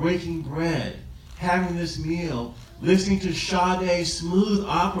 breaking bread, having this meal, listening to Sade Smooth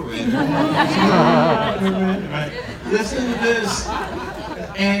Operator. Right? Listen to this.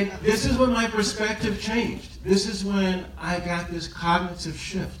 And this is when my perspective changed. This is when I got this cognitive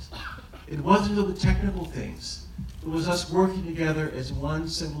shift. It wasn't the technical things. It was us working together as one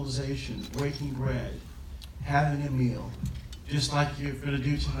civilization, breaking bread, having a meal, just like you're going to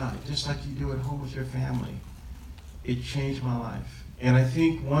do tonight, just like you do at home with your family. It changed my life. And I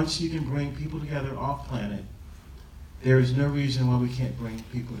think once you can bring people together off planet, there is no reason why we can't bring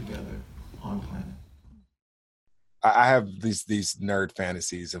people together on planet. I have these nerd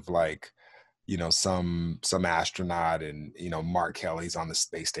fantasies of like, you know, some astronaut and, you know, Mark Kelly's on the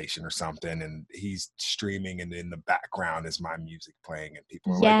space station or something and he's streaming and in the background is my music playing and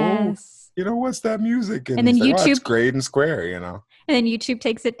people are like, oh, you know, what's that music? And then he's like, YouTube, oh, it's Graydon Square, you know. And then YouTube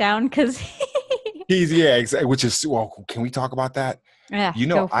takes it down because exactly. Which is, well, can we talk about that? Yeah, you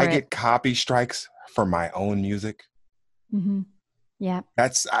know, I get copy strikes for my own music. Mm-hmm. Yeah,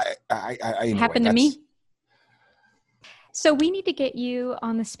 that's anyway, happened to me. So we need to get you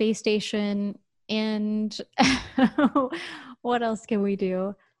on the space station, and what else can we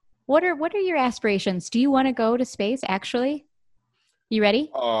do? What are your aspirations? Do you want to go to space? Actually, you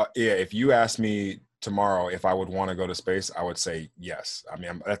ready? Yeah. If you ask me tomorrow if I would want to go to space, I would say yes. I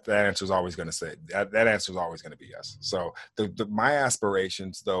mean, that answer is always going to say that answer is always going to be yes. So my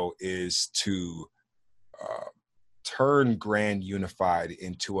aspirations though is to turn Grand Unified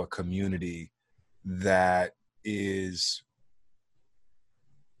into a community that is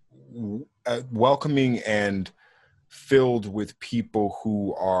welcoming and filled with people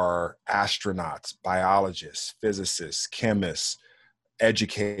who are astronauts, biologists, physicists, chemists,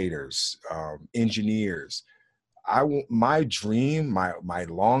 educators, engineers. My dream, my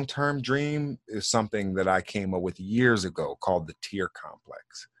long-term dream is something that I came up with years ago called the TIER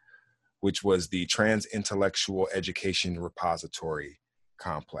Complex, which was the Trans-Intellectual Education Repository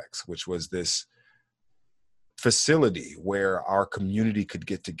Complex, which was this facility where our community could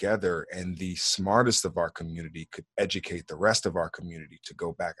get together and the smartest of our community could educate the rest of our community to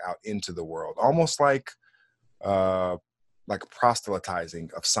go back out into the world, almost like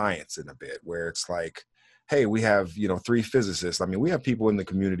proselytizing of science in a bit, where it's like, hey, we have, you know, 3 physicists. I mean, we have people in the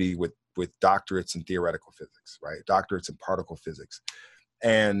community with doctorates in theoretical physics, right? Doctorates in particle physics.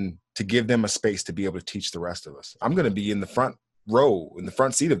 And to give them a space to be able to teach the rest of us. I'm going to be in the front row, in the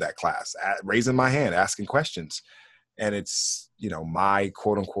front seat of that class, raising my hand, asking questions. And it's, you know, my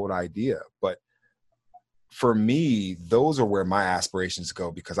quote unquote idea. But for me, those are where my aspirations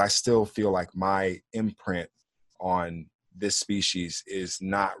go, because I still feel like my imprint on this species is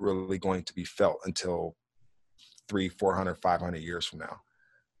not really going to be felt until 300, 400, 500 years from now.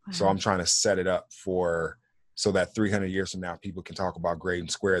 Wow. So I'm trying to set it up so that 300 years from now, people can talk about Graydon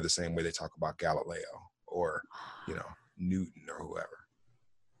Square the same way they talk about Galileo or, you know, Newton or whoever.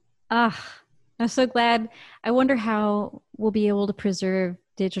 I'm so glad. I wonder how we'll be able to preserve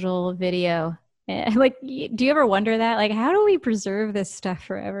digital video. Like, do you ever wonder that? Like, how do we preserve this stuff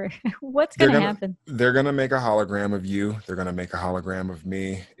forever? What's going to happen? They're going to make a hologram of you. They're going to make a hologram of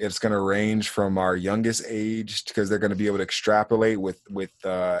me. It's going to range from our youngest age, because they're going to be able to extrapolate with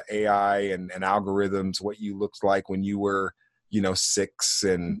AI and algorithms what you looked like when you were, you know, 6.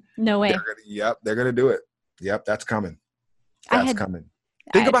 And no way. They're going to do it. Yep, that's coming. That's coming.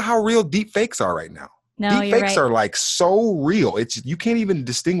 Think about how real deep fakes are right now. No, deep fakes are like so real. You can't even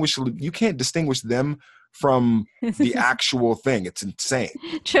distinguish them from the actual thing. It's insane.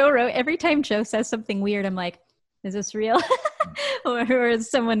 Joe wrote, every time Joe says something weird, I'm like, is this real? or does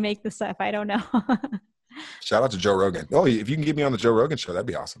someone make this up? I don't know. Shout out to Joe Rogan. Oh, if you can get me on the Joe Rogan show, that'd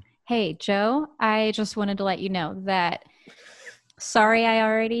be awesome. Hey, Joe, I just wanted to let you know that, sorry, I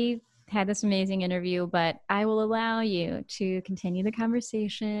already had this amazing interview, but I will allow you to continue the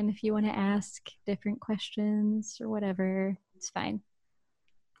conversation if you want to ask different questions or whatever. It's fine.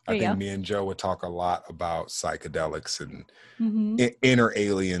 I think me and Joe would talk a lot about psychedelics and inner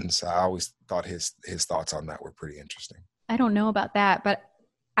aliens. I always thought his thoughts on that were pretty interesting. I don't know about that, but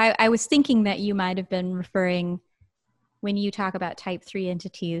I was thinking that you might have been referring, when you talk about type 3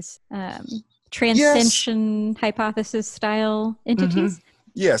 entities, transcension hypothesis style entities. Mm-hmm.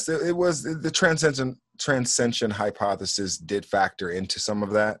 Yes, it was the transcension hypothesis did factor into some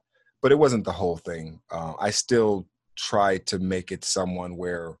of that, but it wasn't the whole thing. I still tried to make it someone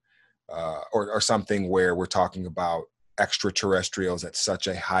where, or something where we're talking about extraterrestrials at such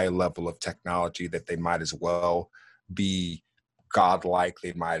a high level of technology that they might as well be godlike.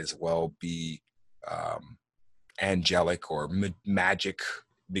 They might as well be angelic or magic,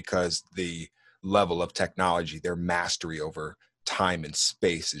 because the level of technology, their mastery over time and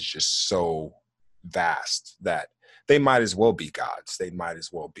space is just so vast that they might as well be gods. They might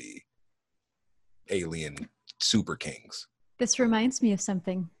as well be alien super kings. This reminds me of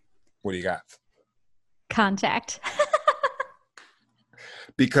something. What do you got? Contact.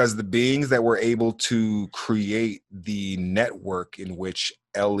 Because the beings that were able to create the network in which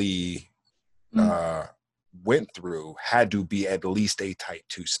Ellie went through had to be at least a type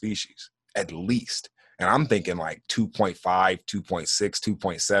 2 species, at least. And I'm thinking like 2.5,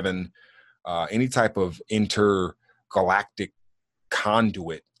 2.6, 2.7, any type of galactic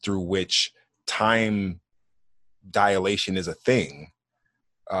conduit through which time dilation is a thing.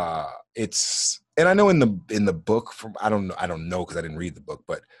 And I know in the book, I don't know because I didn't read the book,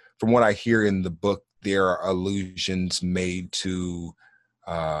 but from what I hear in the book, there are allusions made to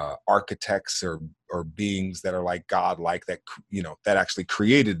architects or beings that are like God-like, that that actually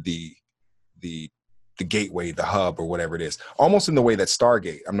created the gateway, the hub, or whatever it is, almost in the way that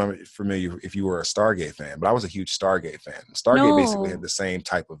Stargate. I'm not familiar if you were a Stargate fan, but I was a huge Stargate fan. Stargate basically had the same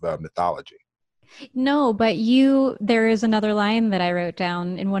type of mythology. No, but there is another line that I wrote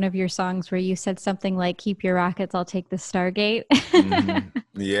down in one of your songs where you said something like, "Keep your rockets, I'll take the Stargate." Mm-hmm.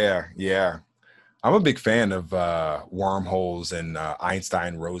 Yeah. I'm a big fan of wormholes and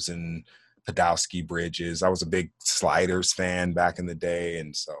Einstein-Rosen Podolsky bridges. I was a big Sliders fan back in the day,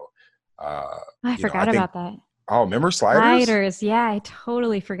 and so I forgot about that. Oh, remember Sliders? Sliders, yeah, I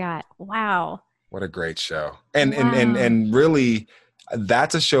totally forgot. Wow. What a great show. And really,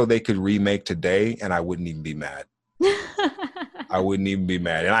 that's a show they could remake today, and I wouldn't even be mad. I wouldn't even be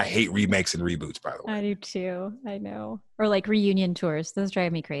mad. And I hate remakes and reboots, by the way. I do too. I know. Or like reunion tours. Those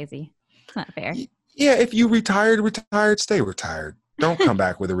drive me crazy. It's not fair. Yeah, if you retired, stay retired. Don't come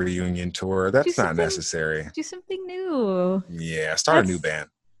back with a reunion tour. That's not necessary. Do something new. Yeah, start a new band.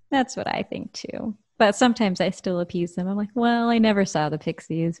 That's what I think too. But sometimes I still appease them. I'm like, well, I never saw the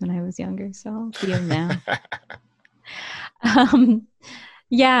Pixies when I was younger, so I'll see them now.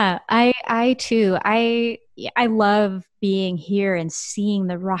 Yeah, I too. I love being here and seeing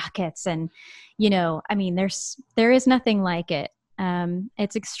the rockets, and there is nothing like it.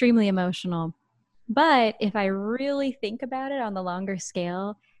 It's extremely emotional. But if I really think about it on the longer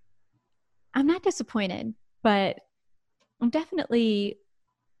scale, I'm not disappointed, but I'm definitely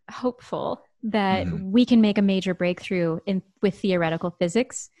hopeful that we can make a major breakthrough with theoretical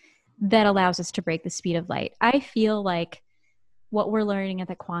physics that allows us to break the speed of light. I feel like what we're learning at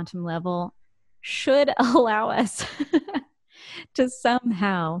the quantum level should allow us to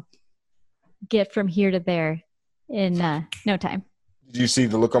somehow get from here to there in no time. Did you see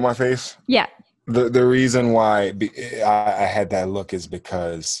the look on my face? Yeah. The reason why I had that look is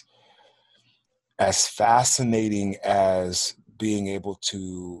because, as fascinating as being able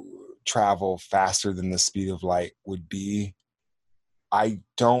to travel faster than the speed of light would be, I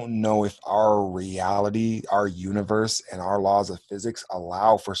don't know if our reality, our universe, and our laws of physics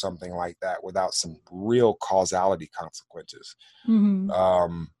allow for something like that without some real causality consequences.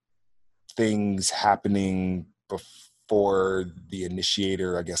 Mm-hmm. Things happening before the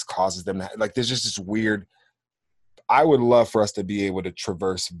initiator, I guess, causes them to, like, there's just this weird, I would love for us to be able to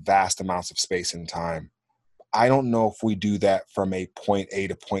traverse vast amounts of space and time. I don't know if we do that from a point A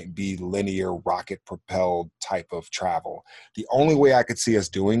to point B linear rocket propelled type of travel. The only way I could see us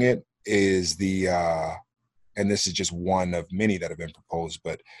doing it is and this is just one of many that have been proposed,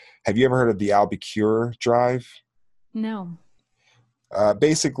 but have you ever heard of the Albuquerque drive? No.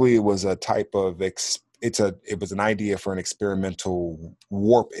 Basically, it was a type of, it was an idea for an experimental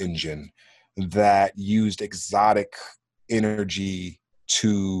warp engine that used exotic energy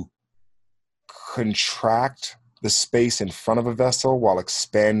to contract the space in front of a vessel while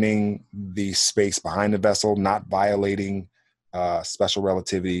expanding the space behind the vessel, not violating special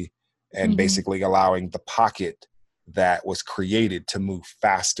relativity, and basically allowing the pocket that was created to move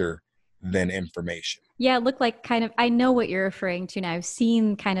faster than information. Yeah, it looked like I know what you're referring to now. I've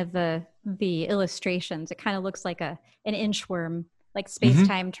seen kind of the illustrations. It kind of looks like an inchworm, like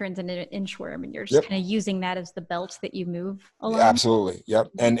space-time turns into an inchworm, and you're just kind of using that as the belt that you move along. Absolutely. Yep.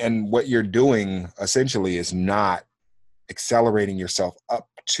 And what you're doing essentially is not accelerating yourself up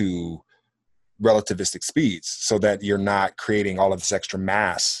to relativistic speeds so that you're not creating all of this extra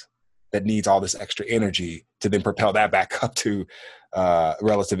mass that needs all this extra energy to then propel that back up to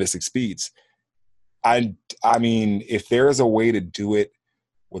relativistic speeds. I mean, if there is a way to do it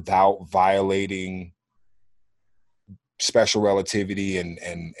without violating special relativity and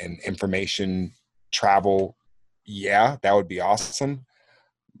information travel, yeah, that would be awesome.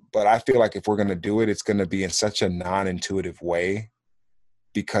 But I feel like if we're going to do it, it's going to be in such a non-intuitive way,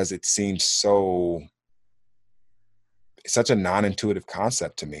 because it seems such a non-intuitive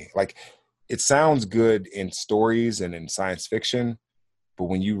concept to me. Like, it sounds good in stories and in science fiction, but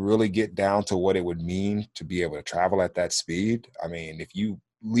when you really get down to what it would mean to be able to travel at that speed, I mean, if you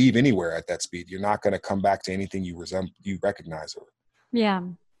leave anywhere at that speed, you're not going to come back to anything you recognize. Yeah.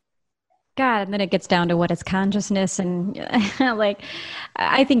 God, and then it gets down to what is consciousness, and like,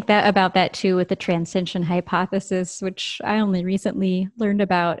 I think that about that too with the transcension hypothesis, which I only recently learned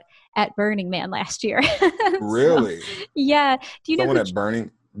about at Burning Man last year. Really? Yeah. Do you Someone know at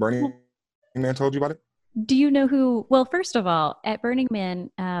Burning Man told you about it? Do you know who? Well, first of all, at Burning Man,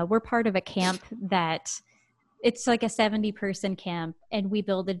 we're part of a camp that it's like a 70-person camp, and we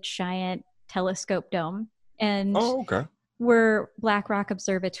build a giant telescope dome. And Oh, okay. we're Black Rock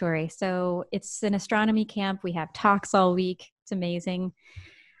Observatory. So it's an astronomy camp. We have talks all week. It's amazing.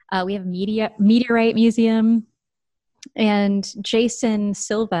 We have a meteorite museum. And Jason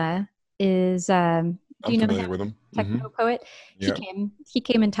Silva is, do you know familiar him? with him. Techno poet. Yeah. He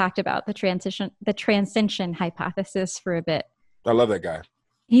came and talked about the transcension hypothesis for a bit. I love that guy.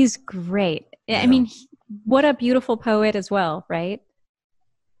 He's great. Yeah. I mean, what a beautiful poet as well, right?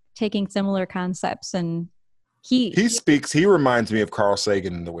 Taking similar concepts, and he reminds me of Carl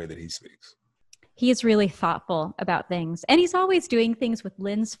Sagan in the way that he speaks. He is really thoughtful about things, and he's always doing things with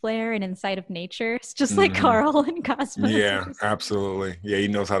lens flare and insight of nature. It's just like Carl and Cosmos. Yeah, absolutely. Yeah, he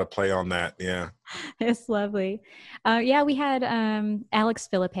knows how to play on that. Yeah. It's lovely. Yeah, we had Alex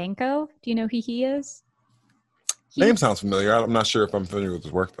Filipenko. Do you know who he is? Name sounds familiar. I'm not sure if I'm familiar with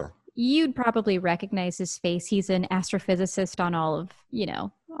his work, though. You'd probably recognize his face. He's an astrophysicist on all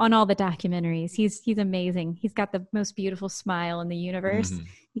the documentaries. He's amazing. He's got the most beautiful smile in the universe.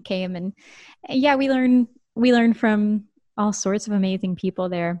 He came and yeah, we learn from all sorts of amazing people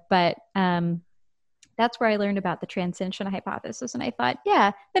there. But that's where I learned about the transcension hypothesis, and I thought,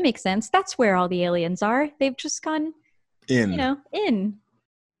 yeah, that makes sense. That's where all the aliens are. They've just gone in.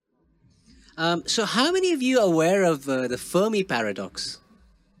 So how many of you are aware of the Fermi paradox?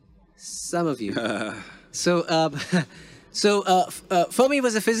 Some of you. Fermi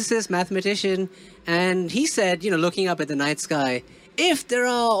was a physicist, mathematician, and he said, looking up at the night sky, if there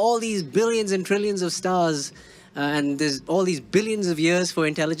are all these billions and trillions of stars, and there's all these billions of years for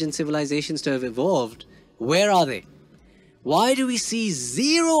intelligent civilizations to have evolved, where are they? Why do we see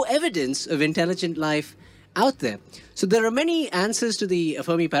zero evidence of intelligent life out there? So there are many answers to the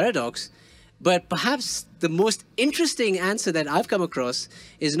Fermi paradox, but perhaps the most interesting answer that I've come across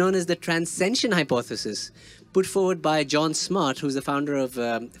is known as the transcension hypothesis, put forward by John Smart, who's the founder of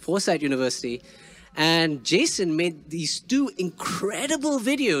Forsyth University. And Jason made these two incredible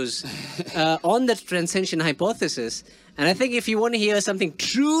videos on the transcension hypothesis. And I think if you want to hear something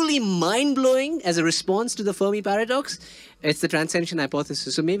truly mind-blowing as a response to the Fermi paradox, it's the transcension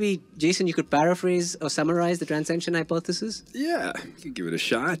hypothesis. So maybe, Jason, you could paraphrase or summarize the transcension hypothesis? Yeah, you can give it a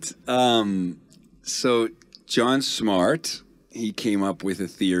shot. So John Smart, he came up with a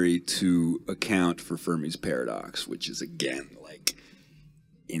theory to account for Fermi's paradox, which is, again, like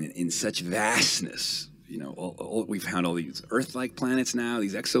in such vastness. We've found all these Earth-like planets now,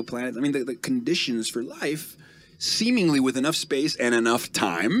 these exoplanets. I mean, the conditions for life, seemingly with enough space and enough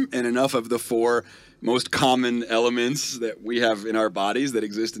time and enough of the four most common elements that we have in our bodies that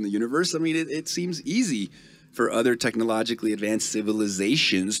exist in the universe. I mean, it seems easy for other technologically advanced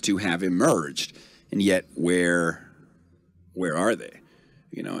civilizations to have emerged. And yet, where are they?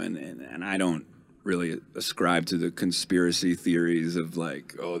 And I don't really ascribe to the conspiracy theories of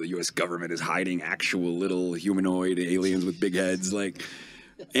like, oh, the U.S. government is hiding actual little humanoid aliens with big heads.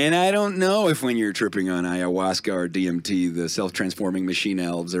 And I don't know if when you're tripping on ayahuasca or DMT, the self-transforming machine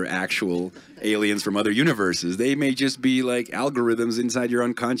elves are actual aliens from other universes. They may just be like algorithms inside your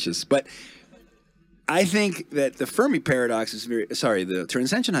unconscious. But I think that the Fermi paradox is the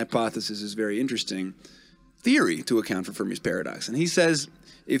transcension hypothesis is very interesting theory to account for Fermi's paradox. And he says,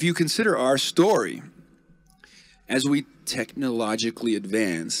 if you consider our story, as we technologically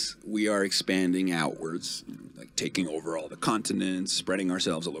advance, we are expanding outwards, like taking over all the continents, spreading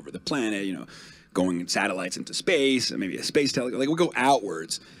ourselves all over the planet, going in satellites into space, and maybe a space telescope. Like we go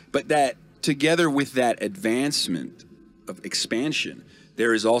outwards. But that together with that advancement of expansion,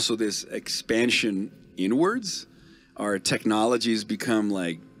 there is also this expansion inwards. Our technologies become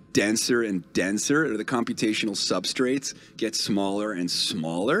like denser and denser, or the computational substrates get smaller and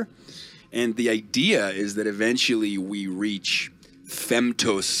smaller. And the idea is that eventually we reach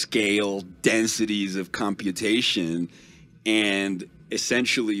femtoscale densities of computation, and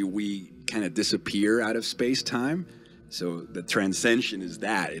essentially we kind of disappear out of space-time. So the transcension is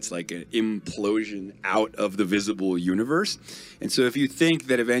that. It's like an implosion out of the visible universe. And so if you think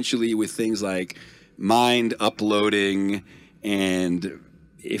that eventually with things like mind uploading, and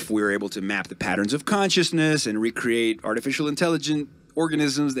if we're able to map the patterns of consciousness and recreate artificial intelligent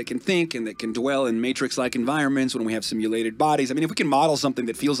organisms that can think and that can dwell in matrix-like environments when we have simulated bodies. I mean, if we can model something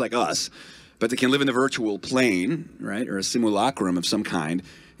that feels like us, but that can live in the virtual plane, right, or a simulacrum of some kind,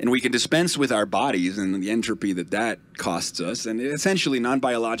 and we can dispense with our bodies and the entropy that costs us, and essentially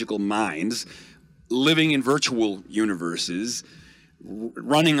non-biological minds living in virtual universes,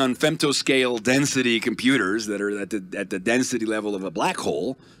 running on femtoscale density computers that are at the density level of a black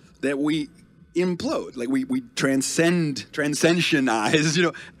hole, that we implode. Like we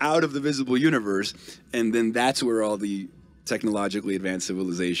transcentionize, out of the visible universe. And then that's where all the technologically advanced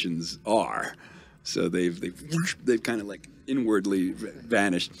civilizations are. So they've kind of like inwardly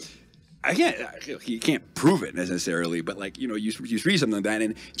vanished. You can't prove it necessarily, but like, you read something like that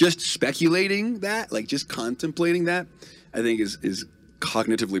and just speculating that, like just contemplating that, I think is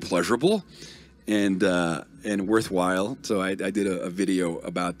cognitively pleasurable and worthwhile. So I did a video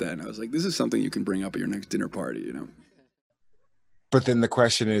about that, and I was like, this is something you can bring up at your next dinner party, But then the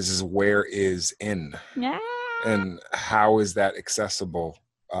question is where is in? Yeah. And how is that accessible?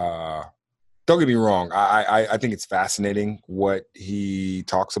 Don't get me wrong. I think it's fascinating what he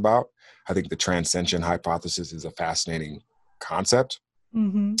talks about. I think the transcension hypothesis is a fascinating concept.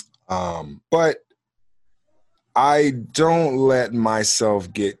 Mm-hmm. But I don't let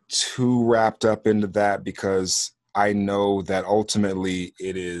myself get too wrapped up into that, because I know that ultimately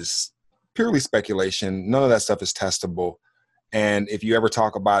it is purely speculation. None of that stuff is testable. And if you ever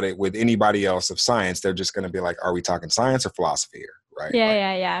talk about it with anybody else of science, they're just going to be like, are we talking science or philosophy here? Right?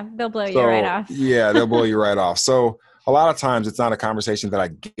 Yeah. They'll blow you right off. Yeah, they'll blow you right off. So a lot of times it's not a conversation that I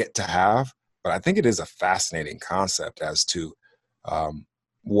get to have, but I think it is a fascinating concept as to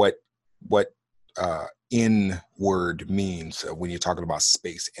what inward means when you're talking about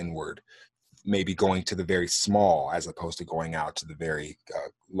space inward, maybe going to the very small as opposed to going out to the very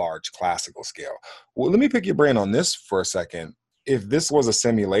large classical scale. Well, let me pick your brain on this for a second. If this was a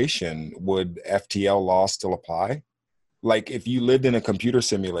simulation, would FTL law still apply? Like if you lived in a computer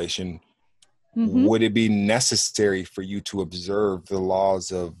simulation, would it be necessary for you to observe the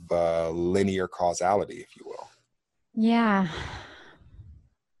laws of linear causality, if you will? Yeah.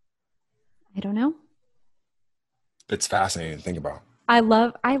 I don't know. It's fascinating to think about. I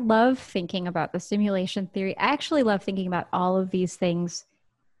love thinking about the simulation theory. I actually love thinking about all of these things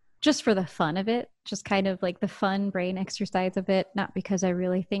just for the fun of it, just kind of like the fun brain exercise of it, not because I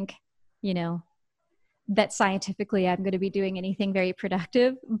really think, that scientifically I'm going to be doing anything very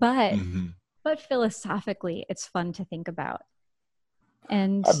productive, but philosophically it's fun to think about.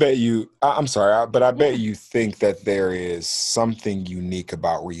 And I bet you, I'm sorry, but I bet you think that there is something unique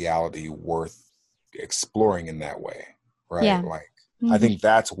about reality worth exploring in that way, right? Yeah. Like, I think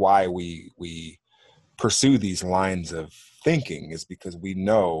that's why we pursue these lines of thinking, is because we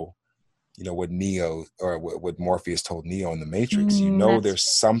know, what Neo or what Morpheus told Neo in the Matrix, there's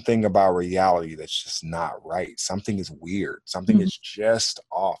something about reality that's just not right. Something is weird. Something is just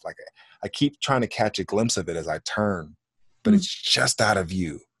off. Like I keep trying to catch a glimpse of it as I turn, but it's just out of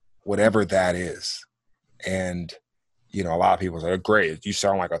view, whatever that is. And, a lot of people say, great, you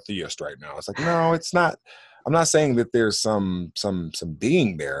sound like a theist right now. It's like, no, it's not. I'm not saying that there's some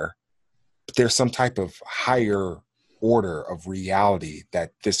being there, but there's some type of higher order of reality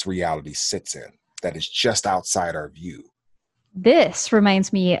that this reality sits in that is just outside our view. This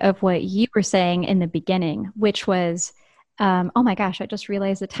reminds me of what you were saying in the beginning, which was, oh my gosh, I just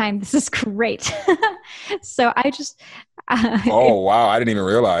realized the time. This is great. So I just... wow, I didn't even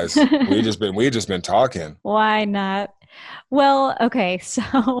realize. we just been talking. Why not? Well, okay,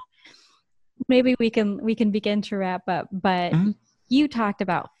 so maybe we can begin to wrap up, but you talked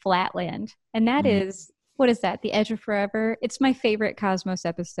about Flatland, and that is, what is that? The Edge of Forever? It's my favorite Cosmos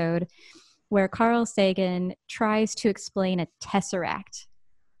episode, where Carl Sagan tries to explain a tesseract,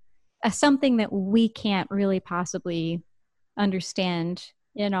 something that we can't really possibly understand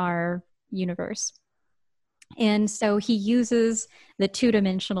in our universe. And so he uses the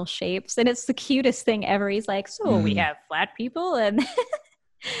two-dimensional shapes, and it's the cutest thing ever. He's like, so we have flat people, and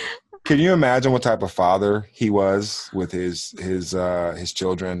can you imagine what type of father he was with his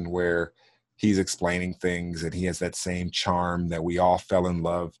children, where he's explaining things and he has that same charm that we all fell in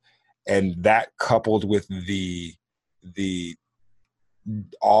love, and that coupled with the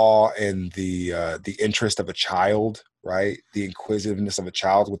awe and the interest of a child, right? The inquisitiveness of a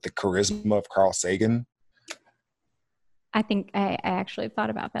child with the charisma of Carl Sagan. I think I actually thought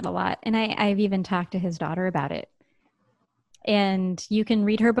about that a lot, and I've even talked to his daughter about it. And you can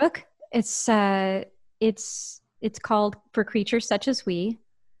read her book. It's called For Creatures Such as We.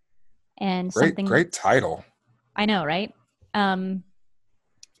 And great title. I know, right?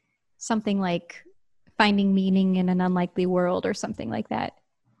 Something like Finding Meaning in an Unlikely World or something like that.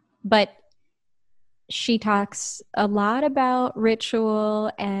 But she talks a lot about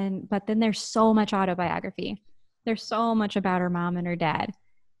ritual, but then there's so much autobiography. There's so much about her mom and her dad,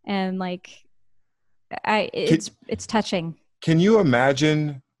 and like, it's touching. Can you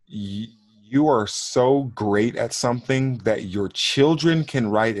imagine? You are so great at something that your children can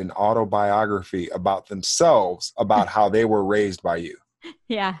write an autobiography about themselves, about how they were raised by you.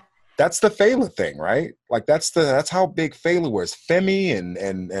 Yeah. that's the Fela thing, right? Like that's how big Fela was. Femi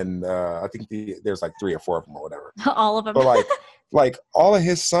and I think there's like 3 or 4 of them or whatever. All of them. But like all of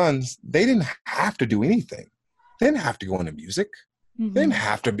his sons, they didn't have to do anything. They didn't have to go into music. Mm-hmm. They didn't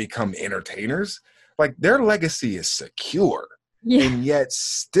have to become entertainers. Like their legacy is secure. Yeah. And yet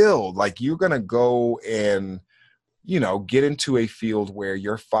still, like you're gonna go and, you know, get into a field where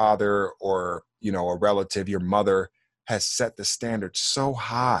your father or, you know, a relative, your mother has set the standard so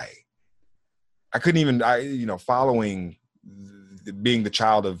high. I couldn't even, following being the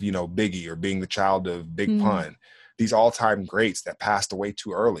child of, you know, Biggie or being the child of Big Pun, these all-time greats that passed away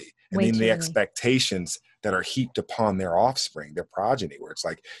too early. And then the expectations that are heaped upon their offspring, their progeny, where it's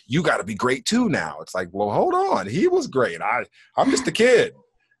like, you got to be great too now. It's like, well, hold on. He was great. I'm just a kid,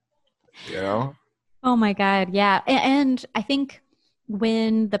 you know? Oh my God. Yeah. And I think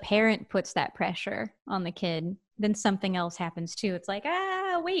when the parent puts that pressure on the kid, then something else happens too. It's like,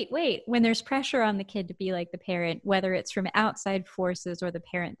 wait. When there's pressure on the kid to be like the parent, whether it's from outside forces or the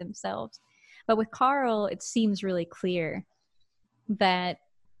parent themselves. But with Carl, it seems really clear that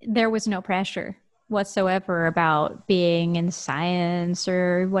there was no pressure whatsoever about being in science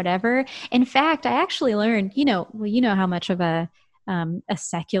or whatever. In fact, I actually learned, you know how much of a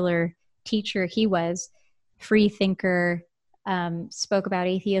secular teacher he was, free thinker, spoke about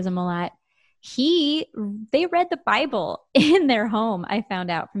atheism a lot. They read the Bible in their home. I found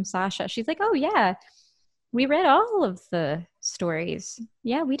out from Sasha. She's like, oh yeah, we read all of the stories.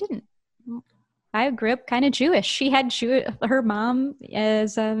 Yeah, we didn't. I grew up kind of Jewish. She had her mom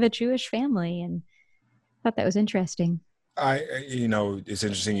is of a Jewish family, and I thought that was interesting. It's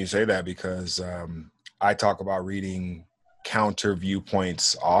interesting you say that because I talk about reading counter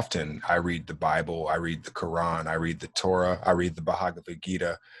viewpoints often. I read the Bible, I read the Quran, I read the Torah, I read the Bhagavad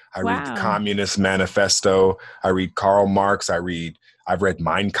Gita, I read the Communist Manifesto, I read Karl Marx, I've read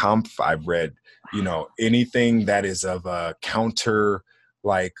Mein Kampf, I've read, anything that is of a counter,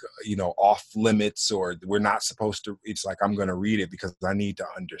 like, off limits, or we're not supposed to, it's like, I'm going to read it because I need to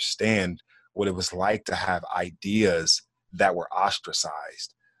understand what it was like to have ideas that were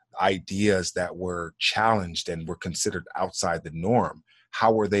ostracized, ideas that were challenged and were considered outside the norm.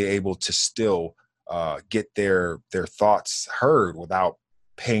 How were they able to still get their thoughts heard without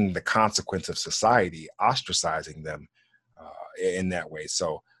paying the consequence of society ostracizing them in that way?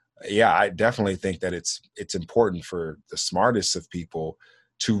 So yeah, I definitely think that it's important for the smartest of people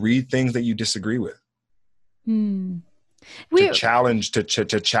to read things that you disagree with. To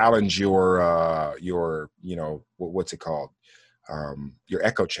challenge your what's it called, your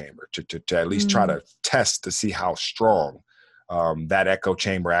echo chamber, to at least try to test to see how strong that echo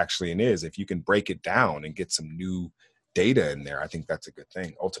chamber actually is. If you can break it down and get some new data in there, I think that's a good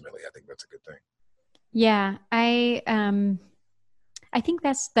thing. Ultimately, I think that's a good thing. Yeah, I think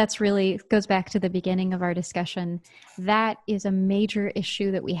that's really goes back to the beginning of our discussion. That is a major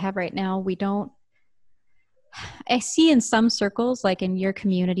issue that we have right now. I see in some circles, like in your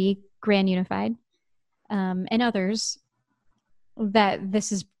community, Grand Unified, and others, that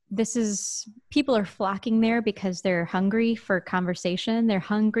this is people are flocking there because they're hungry for conversation. They're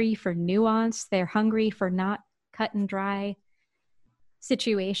hungry for nuance. They're hungry for not cut and dry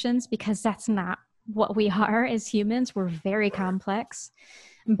situations, because that's not what we are as humans. We're very complex.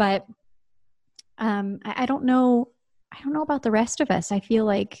 But I don't know about the rest of us. I feel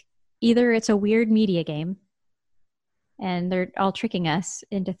like either it's a weird media game and they're all tricking us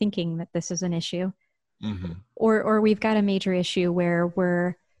into thinking that this is an issue, or we've got a major issue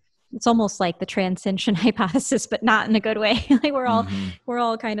where it's almost like the transcension hypothesis, but not in a good way. Like we're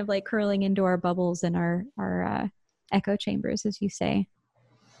all kind of like curling into our bubbles and our echo chambers, as you say.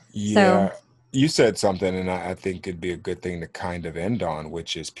 Yeah. So, you said something, and I think it'd be a good thing to kind of end on,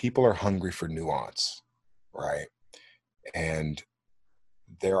 which is people are hungry for nuance, right? And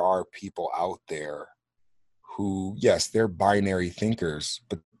there are people out there who, yes, they're binary thinkers,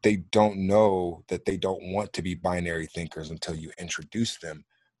 but they don't know that they don't want to be binary thinkers until you introduce them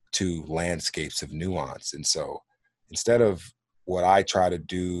to landscapes of nuance. And so instead of what I try to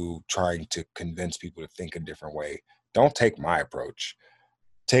do, trying to convince people to think a different way, don't take my approach.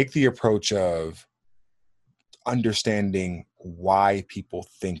 Take the approach of understanding why people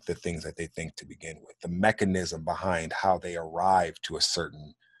think the things that they think to begin with, the mechanism behind how they arrive to a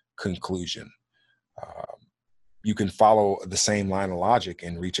certain conclusion. You can follow the same line of logic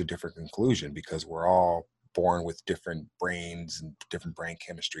and reach a different conclusion because we're all born with different brains and different brain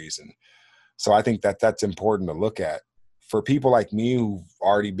chemistries. And so I think that that's important to look at. For people like me who've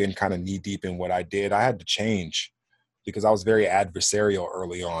already been kind of knee deep in what I did, I had to change because I was very adversarial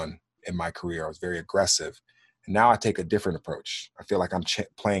early on in my career. I was very aggressive. And now I take a different approach. I feel like I'm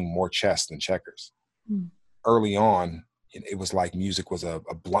playing more chess than checkers. Mm. Early on, it was like music was a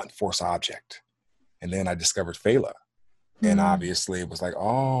blunt force object. And then I discovered Fela. And obviously it was like,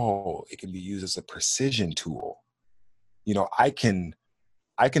 oh, it can be used as a precision tool. You know, I can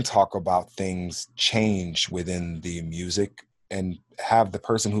talk about things change within the music and have the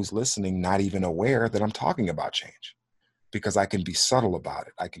person who's listening not even aware that I'm talking about change, because I can be subtle about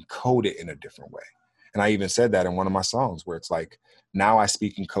it. I can code it in a different way. And I even said that in one of my songs where it's like, now I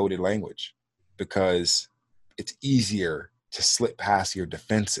speak in coded language because it's easier to slip past your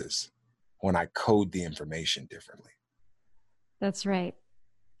defenses when I code the information differently. That's right.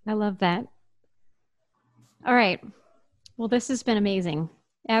 I love that. All right. Well, this has been amazing.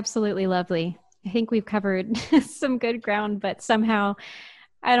 Absolutely lovely. I think we've covered some good ground, but somehow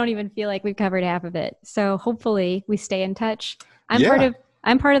I don't even feel like we've covered half of it. So hopefully we stay in touch.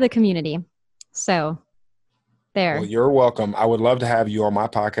 I'm part of the community. So there. Well, you're welcome. I would love to have you on my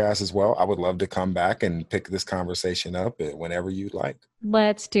podcast as well. I would love to come back and pick this conversation up whenever you'd like.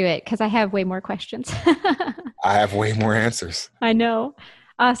 Let's do it, because I have way more questions. I have way more answers. I know.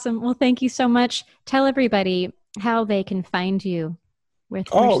 Awesome. Well, thank you so much. Tell everybody how they can find you.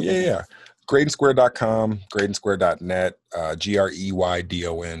 Yeah. GreydonSquare.com, GreydonSquare.net,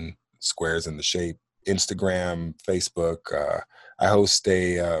 GREYDON, squares in the shape. Instagram, Facebook. I host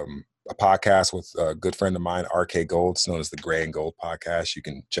a podcast with a good friend of mine, RK Gold. It's known as the Gray and Gold Podcast. You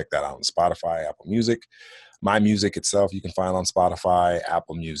can check that out on Spotify, Apple Music. My music itself, you can find on Spotify,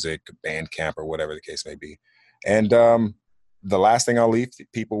 Apple Music, Bandcamp, or whatever the case may be. And the last thing I'll leave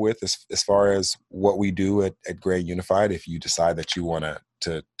people with is, as far as what we do at Gray Unified, if you decide that you want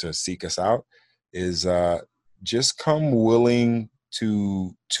to seek us out, is just come willing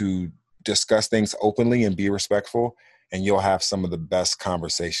to discuss things openly and be respectful, and you'll have some of the best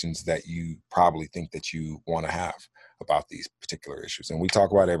conversations that you probably think that you want to have about these particular issues. And we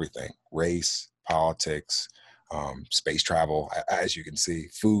talk about everything: race, politics, space travel, as you can see,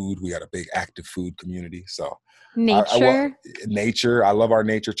 food. We got a big active food community. So nature. I love our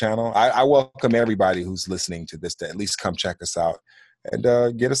nature channel. I welcome everybody who's listening to this to at least come check us out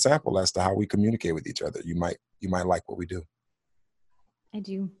and get a sample as to how we communicate with each other. You might like what we do. I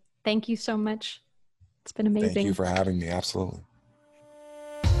do. Thank you so much. It's been amazing. Thank you for having me. Absolutely.